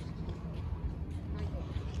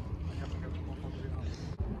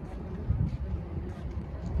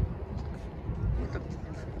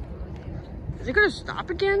 Is it gonna stop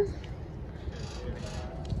again?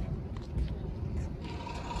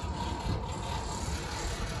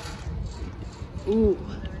 Ooh.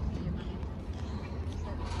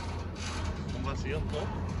 Un vacío, ¿no?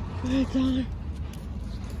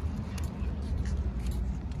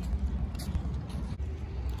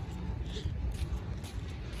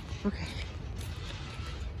 Okay.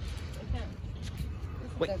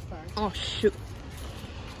 Wait. Oh, shoot.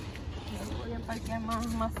 Voy a parquear más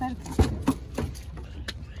cerca.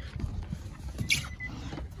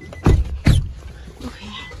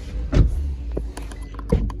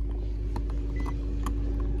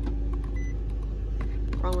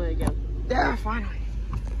 Wrong way again. There, finally.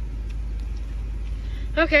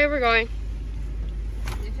 Okay, we're going.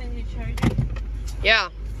 You think you charge it? Yeah.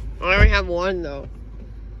 I only have one, though.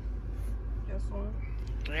 Just one?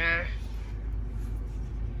 Yeah.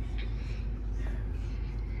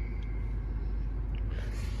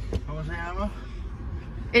 ¿Cómo se llama?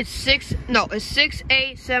 It's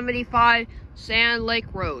 6875 Sand Lake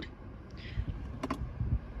Road.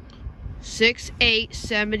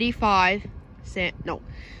 6875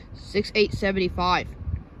 6875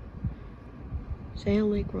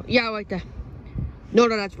 Sand Lake Road. Yeah, like that. No,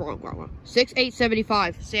 that's wrong.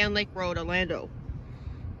 6875 Sand Lake Road, Orlando.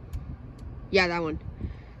 Yeah, that one.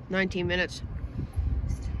 19 minutes.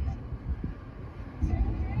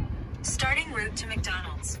 Starting route to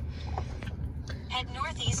McDonald's. Head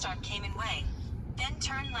northeast on Cayman Way, then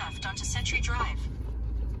turn left onto Century Drive.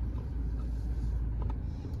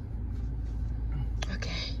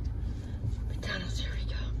 Okay. McDonald's, here we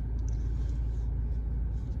go.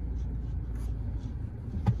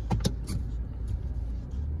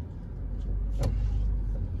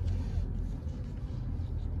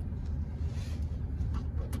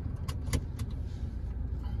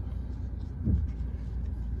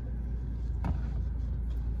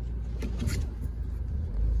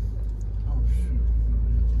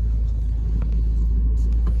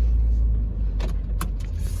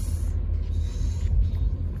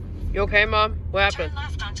 You okay, Mom? What happened? Turn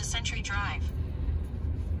left onto Century Drive.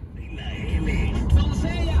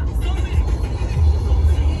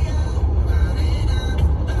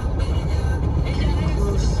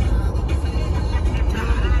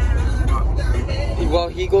 Well,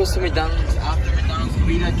 he goes to McDonald's. After McDonald's,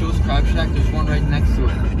 we eat at Joe's Crab Shack. There's one right next to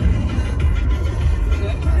it.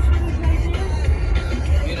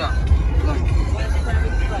 Mira,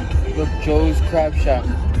 look, Joe's Crab Shack.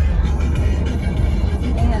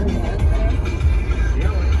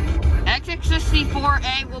 Exit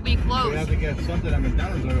 64A will be closed. We have to get something at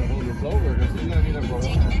McDonald's or hold us over because he's gonna need a roll.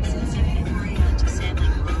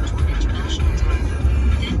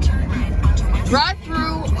 Drive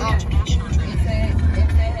through.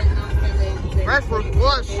 Drive through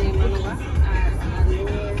plus.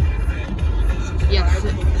 Yes,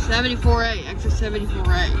 74A, exit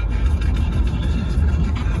 74A.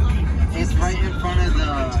 It's right in front of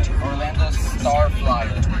the Orlando Star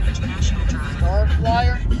Flyer. Star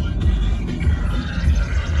Flyer?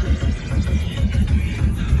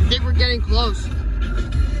 I think we're getting close.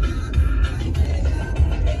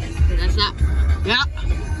 Okay, that's not. Yeah.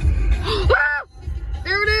 Ah!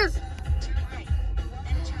 There it is.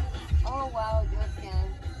 Oh wow, Joexian,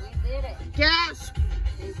 we did it. Gasp!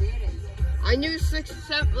 We did it. I knew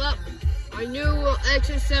I knew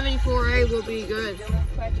exit 74A will be good.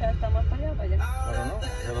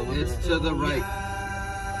 It's to the right.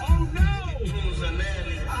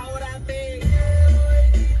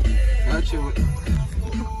 Got you.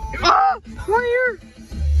 Ah! Right here!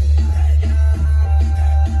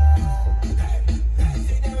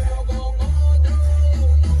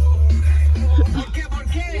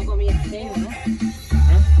 Yo comí steak, ¿no?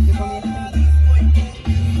 Yo comí steak.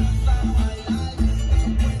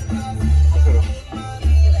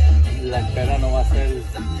 La espera no va a ser.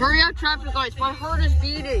 Hurry up, traffic lights. My heart is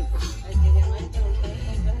beating.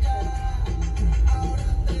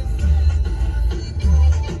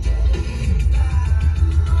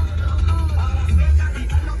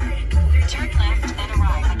 Turn left and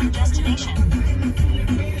arrive at your destination.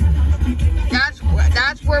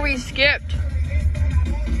 That's where we skipped.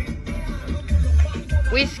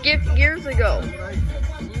 We skipped years ago.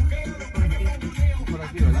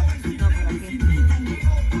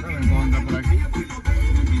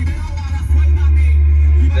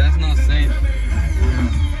 That's not safe.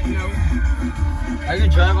 No. I can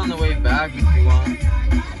drive on the way back if you want.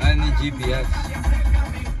 I need GPS.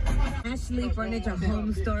 Ashley Furniture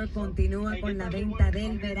Home Store continúa con la venta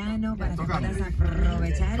del verano para que puedas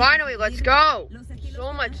aprovechar. Finally, let's go.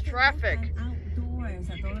 So much traffic. Outdoors,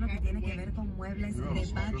 a todo lo que tiene que ver con muebles de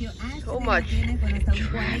patio. So much. Tiene con hasta un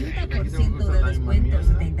 40% de descuento,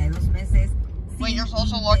 72 meses. Wait, there's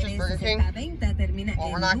also Largest Burger King? Termina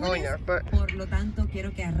Well, we're not going there, but... Por lo tanto,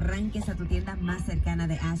 quiero que arranques a tu tienda más cercana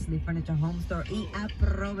de Ashley Furniture Home Store y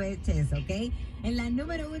aproveches, ¿ok? En la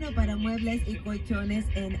número 1 para muebles y colchones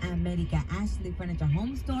en América, Ashley Furniture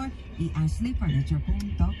Home Store y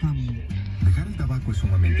ashleyfurniture.com. Dejar el tabaco es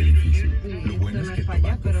sumamente difícil. Lo bueno es que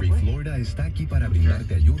Tobacco Free Florida está aquí para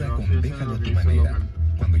brindarte ayuda con Déjalo a tu manera.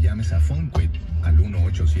 Cuando llames a PhoneQuit al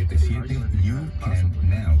 1877 You Can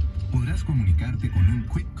Now, podrás comunicarte con un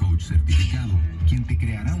Quick Coach certificado, quien te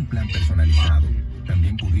creará un plan personalizado.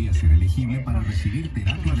 También podrías ser elegible para recibir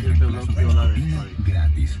terapia de reemplazo de nicotina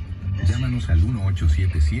gratis. Llámanos al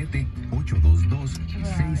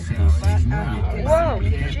 1877-822-6669. Whoa!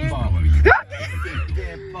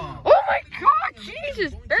 Oh my God!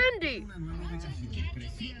 Jesus, Bendy!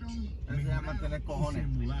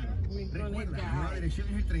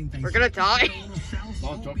 We're gonna die.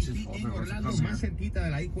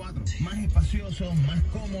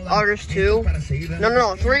 There's 2?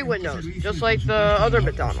 No, 3 windows, just like the other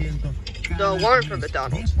McDonald's. The one from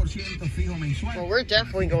McDonald's. Well, we're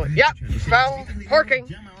definitely going. Yep, found parking.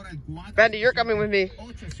 Bendy, you're coming with me.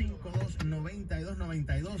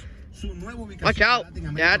 Watch out,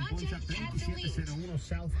 Dad.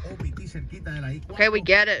 Okay, we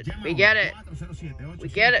get it. We get it. We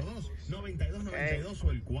get it. Okay.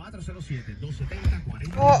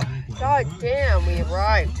 Oh, God damn, we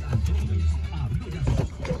arrived.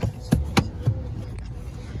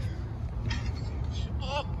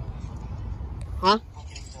 Huh?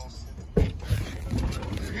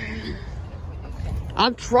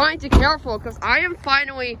 I'm trying to be careful because I am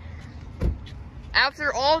finally,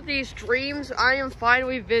 after all these dreams, I am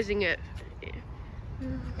finally visiting it.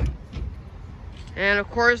 And of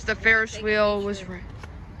course the Ferris wheel was right.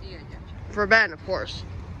 For Ben, of course.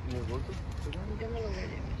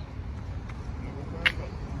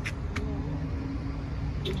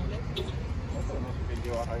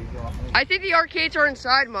 I think the arcades are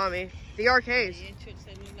inside, Mommy. The arcades.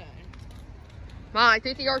 Ma, I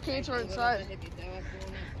think the arcades are inside.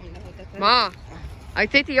 Ma, I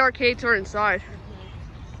think the arcades are inside.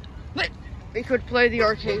 But we could play the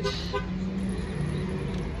arcades.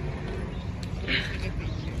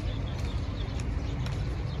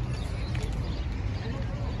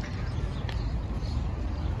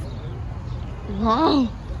 Wow,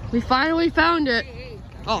 we finally found it.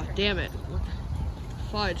 Oh, damn it. What the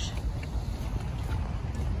fudge.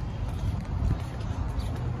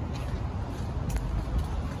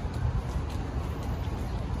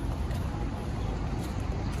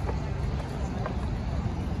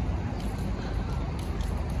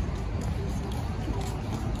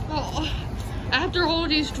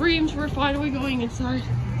 these dreams, we're finally going inside.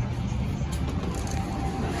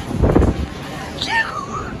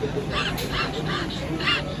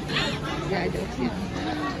 Yeah, I do.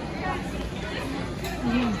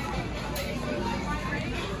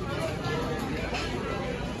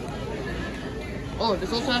 Oh,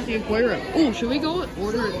 this also has the aquarium. Oh, should we go and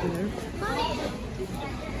order it there?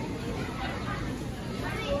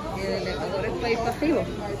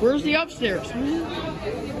 Where's the upstairs?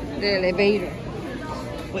 The elevator.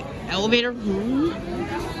 Wait, elevator? Hmm?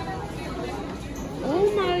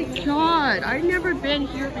 Oh my god, I've never been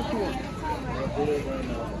here before.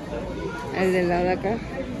 El del lado de acá.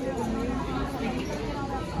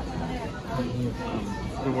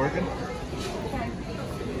 Is it working?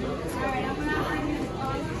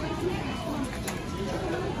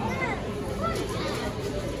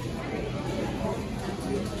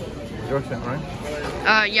 Joexian, right?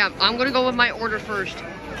 Yeah, I'm gonna go with my order first.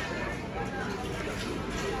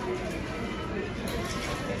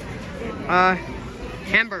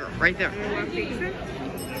 Hamburger right there.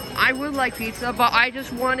 I would like pizza, but I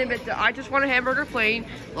just want a hamburger plain,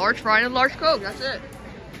 large fry and large Coke. That's it.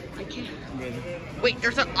 I can't. Wait,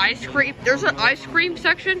 there's an ice cream. There's an ice cream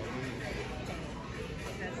section.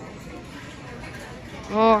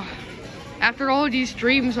 Oh, after all of these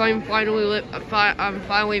dreams, I'm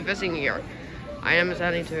finally visiting here. I am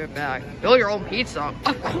heading to it back. Build your own pizza.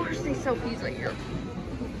 Of course, they sell pizza here.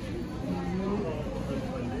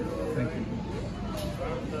 Thank you.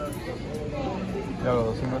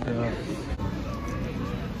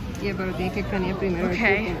 Yeah, pero tienes que escanear primero.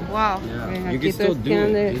 Okay, wow. Yeah. You can still do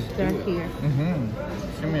it. Here.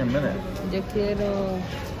 Give me a minute. Yo quiero,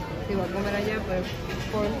 si voy a comer allá, pues,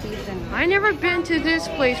 por pizza. I never been to this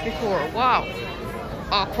place before. Wow.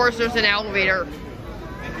 Oh, of course, there's an elevator.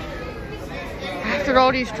 After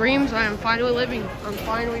all these dreams, I am finally living. I'm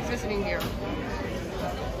finally visiting here.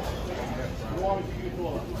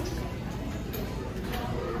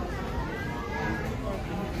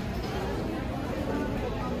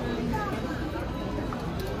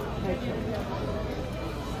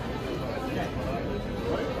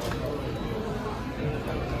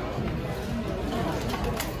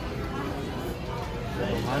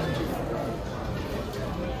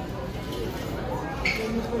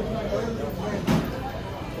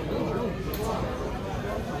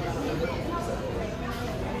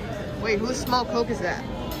 Wait, whose small Coke is that?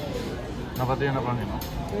 No, para ti no, para mí no.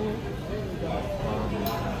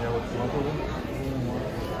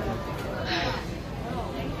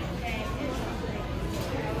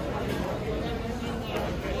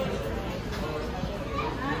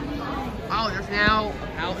 Oh, there's now a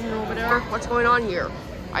fountain over there. What's going on here?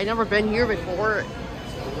 I've never been here before.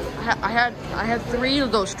 I had 3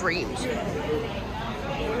 of those dreams.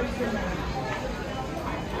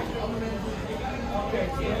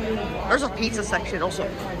 There's a pizza section also.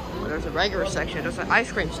 There's a regular section. There's an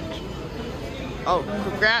ice cream section. Oh,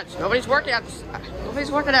 congrats! Nobody's working at this.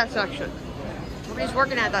 Nobody's working at that section. Nobody's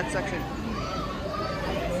working at that section.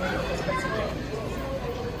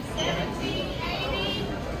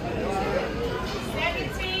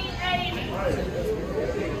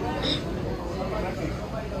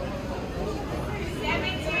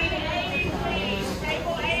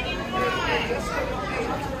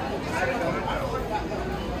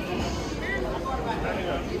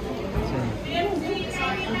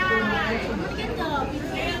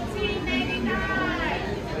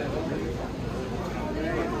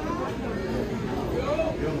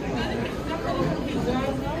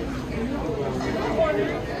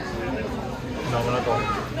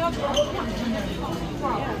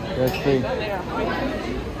 That's free.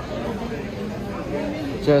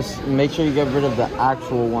 Just make sure you get rid of the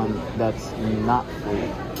actual one that's not free.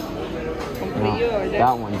 No,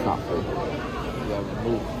 that one's not free. Yeah,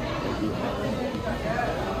 remove.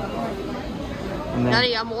 And then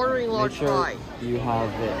Daddy, I'm ordering large fry. You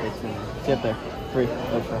have it. It's in there. Get there. Free.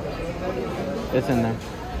 Large fry. It's in there.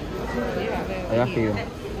 I got for you.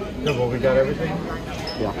 No, but we got everything?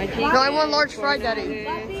 Yeah. No, I want large fry, Daddy.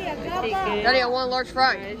 Daddy, I want large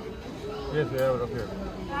fry. Yes, we have it up here.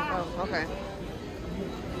 Oh, okay.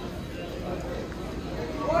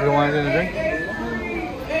 You don't want anything to drink?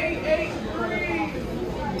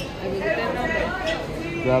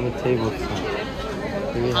 Grab a table.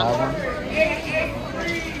 Do we have one?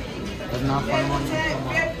 There's not fun one.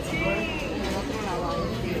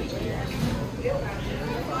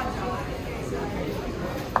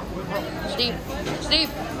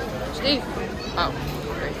 Steve. Oh,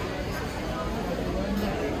 great.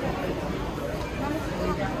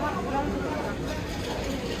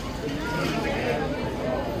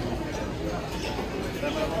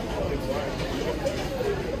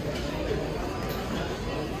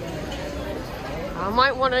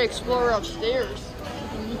 might want to explore upstairs.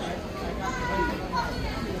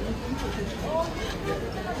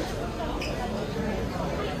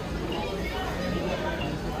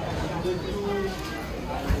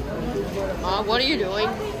 What are you doing?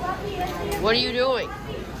 What are you doing?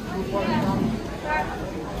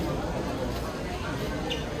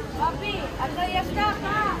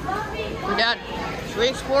 Dad, should we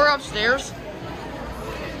explore upstairs?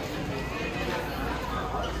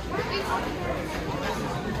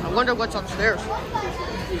 I wonder what's upstairs.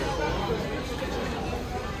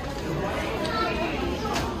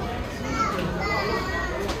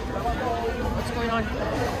 What's going on?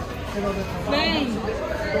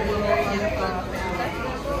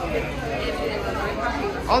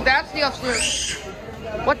 Oh, that's the upstairs.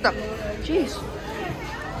 What the? Jeez.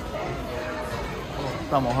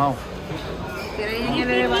 Está mojado.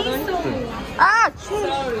 Ah,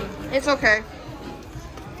 jeez. It's okay.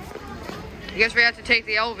 I guess we have to take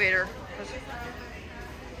the elevator.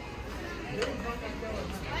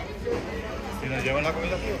 ¿Y nos llevan la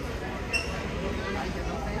comida aquí?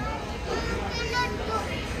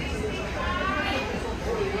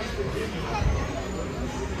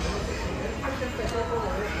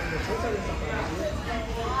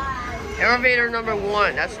 Elevator number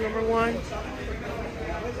 1. That's number 1.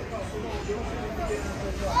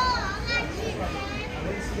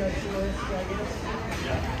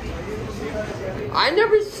 I've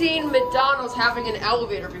never seen McDonald's having an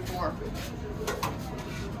elevator before.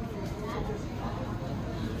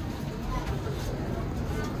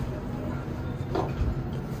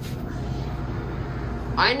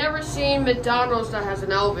 I never seen McDonald's that has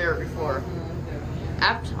an elevator before.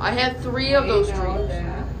 I had 3 of those dreams.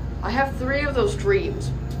 I have 3 of those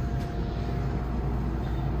dreams.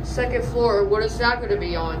 Second floor, what is that going to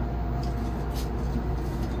be on?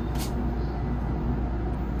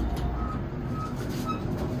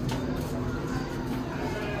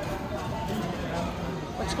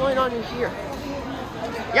 What's going on in here?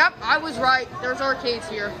 Yep, I was right. There's arcades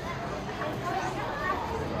here.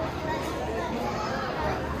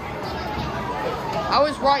 I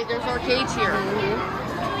was right, there's arcades here.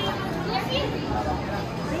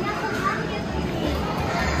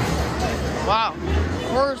 Wow, of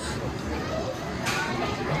course.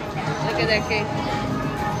 Look at that cake.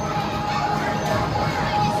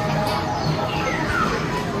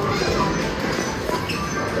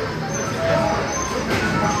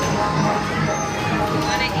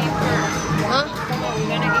 Huh?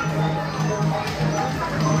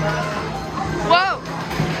 Whoa!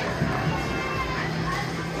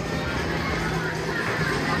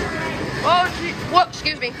 Oh, gee. Whoa,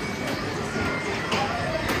 excuse me.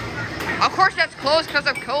 Of course that's closed because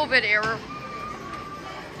of COVID error.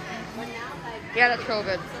 Yeah, that's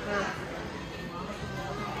COVID.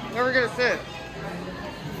 Where are we gonna sit?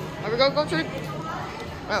 Are we gonna go to?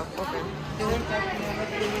 Oh, okay.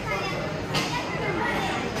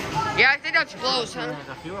 Yeah, I think that's closed, huh?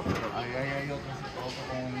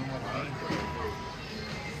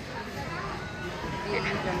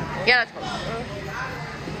 Yeah, that's closed.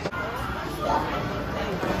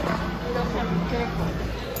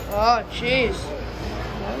 Oh, jeez.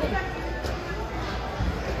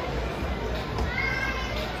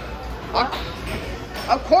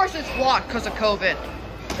 Of course it's blocked because of COVID.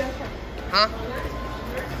 Huh?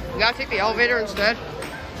 We gotta take the elevator instead?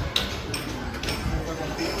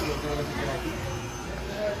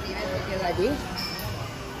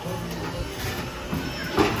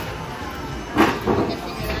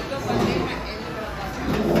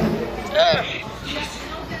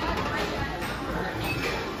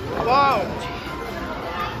 Wow.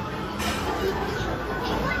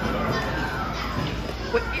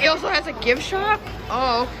 Wait, it also has a gift shop?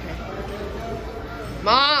 Oh, okay.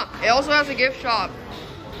 Ma, it also has a gift shop.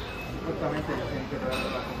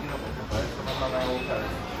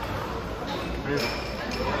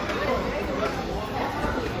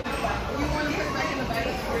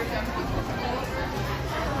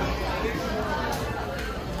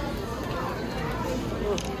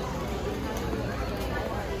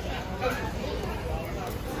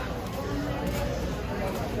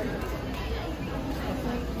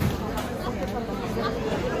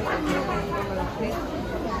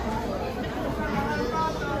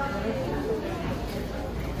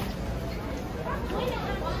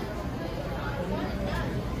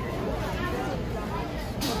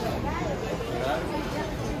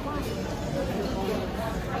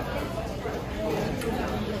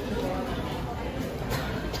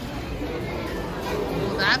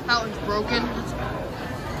 That fountain's broken.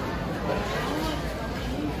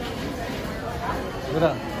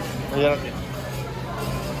 Mira, allá aquí.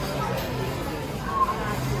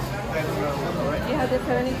 the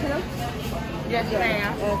 72? Yes,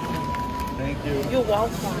 ma'am. Thank you. You're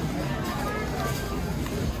welcome.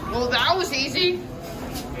 Well, that was easy.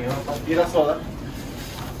 ¿Y la soda?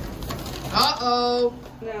 Uh-oh.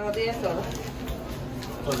 No, 10 soda.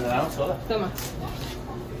 Pues me dan soda. Toma.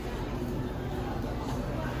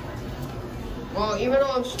 Well, even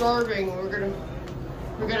though I'm starving, we're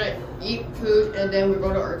gonna eat food and then we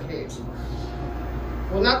go to arcades.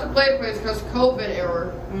 Well, not the play place because COVID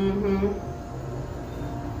era.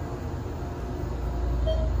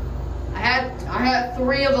 I had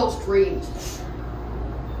 3 of those dreams.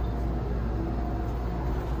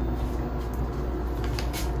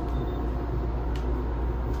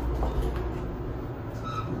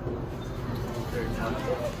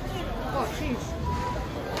 Oh, jeez.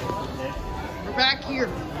 We're back here.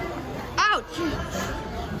 Ouch!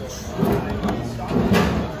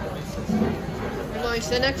 Mommy,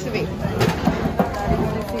 sit next to me.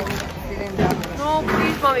 No,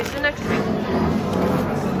 please, Mommy, sit next to me.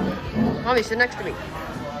 Mommy, sit next to me.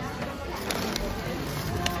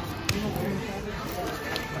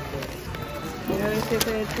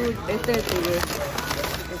 Este es tuyo.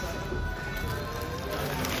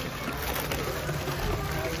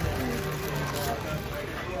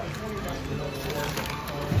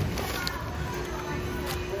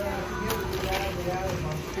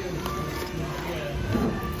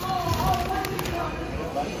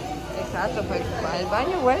 Exacto, pues va al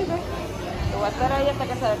baño, vuelve. Yo voy a estar ahí hasta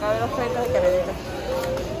que se acabe los 30 de crédito.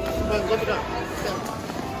 But look it up.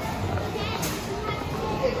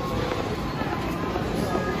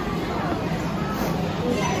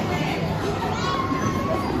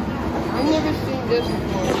 I've never seen this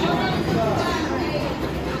before.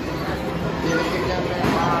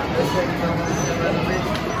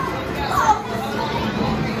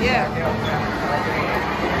 Yeah.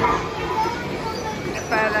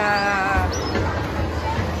 Para...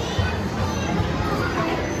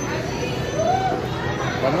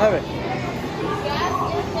 ¿Las 9?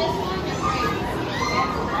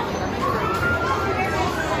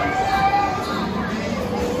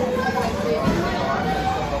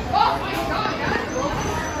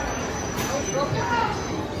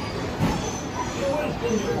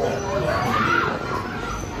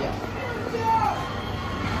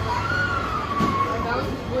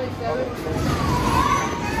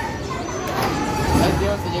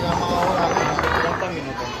 Si llegamos ahora a 30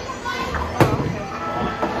 minutos.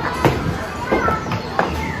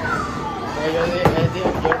 Pero yo dije,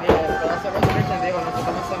 toda esa conversación, digo,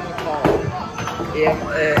 nosotros no somos call. Y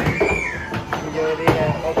yo dije,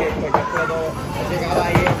 ok, pues yo puedo llegar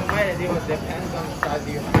ahí a comer. Y digo, depends on the size of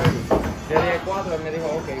your food. Yo dije 4, él me dijo,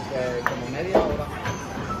 ok, pues como media hora.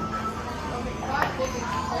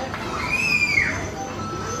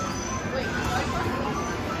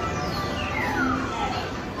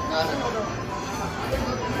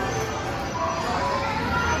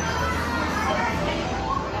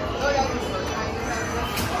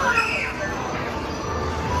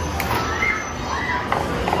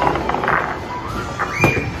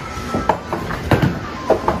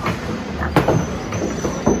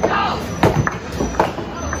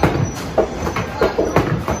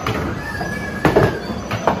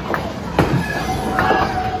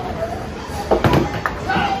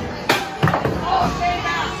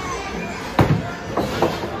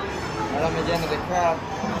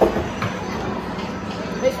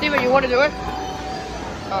 Hey, Steven, you want to do it?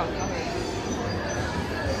 Oh,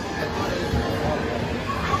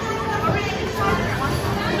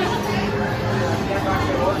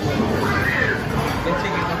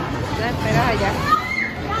 La esperas allá.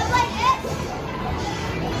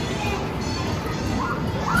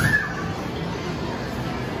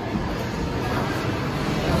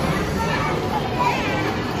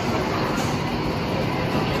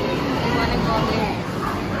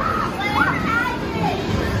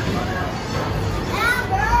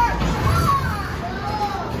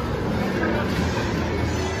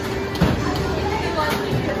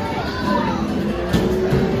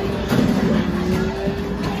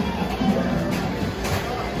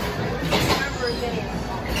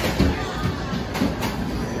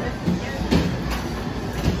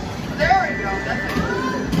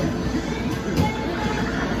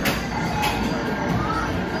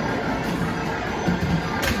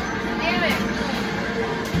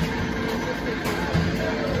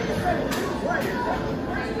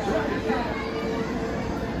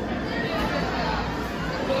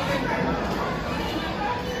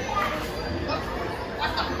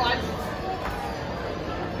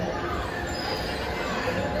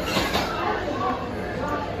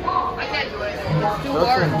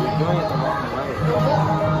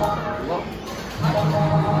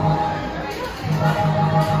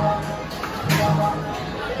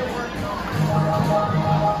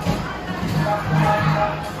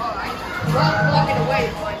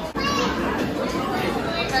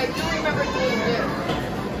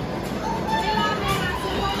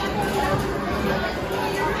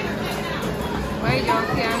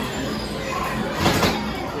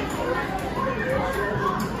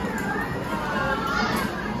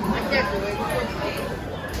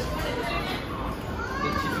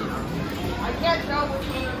 can't tell which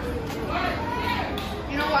one.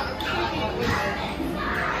 You know what?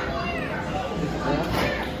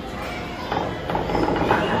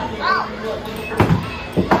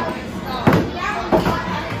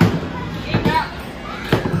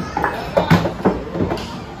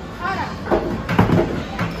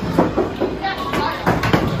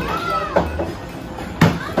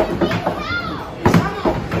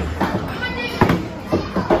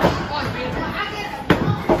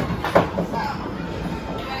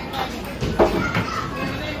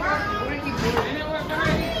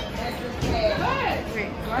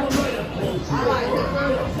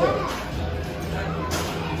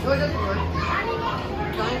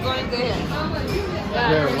 Don't go in there.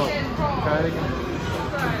 Yeah, look. Try it again.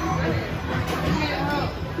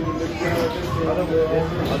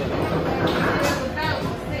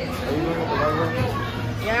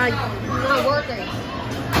 Yeah, it's not working.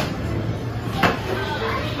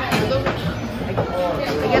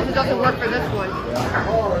 I guess it doesn't work for this one.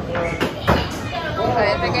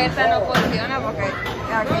 Parece que esta no funciona porque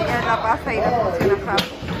aquí es la pasa y no funciona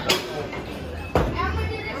fácil.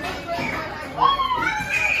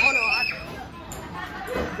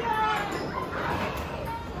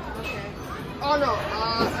 Oh no,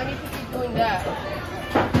 I need to keep doing that.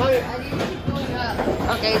 Mommy, I need to keep doing that.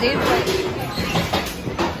 Okay, this way.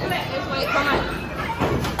 This way, come on.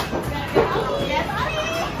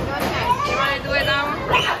 You want to do it that one?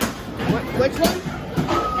 Which one?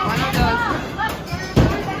 One of those.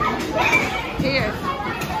 Here.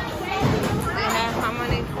 They have how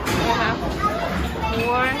many? They have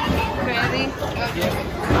 4, 20.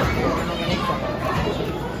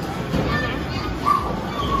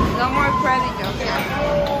 No more credit, Joexian.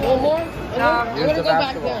 One more? No, I'm gonna go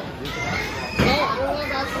back there. No, I don't want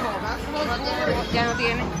basketball. Basketball's ya no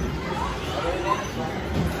tiene.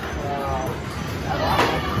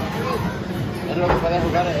 Es lo que puedes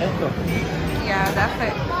jugar es esto. Ya, that's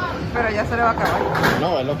it. Pero ya se le va a acabar.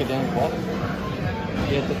 No, es lo que tienen 4.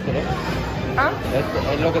 Y este es 3. ¿Ah?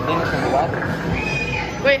 Este es lo que tienen son 4.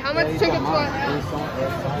 Wait, how much tickets do I have?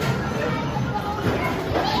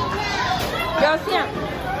 Joexian.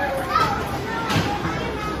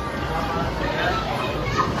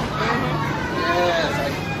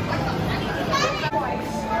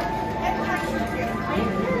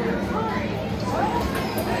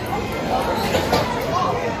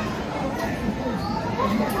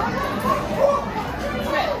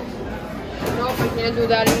 Nope, I can't do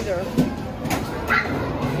that either.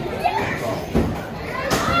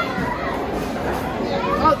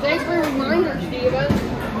 Oh, thanks for the reminder, Steven.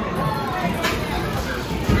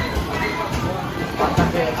 Hasta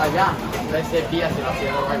que allá, ese día se lo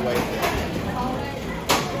hacía the right way.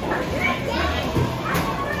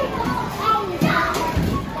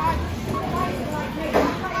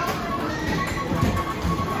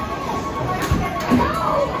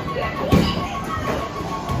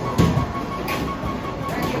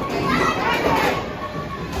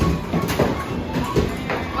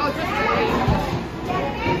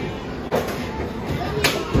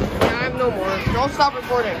 Don't stop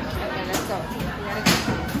recording. Okay, let's go.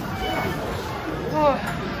 Oh,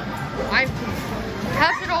 I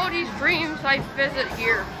after all these dreams I visit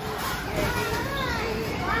here.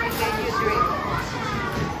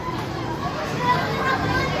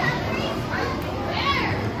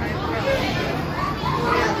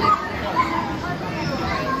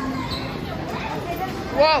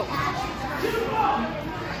 Whoa.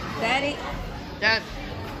 Daddy. Dad.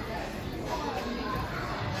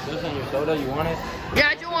 This on your soda, you want it? Yeah,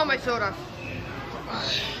 I do want my soda.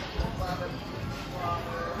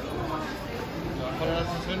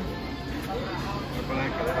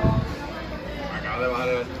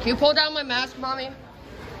 Can you pull down my mask, Mommy?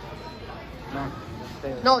 No.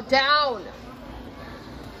 No, down.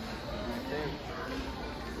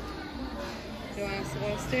 Do you want us to go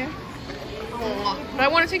upstairs? Oh, but I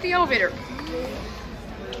want to take the elevator.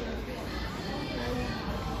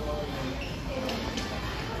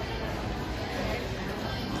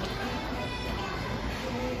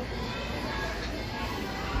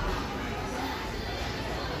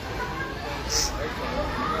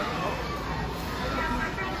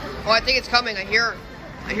 Oh, I think it's coming. I hear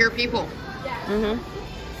people. Mm-hmm.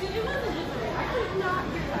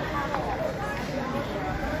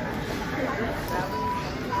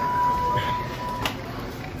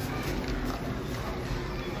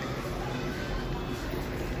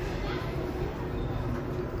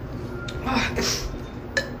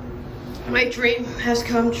 My dream has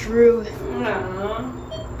come true. No.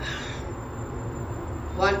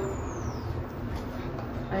 What?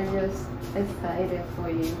 I'm just excited for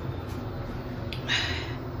you.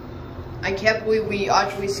 I can't believe we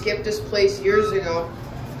actually skipped this place years ago.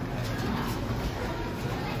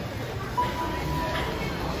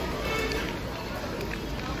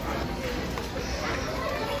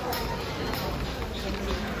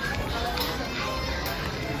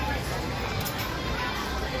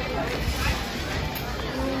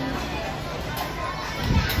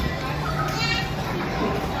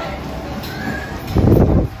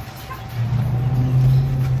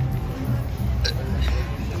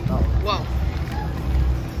 Whoa.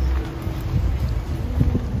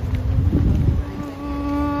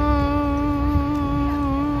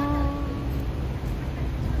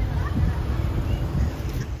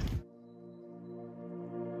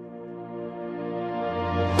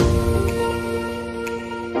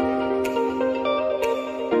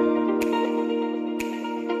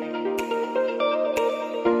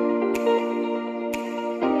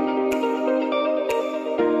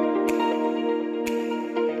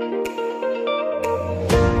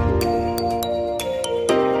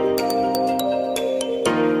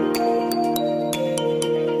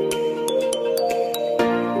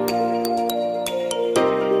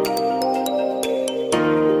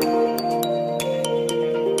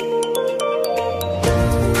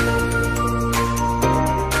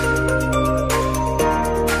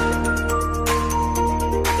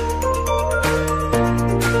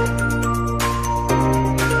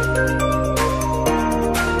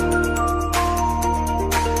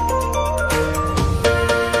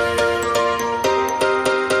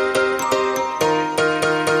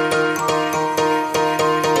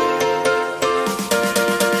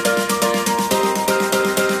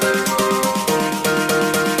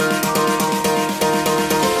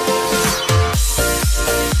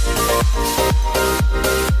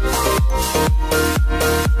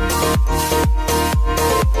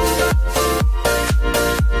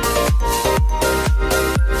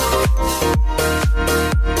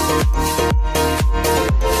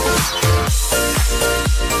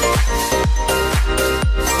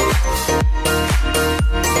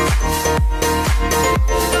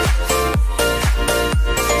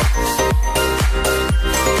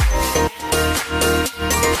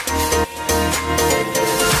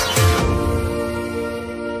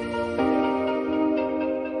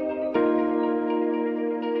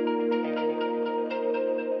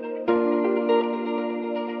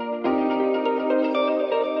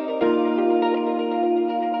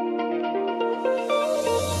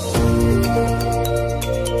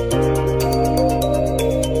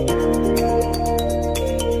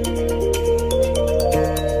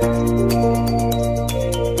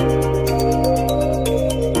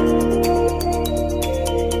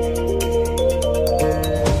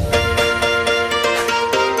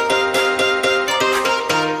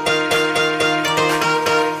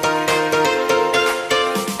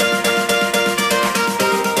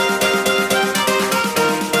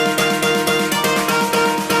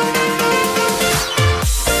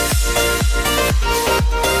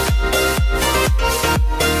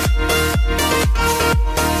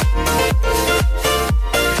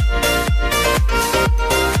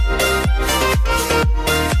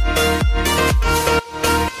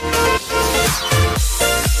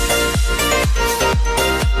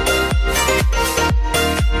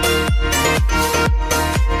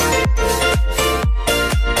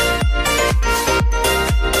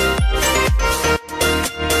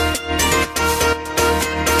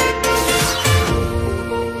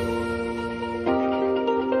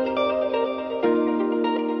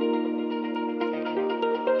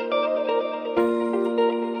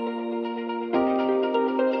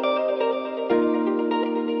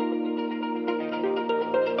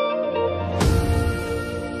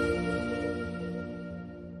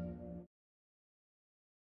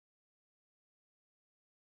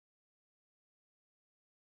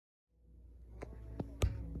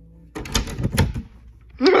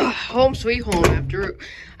 Home sweet home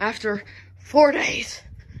after 4 days.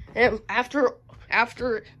 And after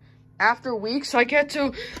weeks, I get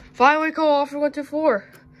to finally go off and went to 4.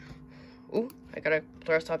 Ooh, I gotta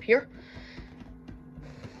dress up here.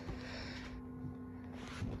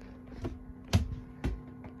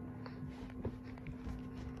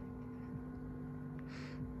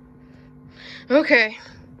 Okay,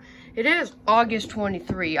 it is August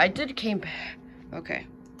 23. I did came back. Okay.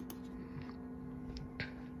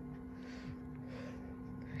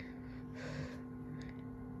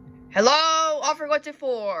 Hello, offer what's it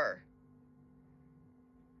for?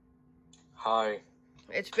 Hi.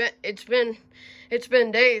 It's been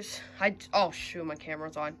days. Oh shoot, my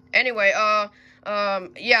camera's on. Anyway,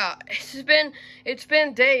 yeah, it's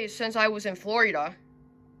been days since I was in Florida,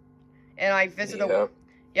 and I visited. Yeah.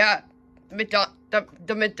 Yeah,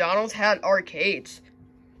 the McDonald's had arcades.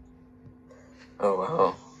 Oh,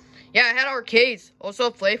 wow. Yeah, it had arcades. Also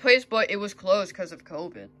a play place, but it was closed because of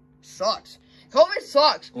COVID. Sucks. COVID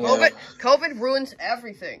sucks. Yeah. COVID ruins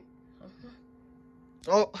everything.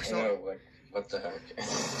 Oh, so. Yeah, what the heck?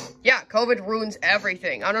 Yeah, COVID ruins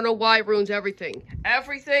everything. I don't know why it ruins everything.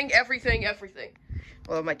 Everything.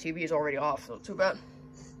 Well, my TV is already off, so too bad.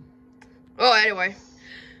 Well, anyway.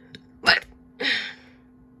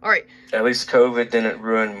 Alright. At least COVID didn't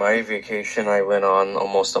ruin my vacation I went on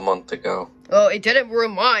almost a month ago. Well, it didn't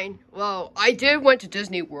ruin mine. Well, I did went to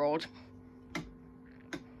Disney World.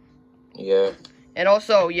 Yeah. And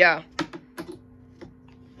also, yeah.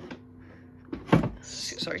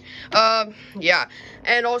 Sorry. Yeah.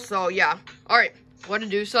 And also, yeah. Alright. Want to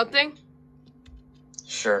do something?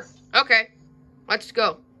 Sure. Okay. Let's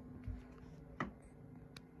go.